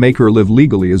 I'll have to make her live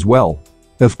legally as well.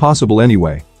 If possible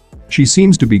anyway. She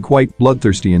seems to be quite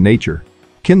bloodthirsty in nature.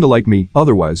 Kinda like me,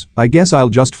 otherwise, I guess I'll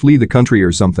just flee the country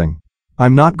or something.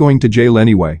 I'm not going to jail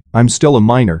anyway, I'm still a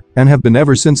minor, and have been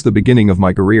ever since the beginning of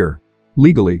my career.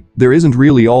 Legally, there isn't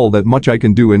really all that much I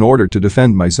can do in order to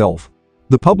defend myself.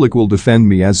 The public will defend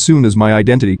me as soon as my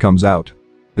identity comes out.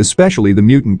 Especially the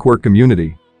mutant quirk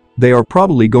community. They are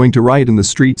probably going to riot in the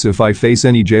streets if I face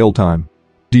any jail time.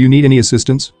 Do you need any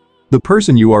assistance? The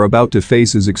person you are about to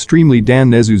face is extremely Dan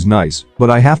Nezu's nice, but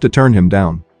I have to turn him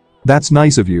down. That's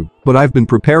nice of you, but I've been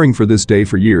preparing for this day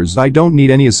for years. I don't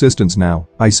need any assistance now,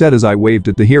 I said as I waved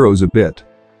at the heroes a bit.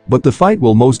 But the fight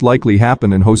will most likely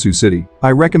happen in Hosu City.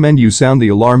 I recommend you sound the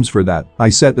alarms for that, I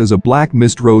said as a black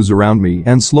mist rose around me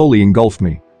and slowly engulfed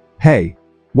me. Hey.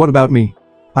 What about me?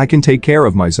 I can take care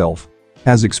of myself.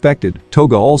 As expected,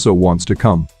 Toga also wants to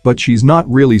come, but she's not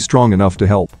really strong enough to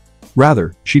help.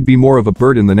 Rather, she'd be more of a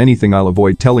burden than anything. I'll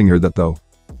avoid telling her that though.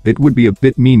 It would be a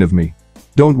bit mean of me.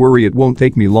 Don't worry, it won't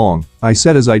take me long, I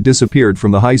said as I disappeared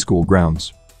from the high school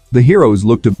grounds. The heroes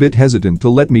looked a bit hesitant to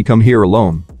let me come here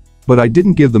alone. But I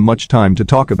didn't give them much time to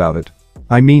talk about it.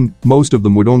 I mean, most of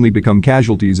them would only become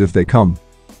casualties if they come.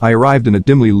 I arrived in a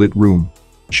dimly lit room.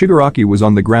 Shigaraki was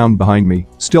on the ground behind me,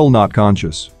 still not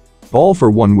conscious. All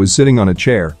for One was sitting on a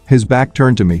chair, his back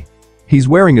turned to me. He's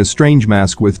wearing a strange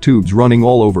mask with tubes running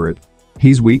all over it.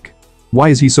 He's weak? Why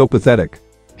is he so pathetic?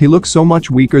 He looks so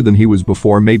much weaker than he was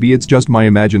before. Maybe it's just my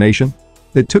imagination?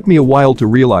 It took me a while to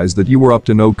realize that you were up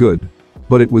to no good.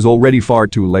 But it was already far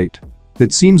too late.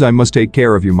 It seems I must take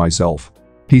care of you myself.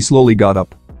 He slowly got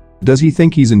up. Does he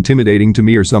think he's intimidating to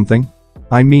me or something?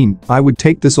 I mean, I would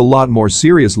take this a lot more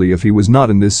seriously if he was not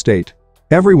in this state.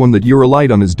 Everyone that you relied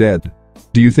on is dead.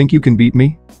 Do you think you can beat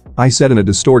me? I said in a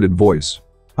distorted voice.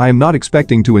 I am not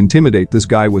expecting to intimidate this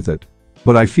guy with it.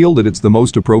 But I feel that it's the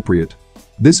most appropriate.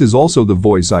 This is also the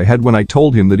voice I had when I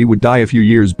told him that he would die a few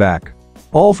years back.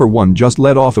 All for one just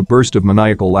let off a burst of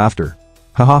maniacal laughter.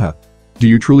 Hahaha. Do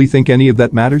you truly think any of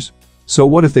that matters? So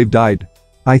what if they've died?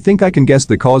 I think I can guess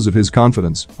the cause of his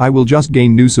confidence. I will just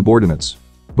gain new subordinates.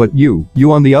 But you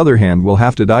on the other hand will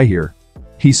have to die here.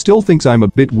 He still thinks I'm a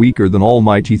bit weaker than All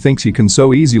Might. He thinks he can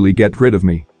so easily get rid of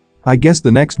me. I guess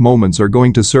the next moments are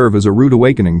going to serve as a rude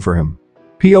awakening for him.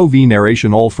 POV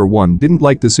narration. All for one didn't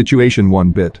like the situation one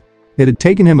bit. It had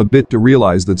taken him a bit to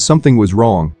realize that something was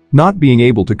wrong. Not being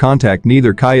able to contact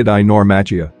neither Kyodai nor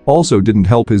MHA also didn't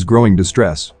help his growing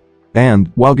distress.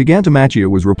 And, while Gigantomachia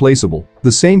was replaceable,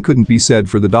 the same couldn't be said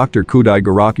for the Dr. Kudai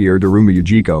Garaki or Daruma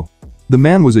Yujiko. The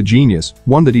man was a genius,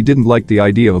 one that he didn't like the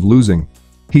idea of losing.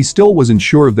 He still wasn't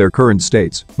sure of their current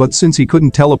states, but since he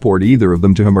couldn't teleport either of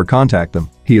them to him or contact them,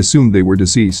 he assumed they were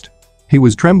deceased. He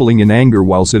was trembling in anger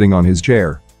while sitting on his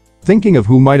chair, thinking of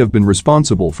who might have been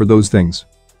responsible for those things.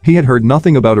 He had heard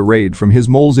nothing about a raid from his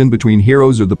moles in between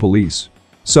heroes or the police.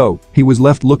 So, he was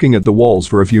left looking at the walls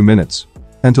for a few minutes.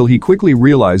 Until he quickly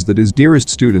realized that his dearest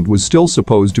student was still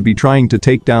supposed to be trying to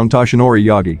take down Toshinori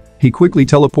Yagi. He quickly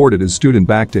teleported his student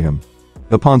back to him.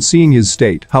 Upon seeing his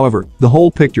state, however, the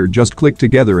whole picture just clicked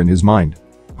together in his mind.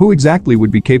 Who exactly would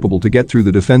be capable to get through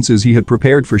the defenses he had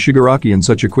prepared for Shigaraki in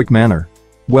such a quick manner?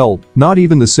 Well, not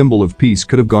even the symbol of peace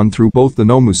could have gone through both the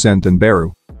Nomusent and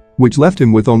Beru. Which left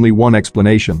him with only one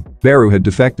explanation: Beru had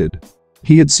defected.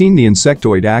 He had seen the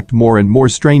insectoid act more and more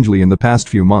strangely in the past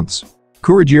few months.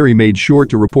 Kurogiri made sure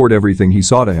to report everything he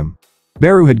saw to him.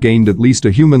 Beru had gained at least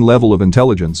a human level of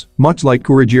intelligence, much like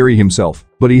Kurogiri himself,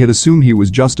 but he had assumed he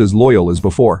was just as loyal as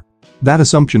before. That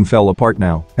assumption fell apart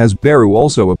now, as Beru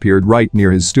also appeared right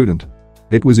near his student.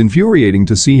 It was infuriating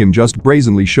to see him just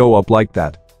brazenly show up like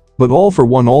that. But All for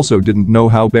One also didn't know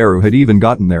how Beru had even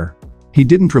gotten there. He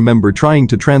didn't remember trying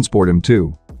to transport him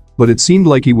too. But it seemed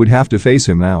like he would have to face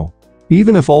him now.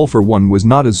 Even if All for One was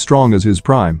not as strong as his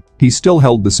prime, he still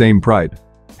held the same pride.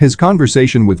 His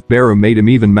conversation with Beru made him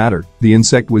even madder. The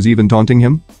insect was even taunting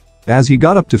him? As he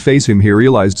got up to face him, he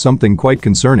realized something quite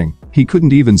concerning. He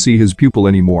couldn't even see his pupil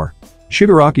anymore.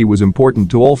 Shigaraki was important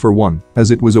to All for One,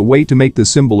 as it was a way to make the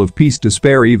symbol of peace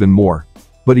despair even more.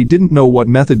 But he didn't know what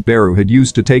method Beru had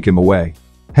used to take him away.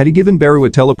 Had he given Beru a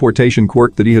teleportation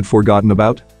quirk that he had forgotten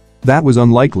about? That was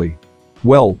unlikely.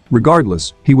 Well,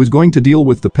 regardless, he was going to deal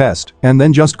with the pest and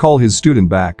then just call his student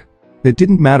back. It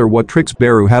didn't matter what tricks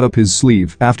Beru had up his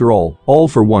sleeve. After all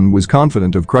for One was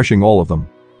confident of crushing all of them.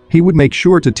 He would make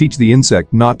sure to teach the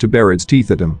insect not to bare its teeth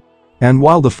at him. And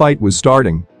while the fight was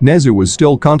starting, Nezu was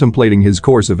still contemplating his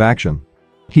course of action.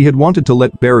 He had wanted to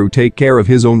let Beru take care of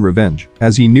his own revenge,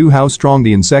 as he knew how strong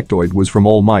the insectoid was from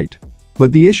All Might.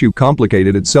 But the issue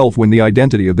complicated itself when the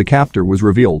identity of the captor was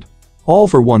revealed. All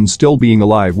for One still being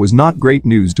alive was not great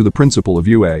news to the principal of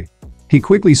UA. He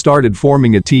quickly started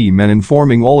forming a team and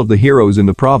informing all of the heroes in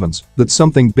the province that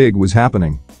something big was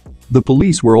happening. The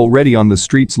police were already on the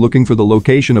streets looking for the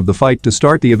location of the fight to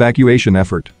start the evacuation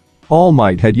effort. All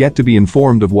Might had yet to be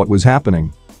informed of what was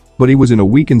happening. But he was in a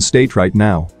weakened state right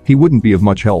now. He wouldn't be of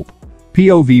much help.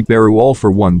 POV Beru All for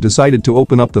One decided to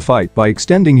open up the fight by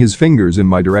extending his fingers in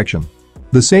my direction.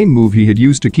 The same move he had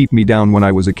used to keep me down when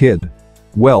I was a kid.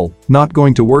 Well, not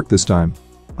going to work this time.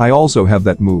 I also have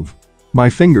that move. My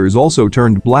fingers also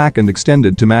turned black and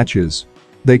extended to match his.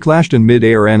 They clashed in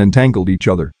mid-air and entangled each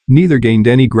other. Neither gained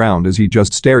any ground as he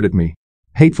just stared at me.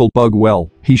 Hateful bug.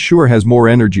 Well, he sure has more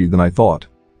energy than I thought.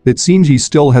 It seems he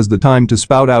still has the time to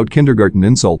spout out kindergarten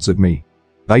insults at me.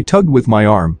 I tugged with my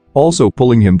arm, also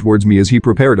pulling him towards me as he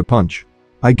prepared a punch.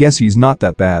 I guess he's not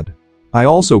that bad. I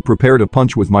also prepared a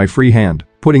punch with my free hand,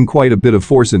 putting quite a bit of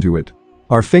force into it.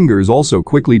 Our fingers also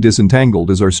quickly disentangled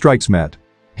as our strikes met.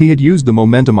 He had used the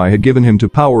momentum I had given him to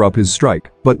power up his strike,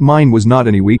 but mine was not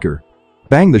any weaker.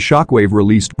 Bang! The shockwave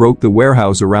released broke the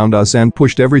warehouse around us and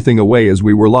pushed everything away as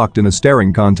we were locked in a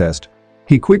staring contest.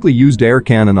 He quickly used air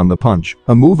cannon on the punch,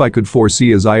 a move I could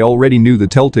foresee as I already knew the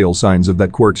telltale signs of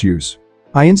that quirk's use.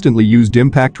 I instantly used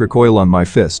impact recoil on my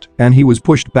fist, and he was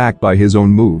pushed back by his own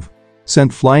move.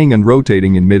 Sent flying and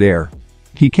rotating in mid-air.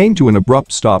 He came to an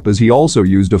abrupt stop as he also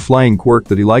used a flying quirk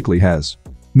that he likely has.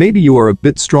 Maybe you are a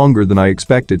bit stronger than I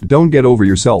expected. Don't get over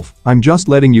yourself. I'm just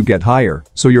letting you get higher,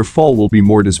 so your fall will be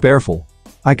more despairful.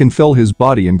 I can fell his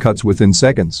body in cuts within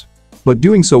seconds. But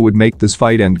doing so would make this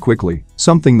fight end quickly,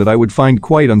 something that I would find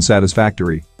quite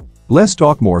unsatisfactory. Less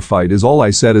talk more fight is all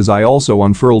I said as I also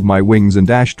unfurled my wings and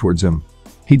dashed towards him.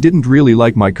 He didn't really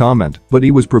like my comment, but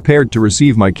he was prepared to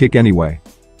receive my kick anyway.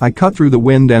 I cut through the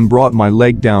wind and brought my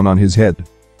leg down on his head.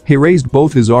 He raised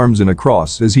both his arms in a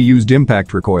cross as he used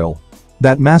impact recoil.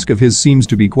 That mask of his seems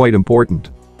to be quite important.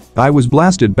 I was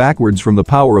blasted backwards from the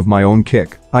power of my own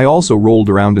kick. I also rolled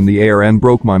around in the air and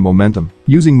broke my momentum,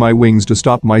 using my wings to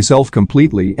stop myself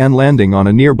completely and landing on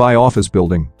a nearby office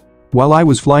building. While I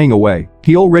was flying away,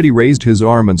 he already raised his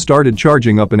arm and started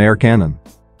charging up an air cannon.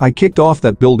 I kicked off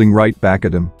that building right back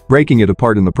at him, breaking it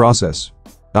apart in the process.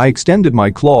 I extended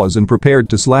my claws and prepared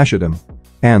to slash at him.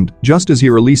 And, just as he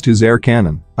released his air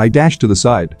cannon, I dashed to the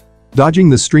side, dodging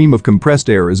the stream of compressed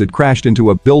air as it crashed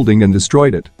into a building and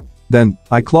destroyed it. Then,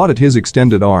 I clawed at his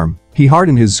extended arm. He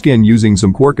hardened his skin using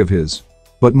some quirk of his.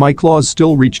 But my claws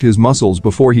still reached his muscles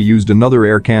before he used another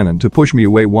air cannon to push me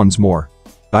away once more.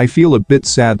 I feel a bit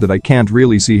sad that I can't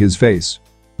really see his face.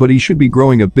 But he should be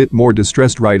growing a bit more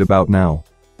distressed right about now.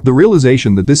 The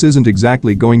realization that this isn't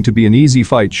exactly going to be an easy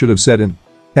fight should have set in.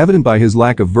 Evident by his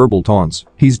lack of verbal taunts,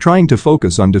 he's trying to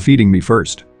focus on defeating me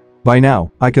first. By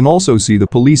now, I can also see the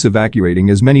police evacuating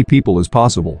as many people as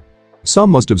possible.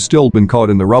 Some must have still been caught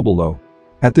in the rubble though.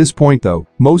 At this point though,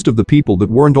 most of the people that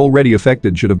weren't already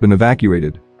affected should have been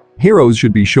evacuated. Heroes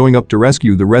should be showing up to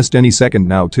rescue the rest any second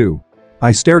now too.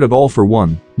 I stared at All for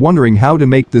One, wondering how to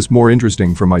make this more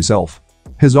interesting for myself.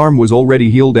 His arm was already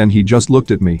healed and he just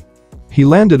looked at me. He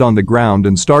landed on the ground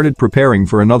and started preparing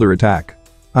for another attack.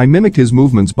 I mimicked his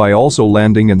movements by also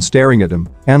landing and staring at him,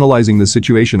 analyzing the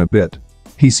situation a bit.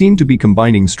 He seemed to be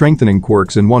combining strengthening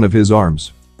quirks in one of his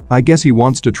arms. I guess he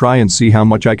wants to try and see how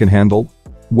much I can handle?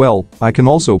 Well, I can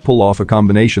also pull off a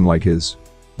combination like his.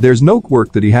 There's no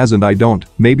quirk that he has and I don't,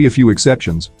 maybe a few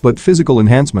exceptions, but physical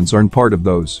enhancements aren't part of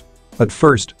those. At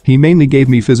first, he mainly gave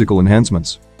me physical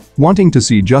enhancements, wanting to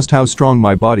see just how strong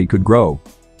my body could grow.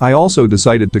 I also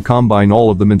decided to combine all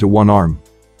of them into one arm,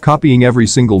 copying every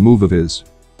single move of his.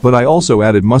 But I also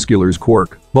added Muscular's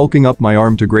quirk, bulking up my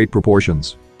arm to great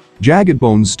proportions. Jagged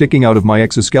bones sticking out of my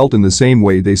exoskeleton the same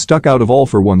way they stuck out of All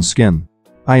for One's skin.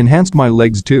 I enhanced my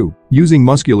legs too, using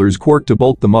Muscular's quirk to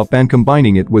bulk them up and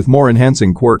combining it with more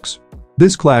enhancing quirks.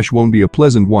 This clash won't be a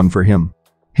pleasant one for him.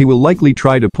 He will likely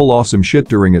try to pull off some shit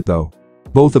during it though.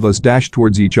 Both of us dashed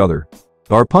towards each other,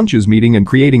 our punches meeting and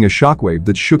creating a shockwave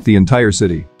that shook the entire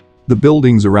city. The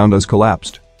buildings around us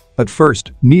collapsed. At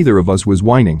first, neither of us was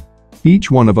whining.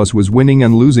 Each one of us was winning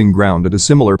and losing ground at a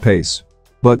similar pace.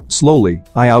 But, slowly,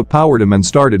 I outpowered him and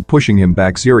started pushing him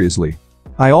back seriously.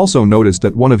 I also noticed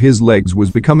that one of his legs was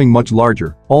becoming much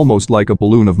larger, almost like a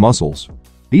balloon of muscles.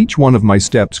 Each one of my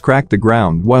steps cracked the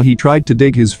ground while he tried to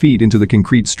dig his feet into the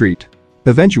concrete street.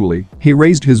 Eventually, he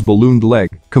raised his ballooned leg,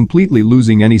 completely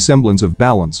losing any semblance of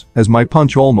balance, as my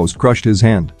punch almost crushed his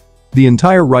hand. The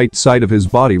entire right side of his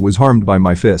body was harmed by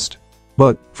my fist.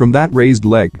 But, from that raised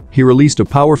leg, he released a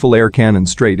powerful air cannon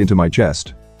straight into my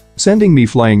chest, sending me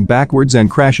flying backwards and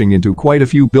crashing into quite a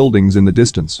few buildings in the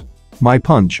distance. My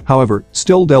punch, however,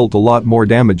 still dealt a lot more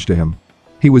damage to him.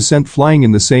 He was sent flying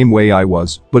in the same way I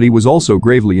was, but he was also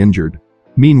gravely injured.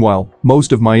 Meanwhile,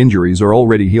 most of my injuries are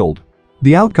already healed.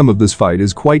 The outcome of this fight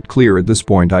is quite clear at this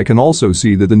point. I can also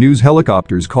see that the news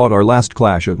helicopters caught our last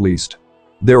clash at least.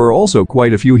 There are also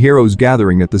quite a few heroes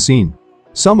gathering at the scene.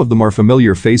 Some of them are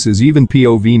familiar faces. Even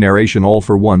POV narration All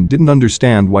for One didn't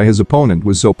understand why his opponent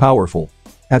was so powerful.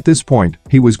 At this point,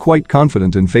 he was quite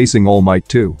confident in facing All Might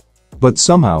too. But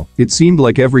somehow, it seemed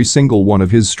like every single one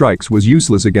of his strikes was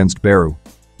useless against Beru.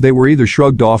 They were either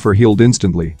shrugged off or healed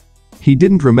instantly. He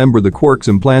didn't remember the quirks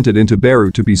implanted into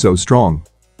Beru to be so strong.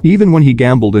 Even when he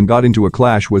gambled and got into a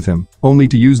clash with him, only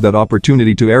to use that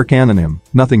opportunity to air cannon him,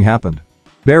 nothing happened.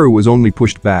 Beru was only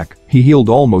pushed back, he healed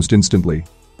almost instantly.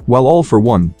 While All for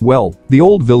One, well, the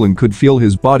old villain could feel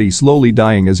his body slowly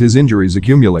dying as his injuries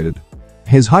accumulated.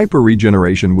 His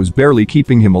hyper-regeneration was barely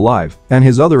keeping him alive, and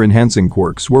his other enhancing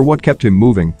quirks were what kept him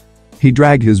moving. He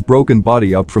dragged his broken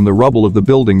body up from the rubble of the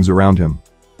buildings around him.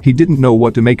 He didn't know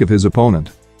what to make of his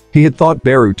opponent. He had thought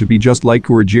Beru to be just like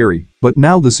Kurajiri, but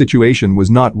now the situation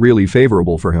was not really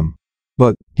favorable for him.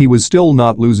 But, he was still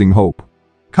not losing hope.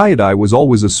 Kyodai was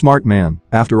always a smart man.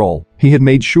 After all, he had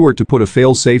made sure to put a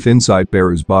fail-safe inside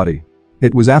Beru's body.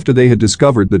 It was after they had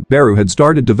discovered that Beru had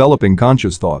started developing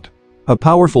conscious thought. A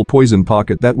powerful poison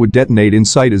pocket that would detonate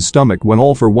inside his stomach when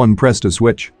All for One pressed a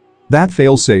switch. That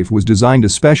fail-safe was designed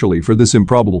especially for this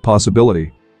improbable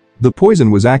possibility. The poison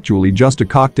was actually just a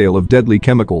cocktail of deadly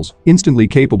chemicals, instantly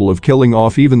capable of killing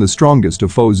off even the strongest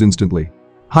of foes instantly.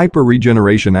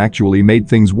 Hyper-regeneration actually made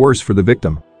things worse for the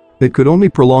victim. It could only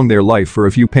prolong their life for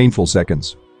a few painful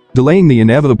seconds, delaying the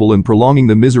inevitable and prolonging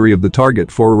the misery of the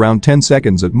target for around 10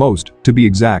 seconds at most, to be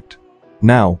exact.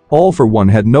 Now, All for One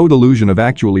had no delusion of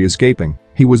actually escaping.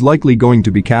 He was likely going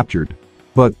to be captured.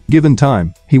 But, given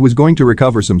time, he was going to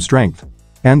recover some strength.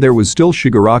 And there was still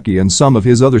Shigaraki and some of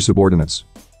his other subordinates.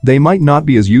 They might not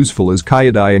be as useful as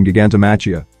Kyodai and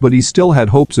Gigantomachia, but he still had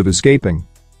hopes of escaping.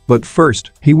 But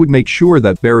first, he would make sure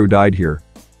that Beru died here.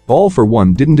 All for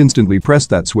One didn't instantly press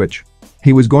that switch.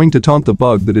 He was going to taunt the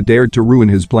bug that had dared to ruin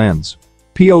his plans.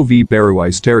 POV Beru.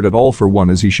 I stared at All for One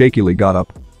as he shakily got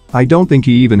up. I don't think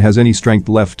he even has any strength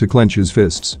left to clench his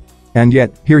fists. And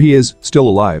yet, here he is, still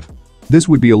alive. This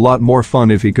would be a lot more fun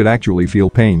if he could actually feel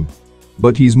pain.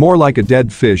 But he's more like a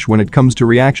dead fish when it comes to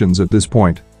reactions at this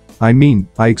point. I mean,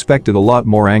 I expected a lot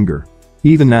more anger.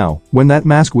 Even now, when that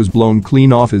mask was blown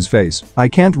clean off his face, I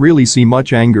can't really see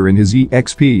much anger in his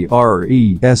expression,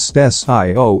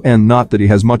 not that he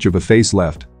has much of a face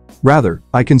left. Rather,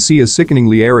 I can see a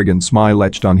sickeningly arrogant smile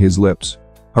etched on his lips.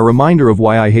 A reminder of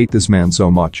why I hate this man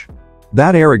so much.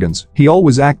 That arrogance, he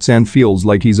always acts and feels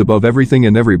like he's above everything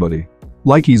and everybody.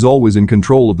 Like he's always in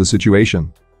control of the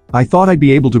situation. I thought I'd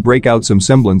be able to break out some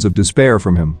semblance of despair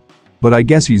from him. But I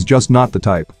guess he's just not the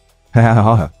type. Ha ha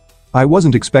ha ha. I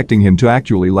wasn't expecting him to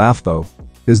actually laugh though.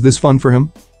 Is this fun for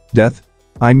him? Death?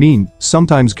 I mean,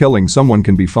 sometimes killing someone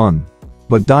can be fun.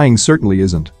 But dying certainly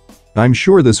isn't. I'm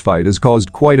sure this fight has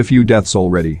caused quite a few deaths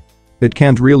already. It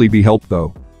can't really be helped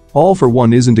though. All for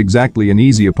One isn't exactly an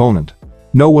easy opponent.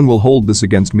 No one will hold this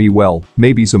against me. Well,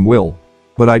 maybe some will.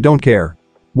 But I don't care.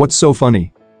 What's so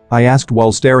funny? I asked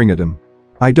while staring at him.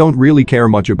 I don't really care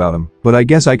much about him, but I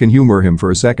guess I can humor him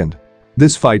for a second.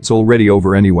 This fight's already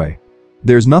over anyway.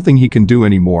 There's nothing he can do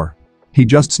anymore. He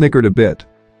just snickered a bit.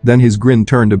 Then his grin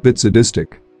turned a bit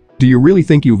sadistic. Do you really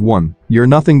think you've won? You're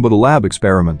nothing but a lab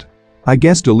experiment. I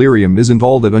guess delirium isn't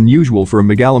all that unusual for a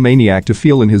megalomaniac to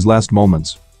feel in his last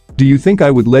moments. Do you think I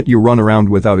would let you run around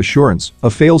without assurance? A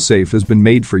failsafe has been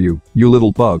made for you, you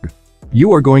little bug.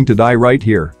 You are going to die right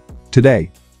here.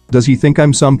 Today. Does he think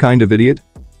I'm some kind of idiot?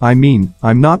 I mean,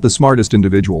 I'm not the smartest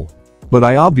individual. But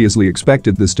I obviously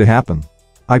expected this to happen.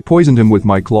 I poisoned him with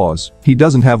my claws. He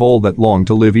doesn't have all that long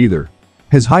to live either.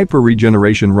 His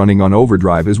hyper-regeneration running on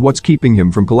overdrive is what's keeping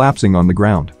him from collapsing on the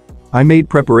ground. I made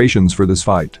preparations for this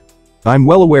fight. I'm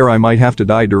well aware I might have to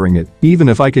die during it, even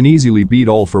if I can easily beat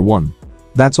All for One.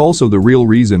 That's also the real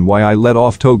reason why I let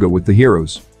off Toga with the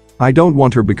heroes. I don't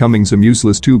want her becoming some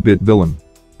useless 2-bit villain.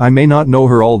 I may not know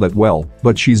her all that well,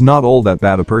 but she's not all that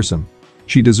bad a person.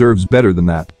 She deserves better than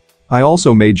that. I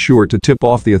also made sure to tip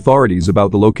off the authorities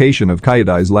about the location of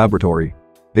Kyodai's laboratory.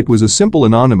 It was a simple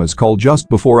anonymous call just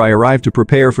before I arrived to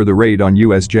prepare for the raid on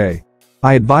USJ.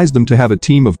 I advised them to have a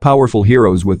team of powerful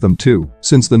heroes with them too,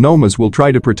 since the Nomas will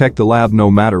try to protect the lab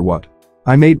no matter what.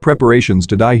 I made preparations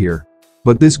to die here.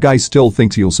 But this guy still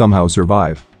thinks he'll somehow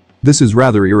survive. This is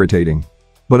rather irritating.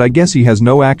 But I guess he has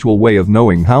no actual way of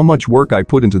knowing how much work I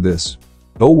put into this.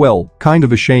 Oh well, kind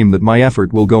of a shame that my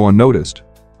effort will go unnoticed.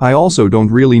 I also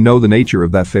don't really know the nature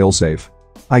of that failsafe.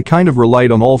 I kind of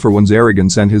relied on All for One's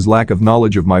arrogance and his lack of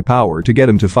knowledge of my power to get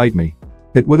him to fight me.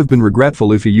 It would have been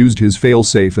regretful if he used his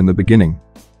failsafe in the beginning.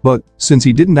 But, since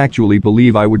he didn't actually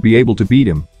believe I would be able to beat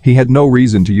him, he had no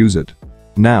reason to use it.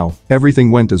 Now,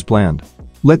 everything went as planned.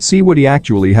 Let's see what he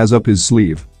actually has up his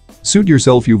sleeve. Suit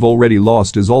yourself, you've already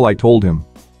lost, is all I told him.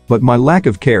 But my lack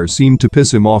of care seemed to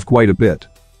piss him off quite a bit.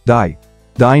 Die.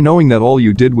 Die knowing that all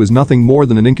you did was nothing more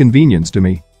than an inconvenience to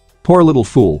me. Poor little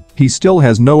fool, he still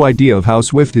has no idea of how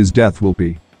swift his death will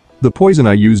be. The poison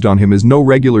I used on him is no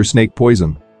regular snake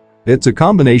poison. It's a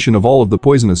combination of all of the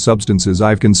poisonous substances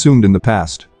I've consumed in the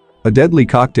past. A deadly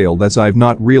cocktail that I've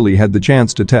not really had the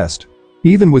chance to test.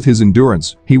 Even with his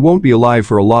endurance, he won't be alive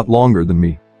for a lot longer than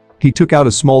me. He took out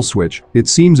a small switch, it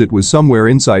seems it was somewhere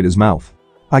inside his mouth.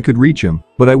 I could reach him,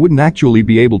 but I wouldn't actually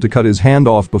be able to cut his hand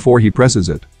off before he presses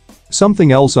it.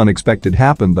 Something else unexpected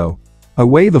happened though. A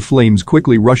wave of flames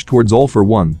quickly rushed towards All for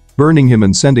One, burning him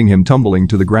and sending him tumbling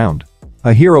to the ground.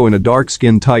 A hero in a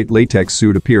dark-skin tight latex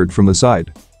suit appeared from the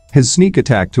side. His sneak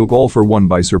attack took All for One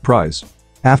by surprise.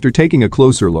 After taking a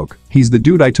closer look, he's the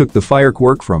dude I took the fire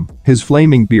quirk from. His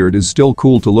flaming beard is still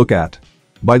cool to look at.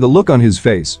 By the look on his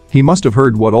face, he must have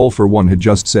heard what All for One had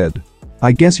just said.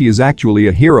 I guess he is actually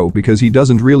a hero because he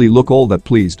doesn't really look all that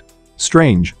pleased.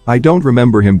 Strange, I don't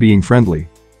remember him being friendly.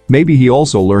 Maybe he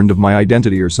also learned of my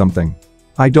identity or something.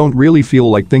 I don't really feel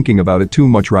like thinking about it too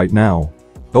much right now.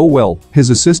 Oh well, his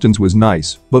assistance was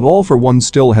nice, but All for One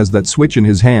still has that switch in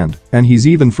his hand, and he's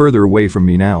even further away from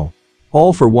me now.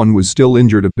 All for One was still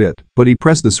injured a bit, but he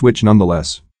pressed the switch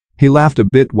nonetheless. He laughed a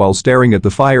bit while staring at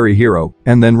the fiery hero,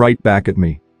 and then right back at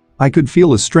me. I could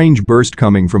feel a strange burst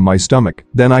coming from my stomach,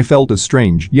 then I felt a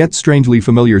strange yet strangely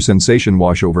familiar sensation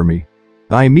wash over me.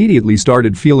 I immediately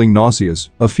started feeling nauseous,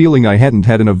 a feeling I hadn't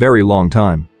had in a very long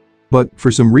time. But,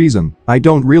 for some reason, I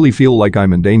don't really feel like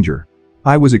I'm in danger.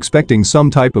 I was expecting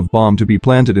some type of bomb to be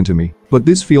planted into me, but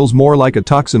this feels more like a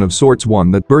toxin of sorts,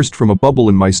 one that burst from a bubble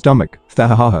in my stomach.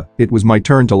 Thahaha, it was my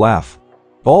turn to laugh.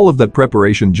 All of that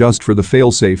preparation just for the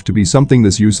failsafe to be something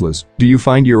this useless. Do you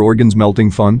find your organs melting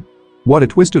fun? What a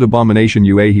twisted abomination!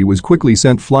 He was quickly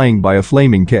sent flying by a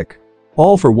flaming kick.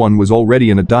 All for One was already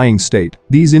in a dying state.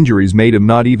 These injuries made him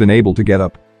not even able to get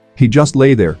up. He just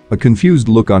lay there, a confused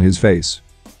look on his face.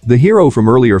 The hero from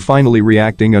earlier finally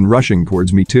reacting and rushing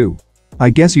towards me too. I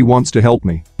guess he wants to help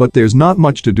me, but there's not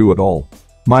much to do at all.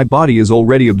 My body is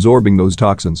already absorbing those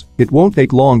toxins. It won't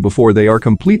take long before they are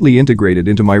completely integrated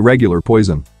into my regular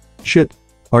poison. Shit.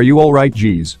 Are you alright?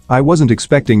 Geez, I wasn't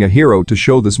expecting a hero to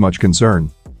show this much concern.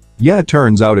 Yeah, it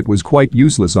turns out it was quite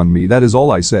useless on me, that is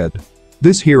all I said.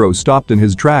 This hero stopped in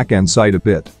his track and sighed a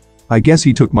bit. I guess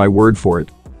he took my word for it.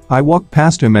 I walked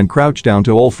past him and crouched down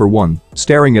to All for One,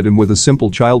 staring at him with a simple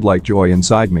childlike joy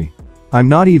inside me. I'm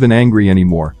not even angry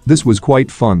anymore, this was quite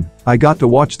fun. I got to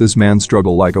watch this man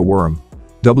struggle like a worm.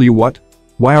 What?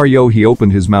 Why are you? He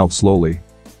opened his mouth slowly.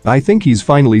 I think he's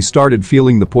finally started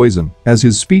feeling the poison, as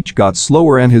his speech got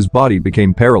slower and his body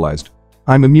became paralyzed.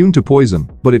 I'm immune to poison,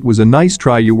 but it was a nice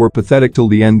try. You were pathetic till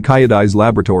the end. Kayadai's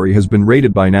laboratory has been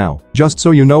raided by now, just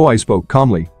so you know. I spoke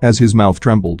calmly, as his mouth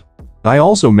trembled. I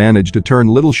also managed to turn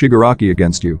little Shigaraki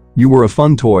against you. You were a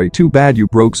fun toy, too bad you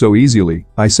broke so easily,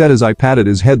 I said as I patted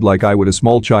his head like I would a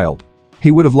small child.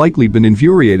 He would have likely been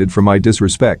infuriated for my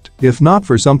disrespect, if not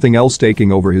for something else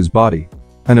taking over his body.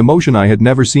 An emotion I had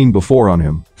never seen before on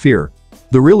him, fear.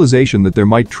 The realization that there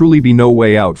might truly be no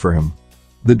way out for him.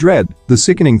 The dread, the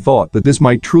sickening thought that this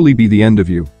might truly be the end of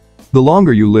you. The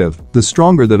longer you live, the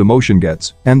stronger that emotion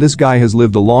gets, and this guy has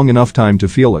lived a long enough time to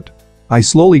feel it. I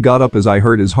slowly got up as I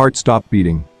heard his heart stop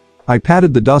beating. I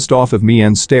patted the dust off of me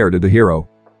and stared at the hero.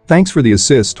 Thanks for the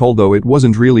assist, although it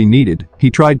wasn't really needed. He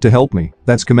tried to help me,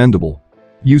 that's commendable.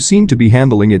 You seem to be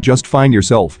handling it just fine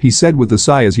yourself, he said with a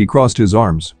sigh as he crossed his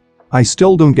arms. I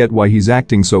still don't get why he's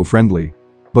acting so friendly.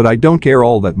 But I don't care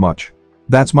all that much.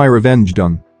 That's my revenge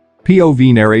done.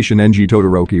 POV narration. Enji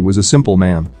Todoroki was a simple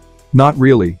man. Not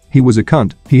really, he was a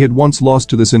cunt. He had once lost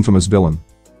to this infamous villain.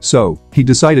 So, he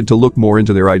decided to look more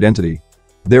into their identity.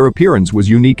 Their appearance was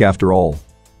unique after all.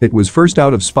 It was first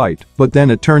out of spite, but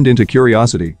then it turned into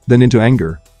curiosity, then into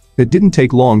anger. It didn't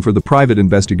take long for the private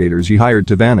investigators he hired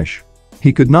to vanish.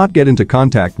 He could not get into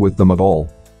contact with them at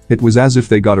all. It was as if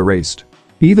they got erased.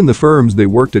 Even the firms they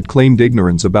worked at claimed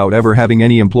ignorance about ever having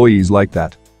any employees like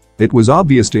that. It was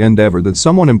obvious to Endeavor that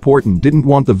someone important didn't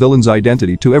want the villain's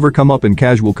identity to ever come up in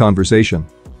casual conversation.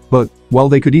 But, while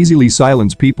they could easily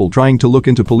silence people trying to look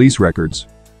into police records,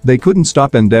 they couldn't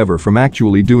stop Endeavor from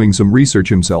actually doing some research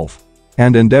himself.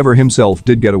 And Endeavor himself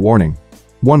did get a warning.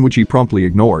 One which he promptly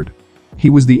ignored. He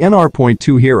was the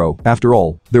NR.2 hero, after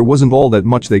all, there wasn't all that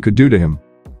much they could do to him.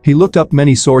 He looked up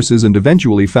many sources and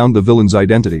eventually found the villain's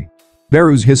identity.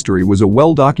 Beru's history was a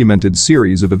well-documented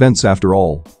series of events after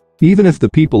all. Even if the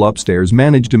people upstairs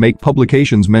managed to make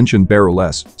publications mention Beru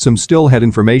less, some still had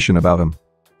information about him.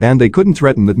 And they couldn't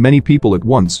threaten that many people at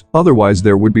once, otherwise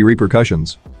there would be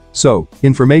repercussions. So,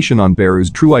 information on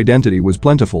Beru's true identity was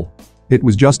plentiful. It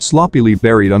was just sloppily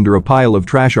buried under a pile of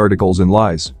trash articles and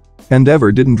lies.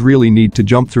 Endeavor didn't really need to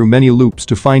jump through many loops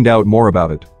to find out more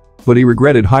about it. But he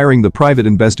regretted hiring the private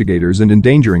investigators and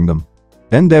endangering them.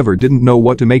 Endeavor didn't know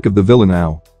what to make of the villain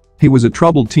now. He was a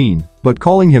troubled teen, but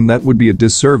calling him that would be a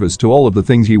disservice to all of the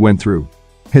things he went through.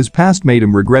 His past made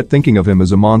him regret thinking of him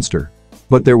as a monster.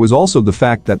 But there was also the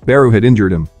fact that Beru had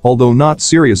injured him, although not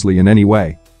seriously in any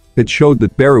way. It showed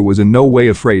that Beru was in no way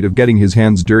afraid of getting his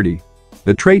hands dirty.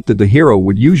 A trait that the hero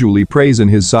would usually praise in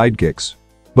his sidekicks.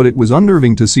 But it was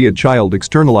unnerving to see a child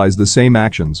externalize the same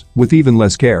actions, with even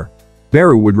less care.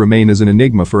 Beru would remain as an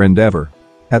enigma for Endeavor.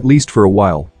 At least for a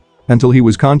while. Until he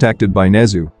was contacted by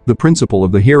Nezu, the principal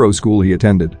of the hero school he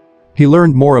attended. He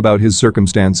learned more about his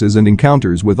circumstances and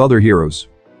encounters with other heroes.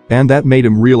 And that made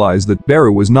him realize that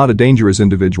Beru was not a dangerous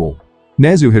individual.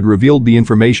 Nezu had revealed the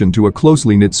information to a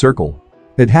closely knit circle.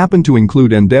 It happened to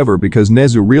include Endeavor because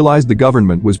Nezu realized the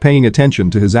government was paying attention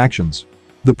to his actions.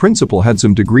 The principal had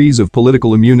some degrees of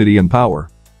political immunity and power.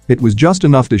 It was just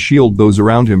enough to shield those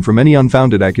around him from any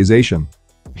unfounded accusation.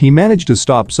 He managed to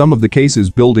stop some of the cases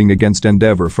building against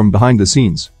Endeavor from behind the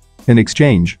scenes. In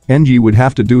exchange, NG would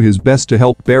have to do his best to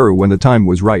help Beru when the time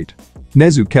was right.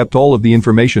 Nezu kept all of the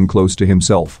information close to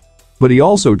himself. But he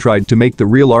also tried to make the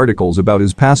real articles about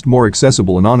his past more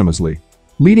accessible anonymously,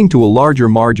 leading to a larger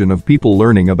margin of people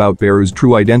learning about Beru's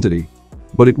true identity.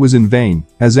 But it was in vain,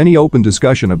 as any open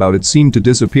discussion about it seemed to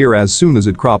disappear as soon as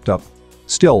it cropped up.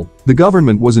 Still, the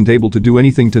government wasn't able to do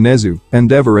anything to Nezu,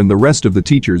 Endeavor and the rest of the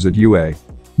teachers at UA.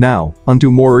 Now, onto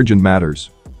more urgent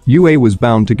matters. UA was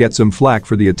bound to get some flack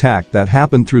for the attack that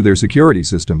happened through their security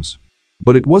systems.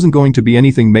 But it wasn't going to be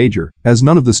anything major, as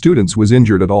none of the students was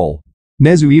injured at all.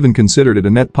 Nezu even considered it a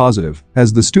net positive,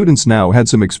 as the students now had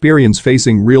some experience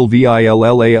facing real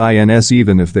villains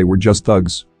even if they were just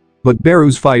thugs. But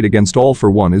Beru's fight against All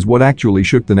for One is what actually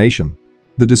shook the nation.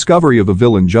 The discovery of a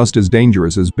villain just as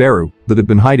dangerous as Beru, that had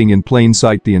been hiding in plain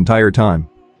sight the entire time.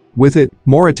 With it,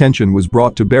 more attention was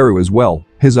brought to Beru as well,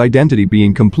 his identity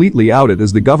being completely outed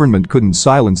as the government couldn't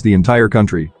silence the entire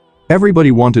country.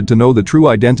 Everybody wanted to know the true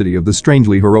identity of the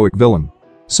strangely heroic villain.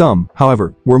 Some,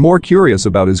 however, were more curious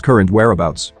about his current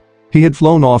whereabouts. He had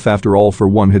flown off after All for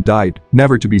One had died,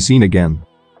 never to be seen again.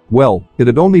 Well, it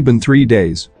had only been 3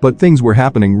 days, but things were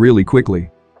happening really quickly.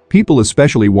 People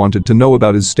especially wanted to know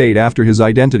about his state after his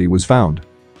identity was found,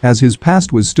 as his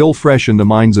past was still fresh in the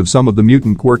minds of some of the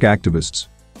mutant quirk activists.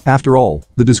 After all,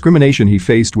 the discrimination he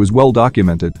faced was well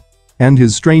documented. And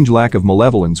his strange lack of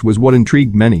malevolence was what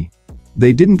intrigued many.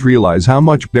 They didn't realize how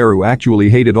much Beru actually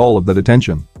hated all of that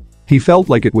attention. He felt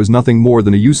like it was nothing more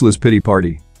than a useless pity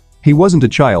party. He wasn't a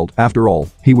child, after all,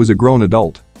 he was a grown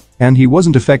adult. And he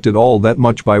wasn't affected all that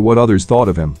much by what others thought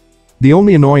of him. The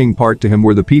only annoying part to him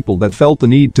were the people that felt the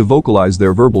need to vocalize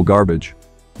their verbal garbage.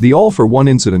 The All for One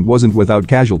incident wasn't without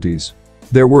casualties.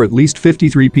 There were at least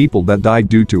 53 people that died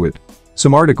due to it.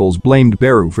 Some articles blamed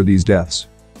Beru for these deaths.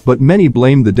 But many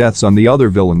blamed the deaths on the other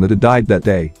villain that had died that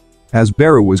day, as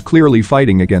Beru was clearly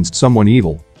fighting against someone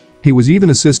evil. He was even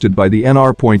assisted by the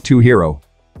NR.2 hero.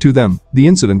 To them, the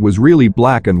incident was really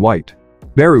black and white.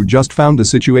 Beru just found the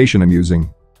situation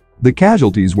amusing. The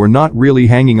casualties were not really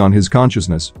hanging on his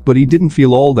consciousness, but he didn't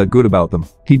feel all that good about them.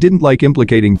 He didn't like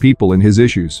implicating people in his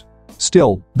issues.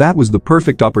 Still, that was the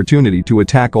perfect opportunity to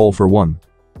attack All for One.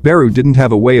 Beru didn't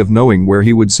have a way of knowing where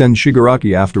he would send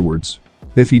Shigaraki afterwards.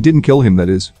 If he didn't kill him, that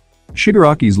is.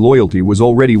 Shigaraki's loyalty was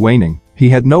already waning, he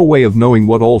had no way of knowing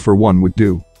what All for One would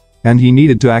do. And he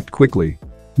needed to act quickly.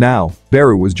 Now,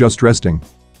 Beru was just resting.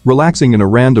 Relaxing in a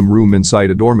random room inside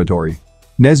a dormitory.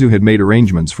 Nezu had made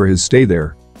arrangements for his stay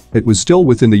there. It was still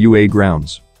within the UA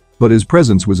grounds. But his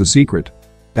presence was a secret.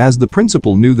 As the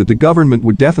principal knew that the government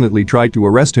would definitely try to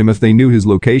arrest him if they knew his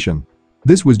location.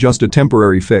 This was just a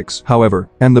temporary fix, however,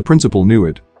 and the principal knew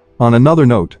it. On another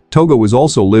note, Toga was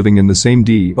also living in the same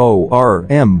dormitory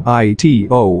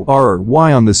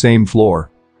on the same floor.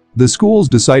 The schools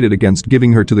decided against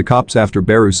giving her to the cops after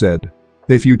Beru said,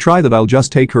 "If you try that, I'll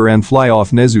just take her and fly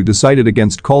off." Nezu decided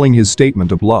against calling his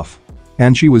statement a bluff.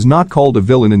 And she was not called a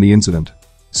villain in the incident.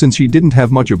 Since she didn't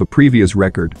have much of a previous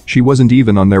record, she wasn't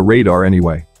even on their radar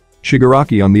anyway.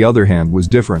 Shigaraki, on the other hand, was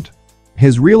different.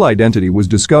 His real identity was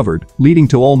discovered, leading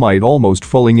to All Might almost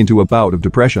falling into a bout of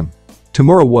depression.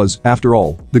 Tamura was, after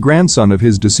all, the grandson of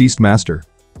his deceased master.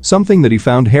 Something that he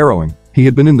found harrowing. He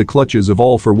had been in the clutches of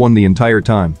All for One the entire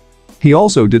time. He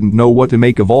also didn't know what to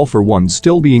make of All for One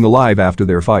still being alive after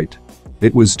their fight.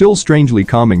 It was still strangely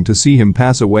calming to see him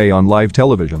pass away on live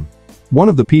television. One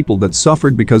of the people that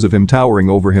suffered because of him towering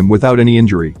over him without any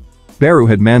injury. Beru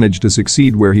had managed to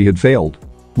succeed where he had failed.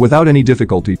 Without any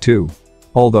difficulty too.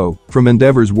 Although, from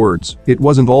Endeavor's words, it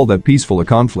wasn't all that peaceful a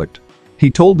conflict. He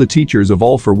told the teachers of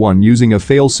All for One using a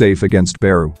fail-safe against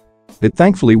Beru. It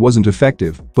thankfully wasn't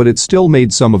effective, but it still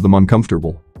made some of them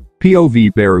uncomfortable.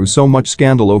 POV Beru, so much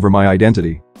scandal over my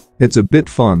identity. It's a bit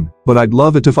fun, but I'd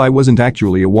love it if I wasn't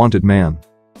actually a wanted man.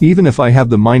 Even if I have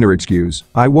the minor excuse,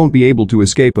 I won't be able to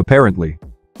escape apparently.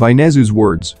 By Nezu's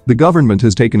words, the government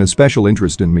has taken a special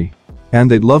interest in me. And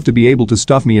they'd love to be able to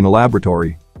stuff me in a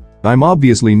laboratory. I'm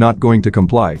obviously not going to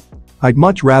comply. I'd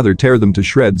much rather tear them to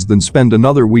shreds than spend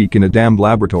another week in a damned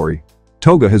laboratory.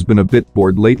 Toga has been a bit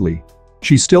bored lately.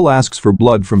 She still asks for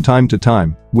blood from time to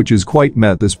time, which is quite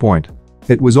meh at this point.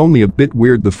 It was only a bit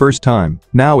weird the first time,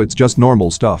 now it's just normal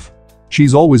stuff.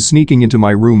 She's always sneaking into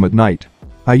my room at night.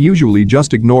 I usually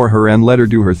just ignore her and let her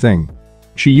do her thing.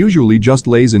 She usually just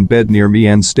lays in bed near me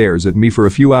and stares at me for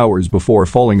a few hours before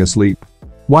falling asleep.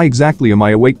 Why exactly am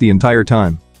I awake the entire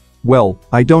time? Well,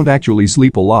 I don't actually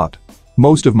sleep a lot.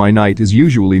 Most of my night is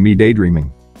usually me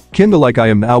daydreaming. Kinda like I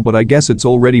am now, but I guess it's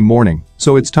already morning,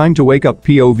 so it's time to wake up.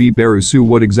 POV Beru Su,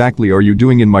 what exactly are you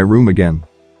doing in my room again?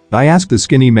 I asked the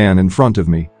skinny man in front of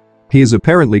me. He is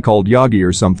apparently called Yagi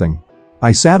or something.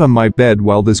 I sat on my bed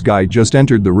while this guy just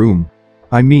entered the room.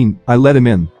 I mean, I let him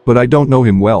in, but I don't know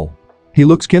him well. He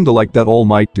looks kinda like that All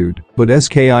Might dude, but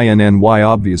SKINNY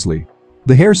obviously.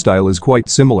 The hairstyle is quite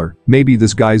similar, maybe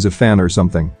this guy's a fan or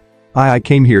something. I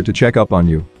came here to check up on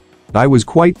you. I was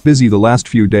quite busy the last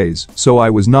few days, so I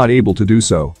was not able to do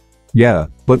so. Yeah,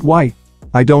 but why?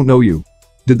 I don't know you.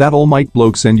 Did that All Might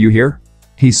bloke send you here?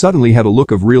 He suddenly had a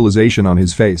look of realization on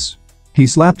his face. He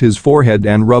slapped his forehead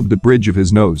and rubbed the bridge of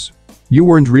his nose. You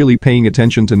weren't really paying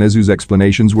attention to Nezu's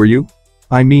explanations, were you?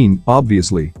 I mean,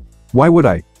 obviously. Why would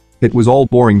I? It was all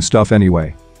boring stuff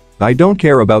anyway. I don't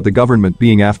care about the government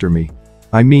being after me.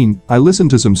 I mean, I listened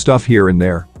to some stuff here and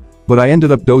there. But I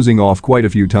ended up dozing off quite a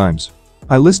few times.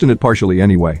 I listened it partially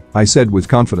anyway, I said with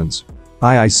confidence.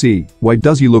 I see, why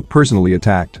does he look personally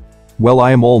attacked? Well,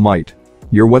 I am All Might.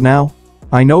 You're what now?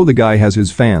 I know the guy has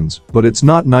his fans, but it's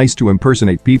not nice to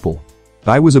impersonate people.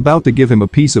 I was about to give him a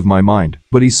piece of my mind,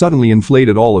 but he suddenly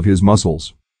inflated all of his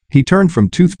muscles. He turned from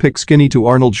toothpick skinny to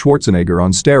Arnold Schwarzenegger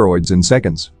on steroids in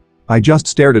seconds. I just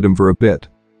stared at him for a bit.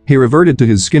 He reverted to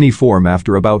his skinny form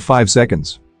after about 5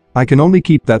 seconds. I can only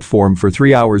keep that form for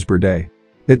 3 hours per day.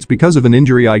 It's because of an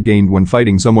injury I gained when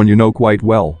fighting someone you know quite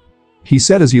well. He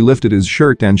said as he lifted his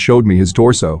shirt and showed me his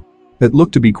torso. It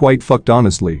looked to be quite fucked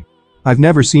honestly. I've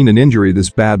never seen an injury this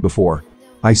bad before.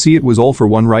 I see it was all for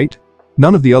one, right?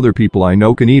 None of the other people I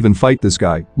know can even fight this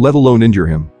guy, let alone injure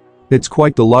him. It's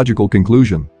quite the logical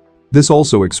conclusion. This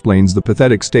also explains the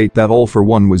pathetic state that All for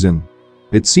One was in.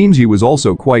 It seems he was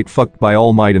also quite fucked by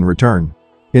All Might in return.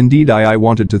 Indeed, I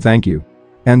wanted to thank you.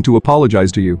 And to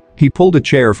apologize to you. He pulled a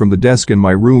chair from the desk in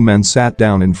my room and sat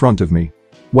down in front of me.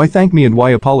 Why thank me and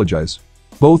why apologize?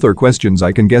 Both are questions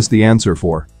I can guess the answer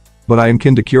for. But I am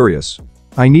kinda curious.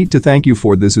 I need to thank you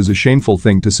for this is a shameful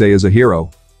thing to say as a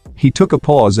hero. He took a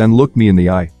pause and looked me in the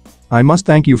eye. I must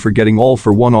thank you for getting All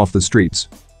for One off the streets.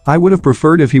 I would have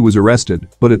preferred if he was arrested,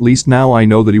 but at least now I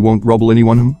know that he won't rubble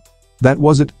anyone. That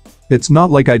was it? It's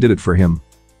not like I did it for him.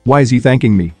 Why is he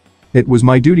thanking me? It was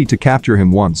my duty to capture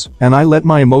him once, and I let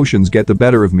my emotions get the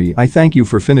better of me. I thank you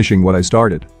for finishing what I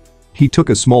started. He took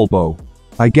a small bow.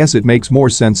 I guess it makes more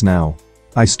sense now.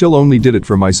 I still only did it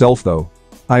for myself though.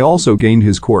 I also gained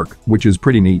his quirk, which is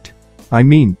pretty neat. I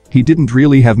mean, he didn't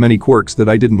really have many quirks that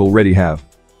I didn't already have.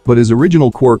 But his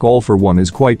original quirk All for One is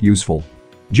quite useful.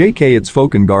 JK, it's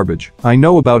fucking garbage. I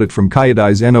know about it from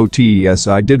Kayadai's notes.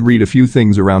 I did read a few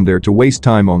things around there to waste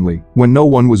time only. When no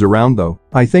one was around though,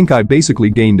 I think I basically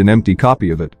gained an empty copy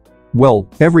of it. Well,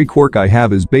 every quirk I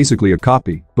have is basically a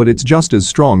copy, but it's just as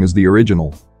strong as the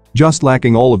original. Just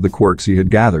lacking all of the quirks he had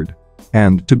gathered.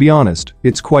 And, to be honest,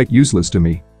 it's quite useless to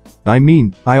me. I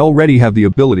mean, I already have the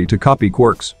ability to copy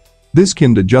quirks. This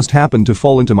kinda just happened to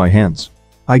fall into my hands.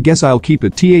 I guess I'll keep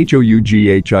it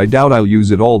THOUGH. I doubt I'll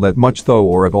use it all that much though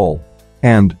or at all.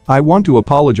 And, I want to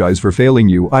apologize for failing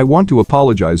you. I want to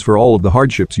apologize for all of the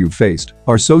hardships you've faced.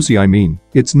 Arsosi, I mean,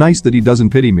 it's nice that he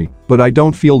doesn't pity me, but I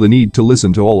don't feel the need to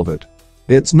listen to all of it.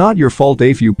 It's not your fault.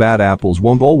 A few bad apples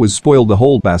won't always spoil the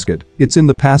whole basket. It's in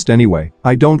the past anyway.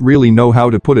 I don't really know how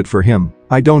to put it for him.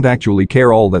 I don't actually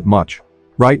care all that much.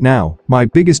 Right now, my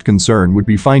biggest concern would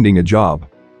be finding a job.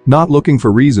 Not looking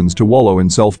for reasons to wallow in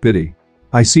self-pity.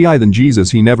 I see than Jesus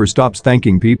he never stops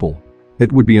thanking people.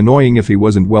 It would be annoying if he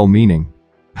wasn't well-meaning.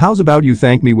 How's about you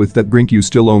thank me with that drink you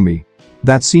still owe me?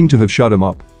 That seemed to have shut him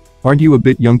up. Aren't you a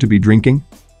bit young to be drinking?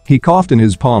 He coughed in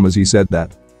his palm as he said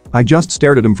that. I just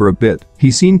stared at him for a bit. He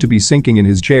seemed to be sinking in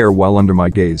his chair while under my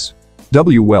gaze.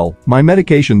 Well, my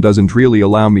medication doesn't really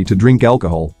allow me to drink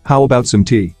alcohol. How about some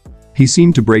tea? He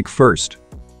seemed to break first.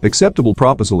 Acceptable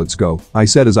proposal, let's go, I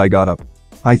said as I got up.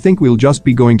 I think we'll just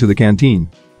be going to the canteen.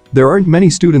 There aren't many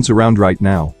students around right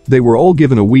now. They were all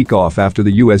given a week off after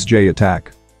the USJ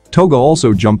attack. Toga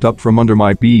also jumped up from under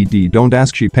my bed. Don't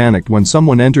ask, she panicked when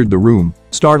someone entered the room,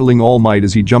 startling All Might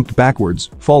as he jumped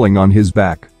backwards, falling on his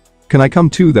back. Can I come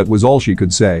too? That was all she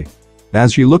could say.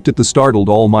 As she looked at the startled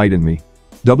All Might and me.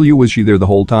 Was she there the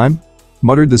whole time?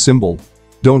 Muttered the symbol.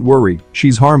 Don't worry,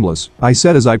 she's harmless, I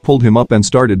said as I pulled him up and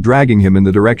started dragging him in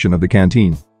the direction of the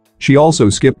canteen. She also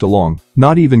skipped along,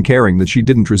 not even caring that she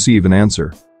didn't receive an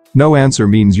answer. No answer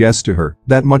means yes to her,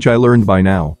 that much I learned by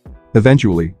now.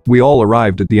 Eventually, we all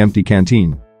arrived at the empty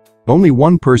canteen. Only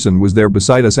one person was there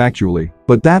beside us actually,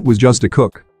 but that was just a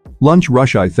cook. Lunch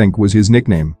Rush I think was his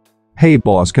nickname. Hey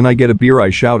boss, can I get a beer? I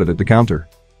shouted at the counter.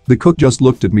 The cook just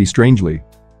looked at me strangely.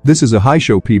 This is a high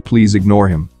show, please ignore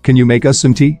him. Can you make us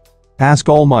some tea? Asked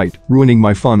All Might, ruining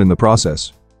my fun in the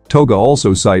process. Toga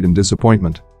also sighed in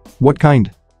disappointment. What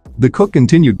kind? The cook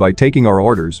continued by taking our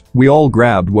orders. We all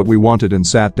grabbed what we wanted and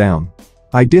sat down.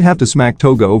 I did have to smack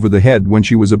Toga over the head when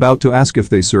she was about to ask if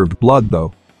they served blood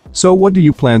though. So what do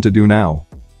you plan to do now?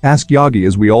 Asked Yagi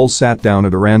as we all sat down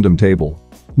at a random table.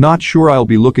 Not sure, I'll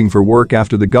be looking for work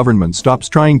after the government stops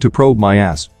trying to probe my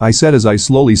ass, I said as I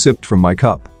slowly sipped from my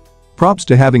cup. Props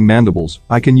to having mandibles,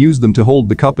 I can use them to hold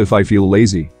the cup if I feel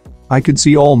lazy. I could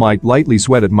see All Might lightly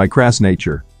sweat at my crass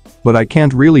nature. But I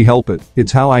can't really help it,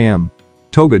 it's how I am.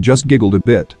 Toga just giggled a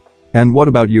bit. And what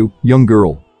about you, young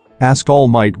girl? Asked All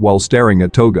Might while staring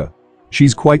at Toga.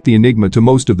 She's quite the enigma to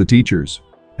most of the teachers.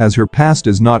 As her past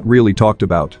is not really talked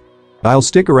about. I'll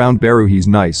stick around, Baru, he's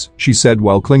nice, she said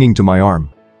while clinging to my arm.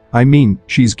 I mean,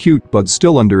 she's cute but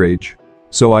still underage.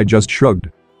 So I just shrugged.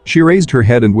 She raised her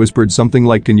head and whispered something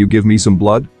like, can you give me some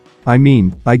blood? I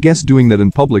mean, I guess doing that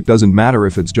in public doesn't matter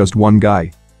if it's just one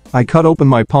guy. I cut open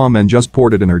my palm and just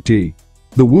poured it in her tea.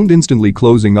 The wound instantly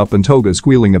closing up and Toga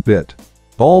squealing a bit.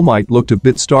 All Might looked a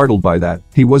bit startled by that,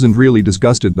 he wasn't really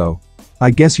disgusted though.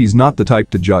 I guess he's not the type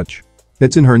to judge.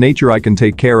 It's in her nature, I can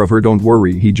take care of her, don't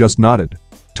worry, he just nodded.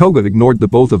 Toga ignored the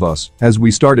both of us as we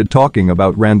started talking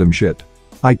about random shit.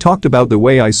 I talked about the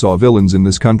way I saw villains in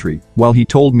this country, while he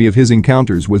told me of his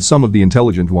encounters with some of the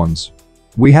intelligent ones.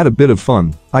 We had a bit of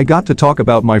fun, I got to talk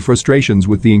about my frustrations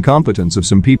with the incompetence of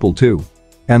some people too.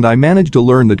 And I managed to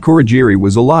learn that Kurogiri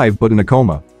was alive but in a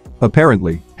coma.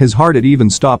 Apparently, his heart had even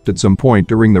stopped at some point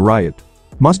during the riot.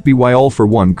 Must be why All for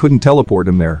One couldn't teleport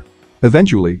him there.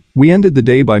 Eventually, we ended the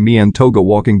day by me and Toga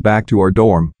walking back to our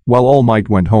dorm, while All Might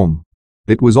went home.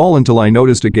 It was all until I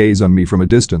noticed a gaze on me from a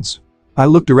distance. I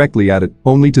looked directly at it,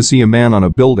 only to see a man on a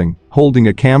building, holding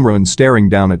a camera and staring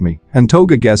down at me, and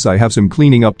Toga, guess I have some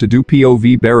cleaning up to do.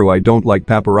 POV Baru, I don't like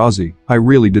paparazzi, I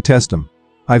really detest them.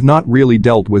 I've not really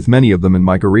dealt with many of them in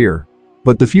my career.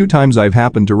 But the few times I've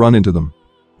happened to run into them.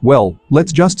 Well,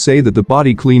 let's just say that the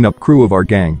body cleanup crew of our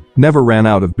gang never ran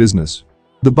out of business.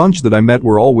 The bunch that I met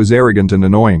were always arrogant and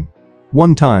annoying.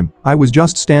 One time, I was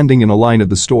just standing in a line at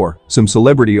the store, some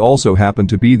celebrity also happened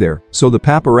to be there, so the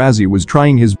paparazzi was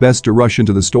trying his best to rush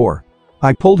into the store.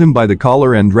 I pulled him by the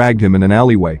collar and dragged him in an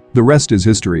alleyway, the rest is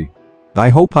history. I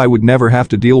hope I would never have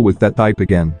to deal with that type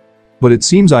again. But it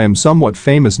seems I am somewhat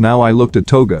famous now. I looked at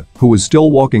Toga, who was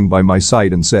still walking by my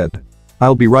side, and said,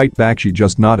 I'll be right back. She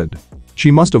just nodded. She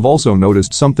must have also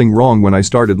noticed something wrong when I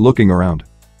started looking around.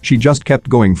 She just kept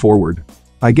going forward.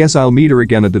 I guess I'll meet her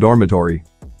again at the dormitory.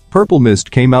 Purple mist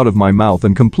came out of my mouth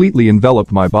and completely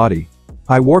enveloped my body.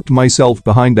 I warped myself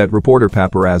behind that reporter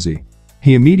paparazzi.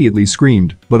 He immediately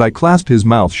screamed, but I clasped his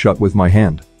mouth shut with my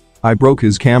hand. I broke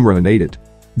his camera and ate it.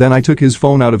 Then I took his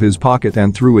phone out of his pocket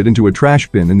and threw it into a trash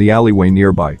bin in the alleyway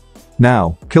nearby.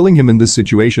 Now, killing him in this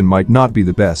situation might not be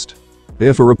the best.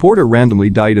 If a reporter randomly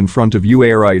died in front of you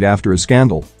right after a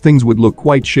scandal, things would look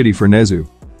quite shitty for Nezu.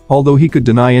 Although he could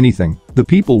deny anything, the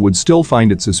people would still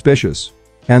find it suspicious.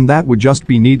 And that would just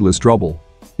be needless trouble.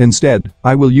 Instead,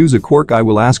 I will use a quirk. I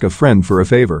will ask a friend for a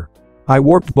favor. I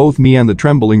warped both me and the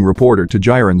trembling reporter to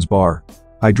Jiren's bar.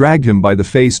 I dragged him by the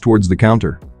face towards the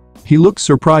counter. He looked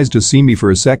surprised to see me for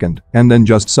a second, and then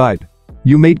just sighed.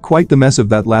 You made quite the mess of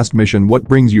that last mission. What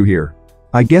brings you here?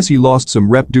 I guess he lost some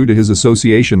rep due to his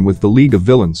association with the League of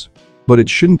Villains. But it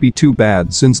shouldn't be too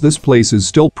bad since this place is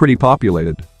still pretty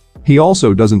populated. He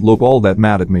also doesn't look all that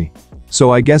mad at me.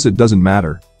 So I guess it doesn't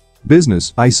matter.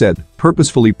 Business, I said,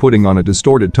 purposefully putting on a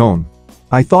distorted tone.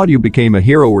 I thought you became a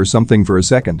hero or something for a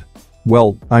second.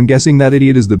 Well, I'm guessing that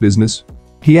idiot is the business?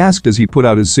 He asked as he put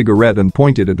out his cigarette and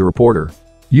pointed at the reporter.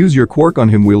 Use your quirk on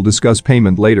him, we'll discuss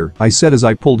payment later, I said as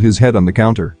I pulled his head on the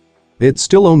counter. It's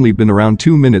still only been around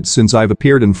 2 minutes since I've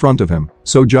appeared in front of him,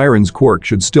 so Jiren's quirk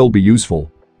should still be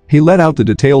useful. He let out the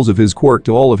details of his quirk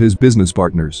to all of his business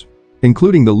partners.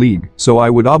 Including the League, so I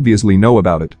would obviously know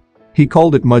about it. He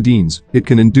called it Mudines. It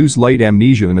can induce light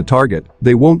amnesia in a target.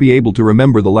 They won't be able to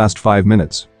remember the last 5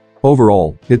 minutes.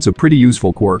 Overall, it's a pretty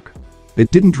useful quirk.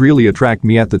 It didn't really attract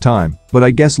me at the time, but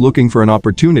I guess looking for an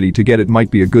opportunity to get it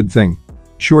might be a good thing.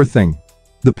 Sure thing.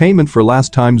 The payment for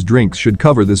last time's drinks should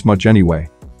cover this much anyway.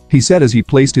 He said as he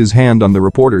placed his hand on the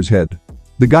reporter's head.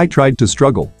 The guy tried to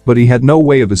struggle, but he had no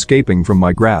way of escaping from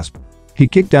my grasp. He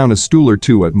kicked down a stool or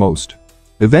two at most.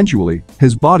 Eventually,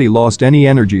 his body lost any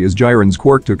energy as Jiren's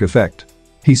quirk took effect.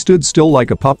 He stood still like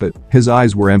a puppet, his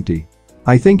eyes were empty.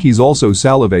 I think he's also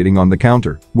salivating on the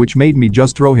counter, which made me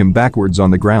just throw him backwards on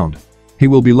the ground. He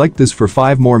will be like this for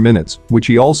 5 more minutes, which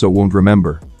he also won't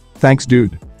remember. Thanks,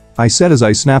 dude. I said as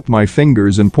I snapped my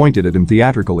fingers and pointed at him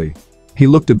theatrically. He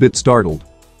looked a bit startled.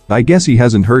 I guess he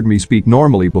hasn't heard me speak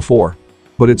normally before.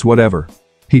 But it's whatever.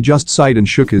 He just sighed and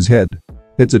shook his head.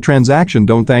 It's a transaction,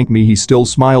 don't thank me. He still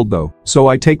smiled though, so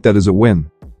I take that as a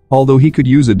win. Although he could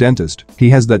use a dentist, he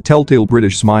has that telltale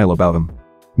British smile about him.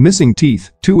 Missing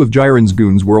teeth, two of Jiren's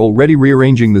goons were already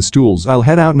rearranging the stools. "I'll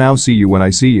head out now, see you when I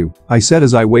see you," I said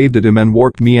as I waved at him and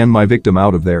warped me and my victim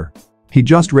out of there. He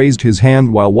just raised his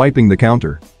hand while wiping the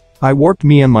counter. I warped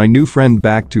me and my new friend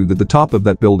back to the top of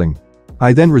that building.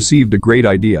 I then received a great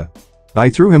idea. I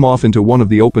threw him off into one of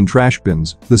the open trash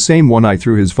bins, the same one I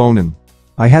threw his phone in.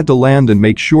 I had to land and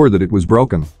make sure that it was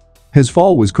broken. His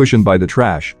fall was cushioned by the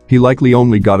trash, he likely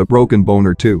only got a broken bone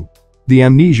or two. The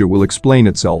amnesia will explain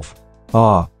itself.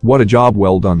 Ah, what a job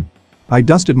well done. I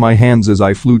dusted my hands as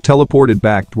I teleported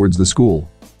back towards the school.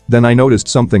 Then I noticed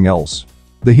something else.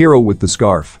 The hero with the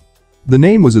scarf. The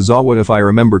name was Izawa if I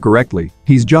remember correctly.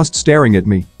 He's just staring at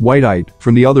me, wide-eyed,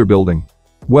 from the other building.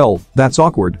 "Well, that's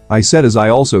awkward," I said as I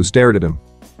also stared at him.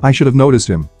 I should have noticed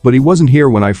him, but he wasn't here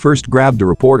when I first grabbed a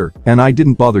reporter, and I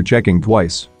didn't bother checking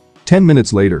twice. 10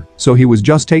 minutes later, so he was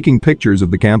just taking pictures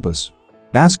of the campus.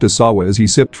 Asked Izawa as he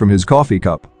sipped from his coffee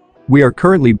cup. "We are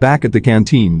currently back at the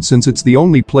canteen since it's the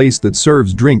only place that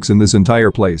serves drinks in this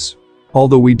entire place.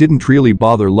 Although we didn't really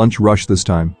bother lunch rush this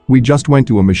time, we just went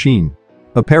to a machine."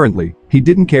 Apparently, he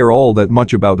didn't care all that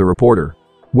much about the reporter.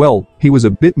 Well, he was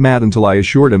a bit mad until I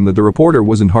assured him that the reporter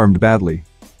wasn't harmed badly.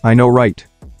 "I know, right?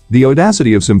 The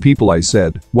audacity of some people," I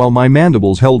said, while my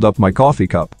mandibles held up my coffee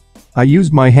cup. I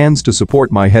used my hands to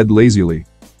support my head lazily.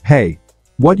 "Hey.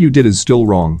 What you did is still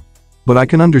wrong. But I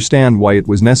can understand why it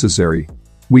was necessary.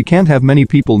 We can't have many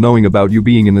people knowing about you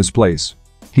being in this place,"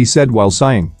 he said while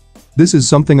sighing. "This is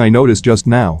something I noticed just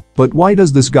now, but why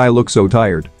does this guy look so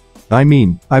tired? I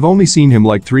mean, I've only seen him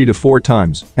like 3 to 4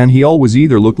 times, and he always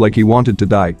either looked like he wanted to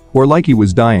die, or like he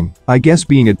was dying. I guess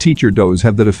being a teacher does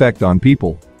have that effect on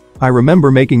people. I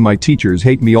remember making my teachers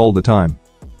hate me all the time.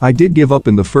 I did give up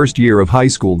in the first year of high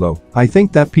school though. I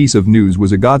think that piece of news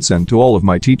was a godsend to all of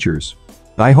my teachers.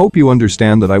 I hope you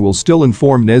understand that I will still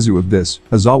inform Nezu of this,"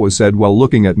 Izawa said while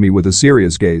looking at me with a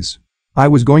serious gaze. I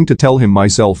was going to tell him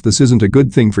myself this isn't a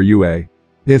good thing for you, eh?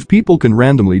 "If people can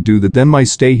randomly do that, then my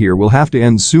stay here will have to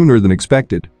end sooner than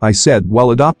expected," I said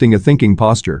while adopting a thinking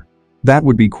posture. "That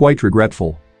would be quite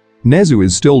regretful." Nezu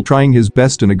is still trying his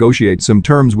best to negotiate some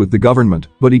terms with the government,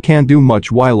 but he can't do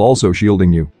much while also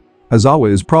shielding you.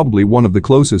 Izawa is probably one of the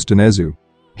closest to Nezu.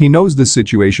 He knows this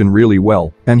situation really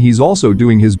well, and he's also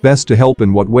doing his best to help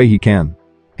in what way he can.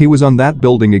 He was on that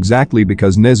building exactly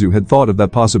because Nezu had thought of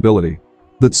that possibility.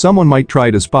 That someone might try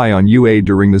to spy on UA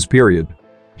during this period.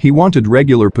 He wanted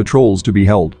regular patrols to be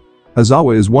held.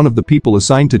 Izawa is one of the people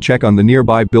assigned to check on the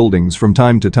nearby buildings from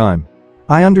time to time.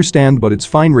 "I understand, but it's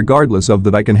fine regardless of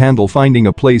that. I can handle finding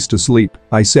a place to sleep,"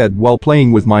 I said while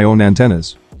playing with my own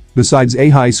antennas. "Besides, a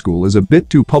high school is a bit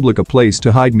too public a place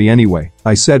to hide me anyway,"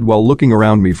 I said while looking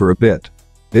around me for a bit.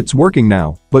 "It's working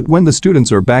now, but when the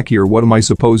students are back here, what am I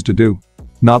supposed to do?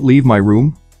 Not leave my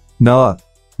room? Nah.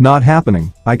 Not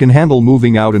happening. I can handle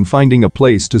moving out and finding a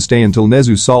place to stay until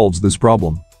Nezu solves this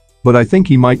problem. But I think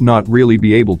he might not really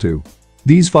be able to.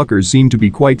 These fuckers seem to be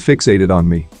quite fixated on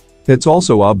me. It's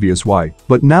also obvious why,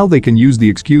 but now they can use the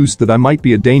excuse that I might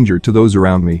be a danger to those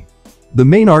around me. The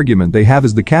main argument they have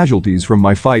is the casualties from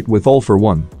my fight with All for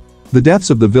One. The deaths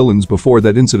of the villains before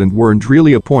that incident weren't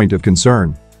really a point of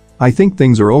concern. I think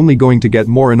things are only going to get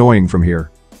more annoying from here.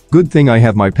 Good thing I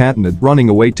have my patented running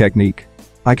away technique.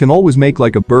 I can always make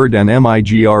like a bird and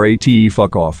migrate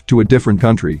fuck off to a different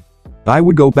country. I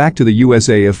would go back to the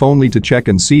USA if only to check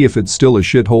and see if it's still a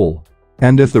shithole.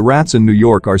 And if the rats in New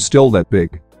York are still that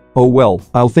big. Oh well,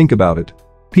 I'll think about it.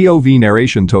 POV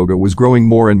narration. Toga was growing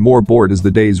more and more bored as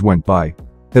the days went by.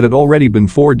 It had already been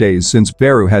 4 days since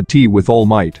Beru had tea with All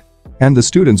Might. And the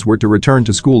students were to return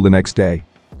to school the next day.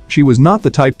 She was not the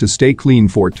type to stay clean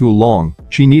for too long.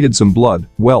 She needed some blood.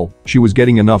 Well, she was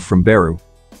getting enough from Beru.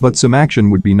 But some action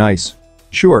would be nice.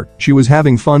 Sure, she was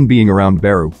having fun being around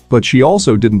Beru, but she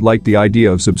also didn't like the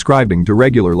idea of subscribing to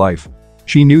regular life.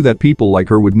 She knew that people like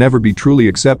her would never be truly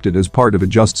accepted as part of a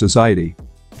just society.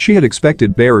 She had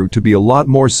expected Beru to be a lot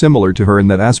more similar to her in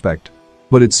that aspect.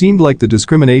 But it seemed like the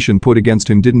discrimination put against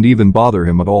him didn't even bother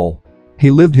him at all. He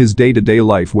lived his day-to-day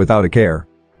life without a care.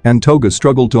 And Toga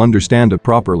struggled to understand it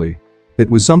properly. It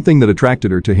was something that attracted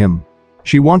her to him.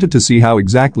 She wanted to see how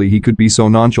exactly he could be so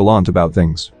nonchalant about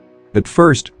things. At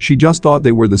first, she just thought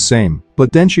they were the same,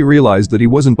 but then she realized that he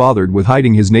wasn't bothered with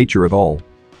hiding his nature at all.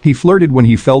 He flirted when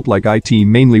he felt like it,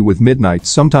 mainly with Midnight,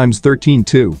 sometimes 13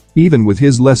 too, even with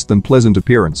his less than pleasant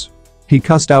appearance. He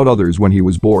cussed out others when he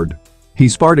was bored. He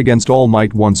sparred against All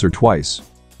Might once or twice.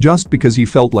 Just because he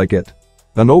felt like it.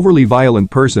 An overly violent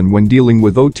person when dealing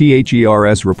with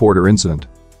OTHER's reporter incident.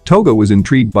 Toga was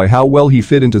intrigued by how well he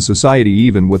fit into society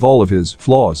even with all of his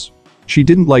flaws. She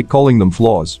didn't like calling them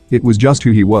flaws, it was just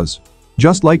who he was.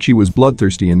 Just like she was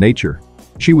bloodthirsty in nature.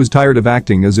 She was tired of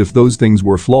acting as if those things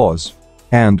were flaws.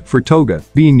 And, for Toga,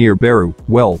 being near Beru,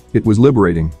 well, it was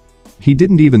liberating. He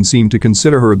didn't even seem to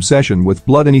consider her obsession with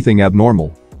blood anything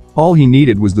abnormal. All he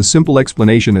needed was the simple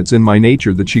explanation "it's in my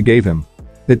nature" that she gave him.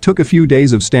 It took a few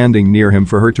days of standing near him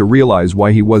for her to realize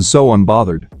why he was so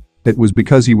unbothered. It was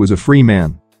because he was a free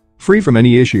man. Free from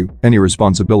any issue, any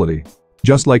responsibility.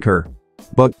 Just like her.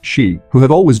 But she, who had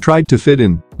always tried to fit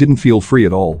in, didn't feel free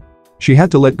at all. She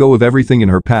had to let go of everything in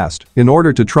her past in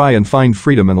order to try and find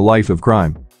freedom in a life of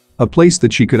crime. A place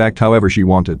that she could act however she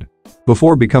wanted.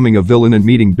 Before becoming a villain and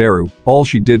meeting Beru, all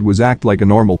she did was act like a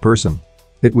normal person.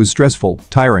 It was stressful,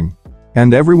 tiring.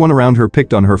 And everyone around her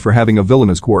picked on her for having a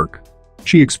villainous quirk.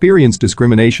 She experienced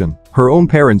discrimination. Her own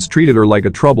parents treated her like a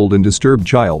troubled and disturbed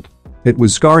child. It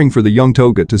was scarring for the young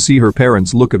Toga to see her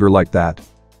parents look at her like that.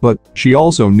 But she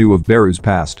also knew of Beru's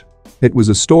past. It was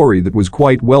a story that was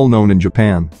quite well known in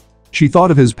Japan. She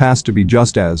thought of his past to be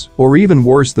just as, or even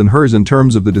worse than hers in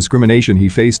terms of the discrimination he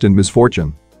faced and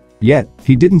misfortune. Yet,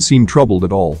 he didn't seem troubled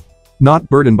at all. Not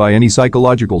burdened by any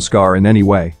psychological scar in any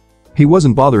way. He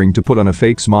wasn't bothering to put on a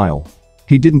fake smile.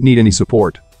 He didn't need any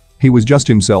support. He was just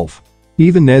himself.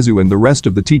 Even Nezu and the rest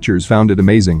of the teachers found it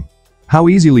amazing. How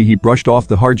easily he brushed off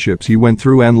the hardships he went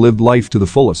through and lived life to the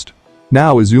fullest.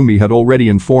 Now Izumi had already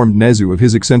informed Nezu of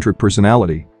his eccentric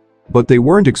personality. But they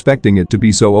weren't expecting it to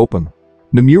be so open.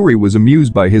 Namuri was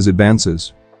amused by his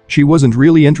advances. She wasn't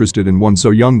really interested in one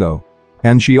so young though.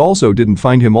 And she also didn't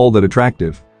find him all that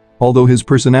attractive. Although his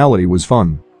personality was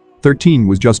fun. 13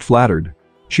 was just flattered.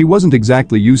 She wasn't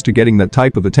exactly used to getting that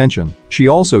type of attention, she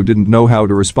also didn't know how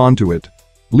to respond to it.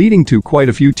 Leading to quite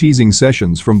a few teasing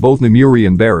sessions from both Namuri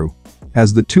and Beru.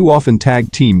 As the two often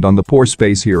tag-teamed on the poor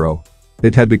space hero.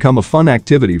 It had become a fun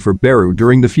activity for Beru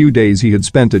during the few days he had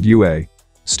spent at UA.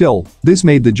 Still, this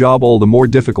made the job all the more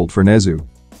difficult for Nezu.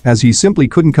 As he simply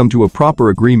couldn't come to a proper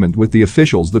agreement with the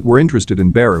officials that were interested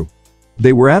in Beru.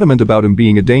 They were adamant about him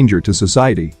being a danger to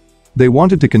society. They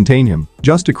wanted to contain him,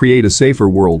 just to create a safer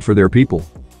world for their people.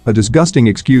 A disgusting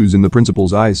excuse in the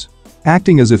principal's eyes.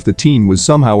 Acting as if the teen was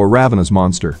somehow a ravenous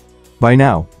monster. By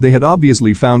now, they had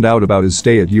obviously found out about his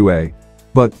stay at UA.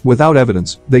 But, without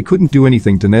evidence, they couldn't do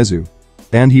anything to Nezu.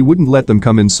 And he wouldn't let them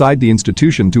come inside the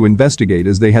institution to investigate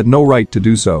as they had no right to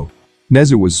do so.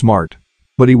 Nezu was smart.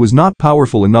 But he was not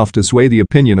powerful enough to sway the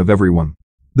opinion of everyone.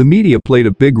 The media played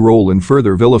a big role in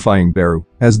further vilifying Beru,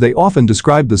 as they often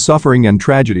described the suffering and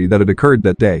tragedy that had occurred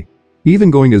that day.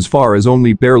 Even going as far as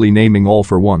only barely naming All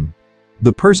for One.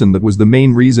 The person that was the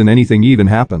main reason anything even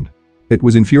happened. It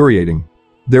was infuriating.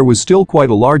 There was still quite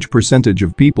a large percentage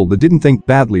of people that didn't think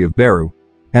badly of Beru.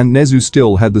 And Nezu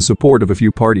still had the support of a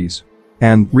few parties.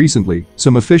 And, recently,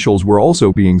 some officials were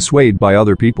also being swayed by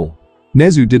other people.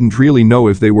 Nezu didn't really know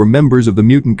if they were members of the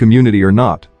mutant community or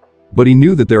not. But he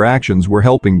knew that their actions were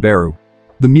helping Beru.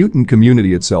 The mutant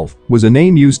community itself was a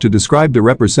name used to describe the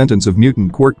representatives of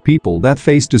mutant quirk people that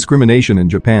faced discrimination in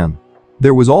Japan.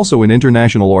 There was also an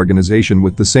international organization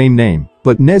with the same name,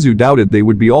 but Nezu doubted they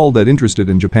would be all that interested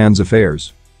in Japan's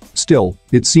affairs. Still,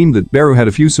 it seemed that Beru had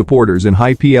a few supporters in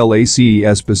high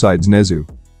places besides Nezu.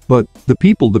 But the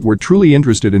people that were truly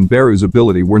interested in Beru's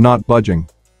ability were not budging.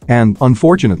 And,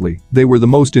 unfortunately, they were the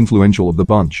most influential of the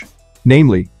bunch.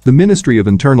 Namely, the Ministry of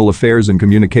Internal Affairs and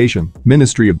Communication,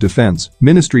 Ministry of Defense,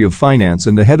 Ministry of Finance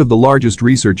and the head of the largest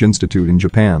research institute in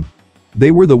Japan.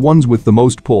 They were the ones with the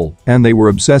most pull, and they were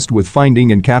obsessed with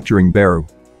finding and capturing Beru.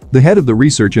 The head of the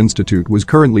research institute was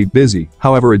currently busy,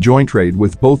 however a joint raid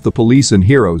with both the police and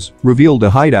heroes revealed a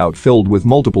hideout filled with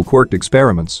multiple quirked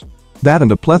experiments. That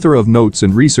and a plethora of notes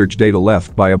and research data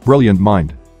left by a brilliant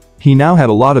mind. He now had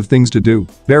a lot of things to do,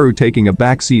 Beru taking a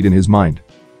back seat in his mind.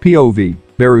 POV,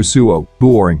 Beru Suo,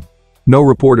 boring. No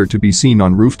reporter to be seen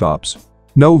on rooftops.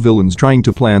 No villains trying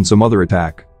to plan some other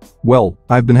attack. Well,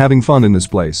 I've been having fun in this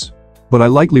place. But I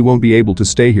likely won't be able to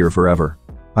stay here forever.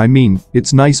 I mean,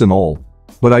 it's nice and all.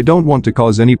 But I don't want to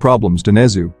cause any problems to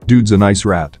Nezu, dude's a nice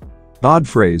rat. Odd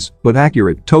phrase, but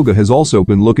accurate. Toga has also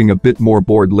been looking a bit more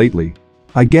bored lately.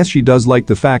 I guess she does like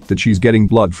the fact that she's getting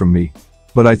blood from me.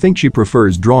 But I think she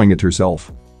prefers drawing it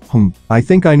herself. I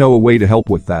think I know a way to help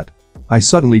with that. I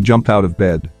suddenly jumped out of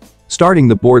bed. Starting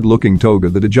the bored-looking Toga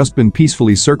that had just been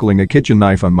peacefully circling a kitchen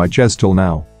knife on my chest till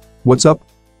now. What's up?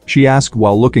 She asked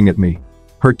while looking at me.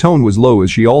 Her tone was low as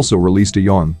she also released a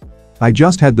yawn. I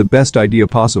just had the best idea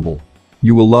possible.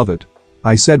 You will love it.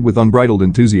 I said with unbridled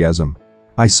enthusiasm.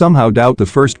 I somehow doubt the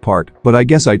first part, but I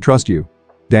guess I trust you.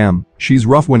 Damn, she's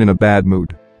rough when in a bad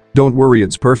mood. Don't worry,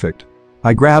 it's perfect.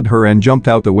 I grabbed her and jumped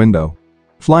out the window.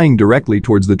 Flying directly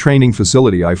towards the training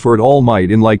facility I fought All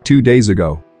Might in like 2 days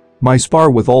ago. My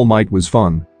spar with All Might was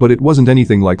fun, but it wasn't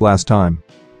anything like last time.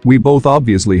 We both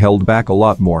obviously held back a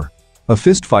lot more. A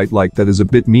fist fight like that is a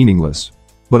bit meaningless.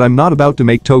 But I'm not about to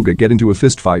make Toga get into a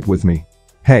fist fight with me.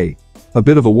 Hey. A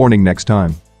bit of a warning next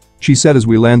time. She said as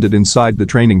we landed inside the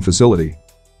training facility.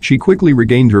 She quickly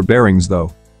regained her bearings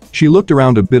though. She looked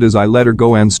around a bit as I let her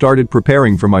go and started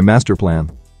preparing for my master plan.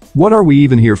 What are we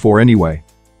even here for anyway?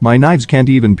 My knives can't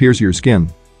even pierce your skin.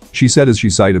 She said as she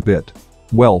sighed a bit.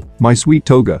 Well, my sweet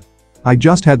Toga. I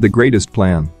just had the greatest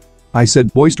plan. I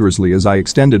said boisterously as I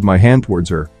extended my hand towards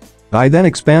her. I then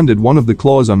expanded one of the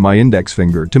claws on my index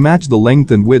finger to match the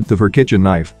length and width of her kitchen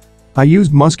knife. I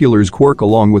used Muscular's quirk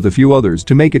along with a few others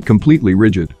to make it completely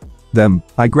rigid. Then,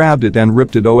 I grabbed it and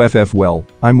ripped it off well,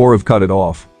 I more have cut it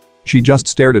off. She just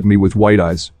stared at me with white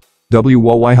eyes.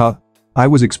 Why huh? I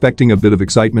was expecting a bit of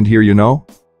excitement here, you know?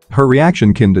 Her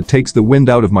reaction kinda takes the wind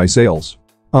out of my sails.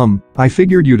 I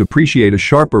figured you'd appreciate a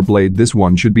sharper blade. This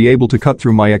one should be able to cut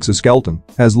through my exoskeleton,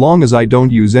 as long as I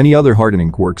don't use any other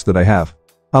hardening quirks that I have.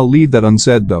 I'll leave that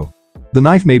unsaid though. The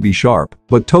knife may be sharp,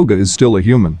 but Toga is still a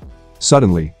human.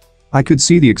 Suddenly, I could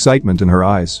see the excitement in her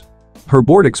eyes. Her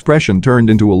bored expression turned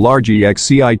into a large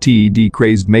excited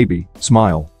crazed maybe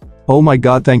smile. Oh my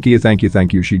god, thank you,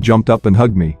 she jumped up and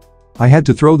hugged me. I had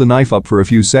to throw the knife up for a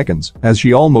few seconds as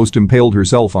she almost impaled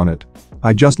herself on it.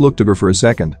 I just looked at her for a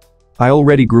second. I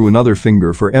already grew another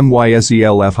finger for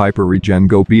MYSELF hyper regen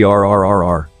go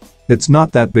BRRRR. It's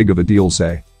not that big of a deal,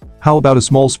 say. How about a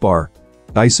small spar?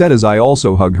 I said as I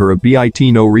also hugged her a bit,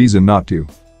 no reason not to.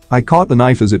 I caught the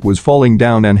knife as it was falling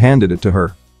down and handed it to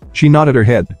her. She nodded her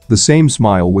head, the same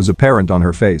smile was apparent on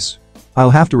her face.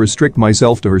 I'll have to restrict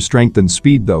myself to her strength and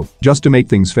speed though, just to make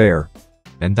things fair.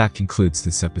 And that concludes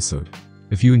this episode.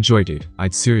 If you enjoyed it,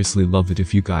 I'd seriously love it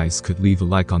if you guys could leave a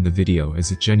like on the video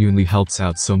as it genuinely helps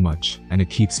out so much and it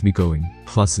keeps me going,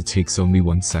 plus it takes only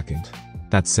 1 second.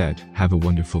 That said, have a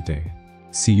wonderful day.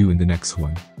 See you in the next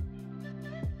one.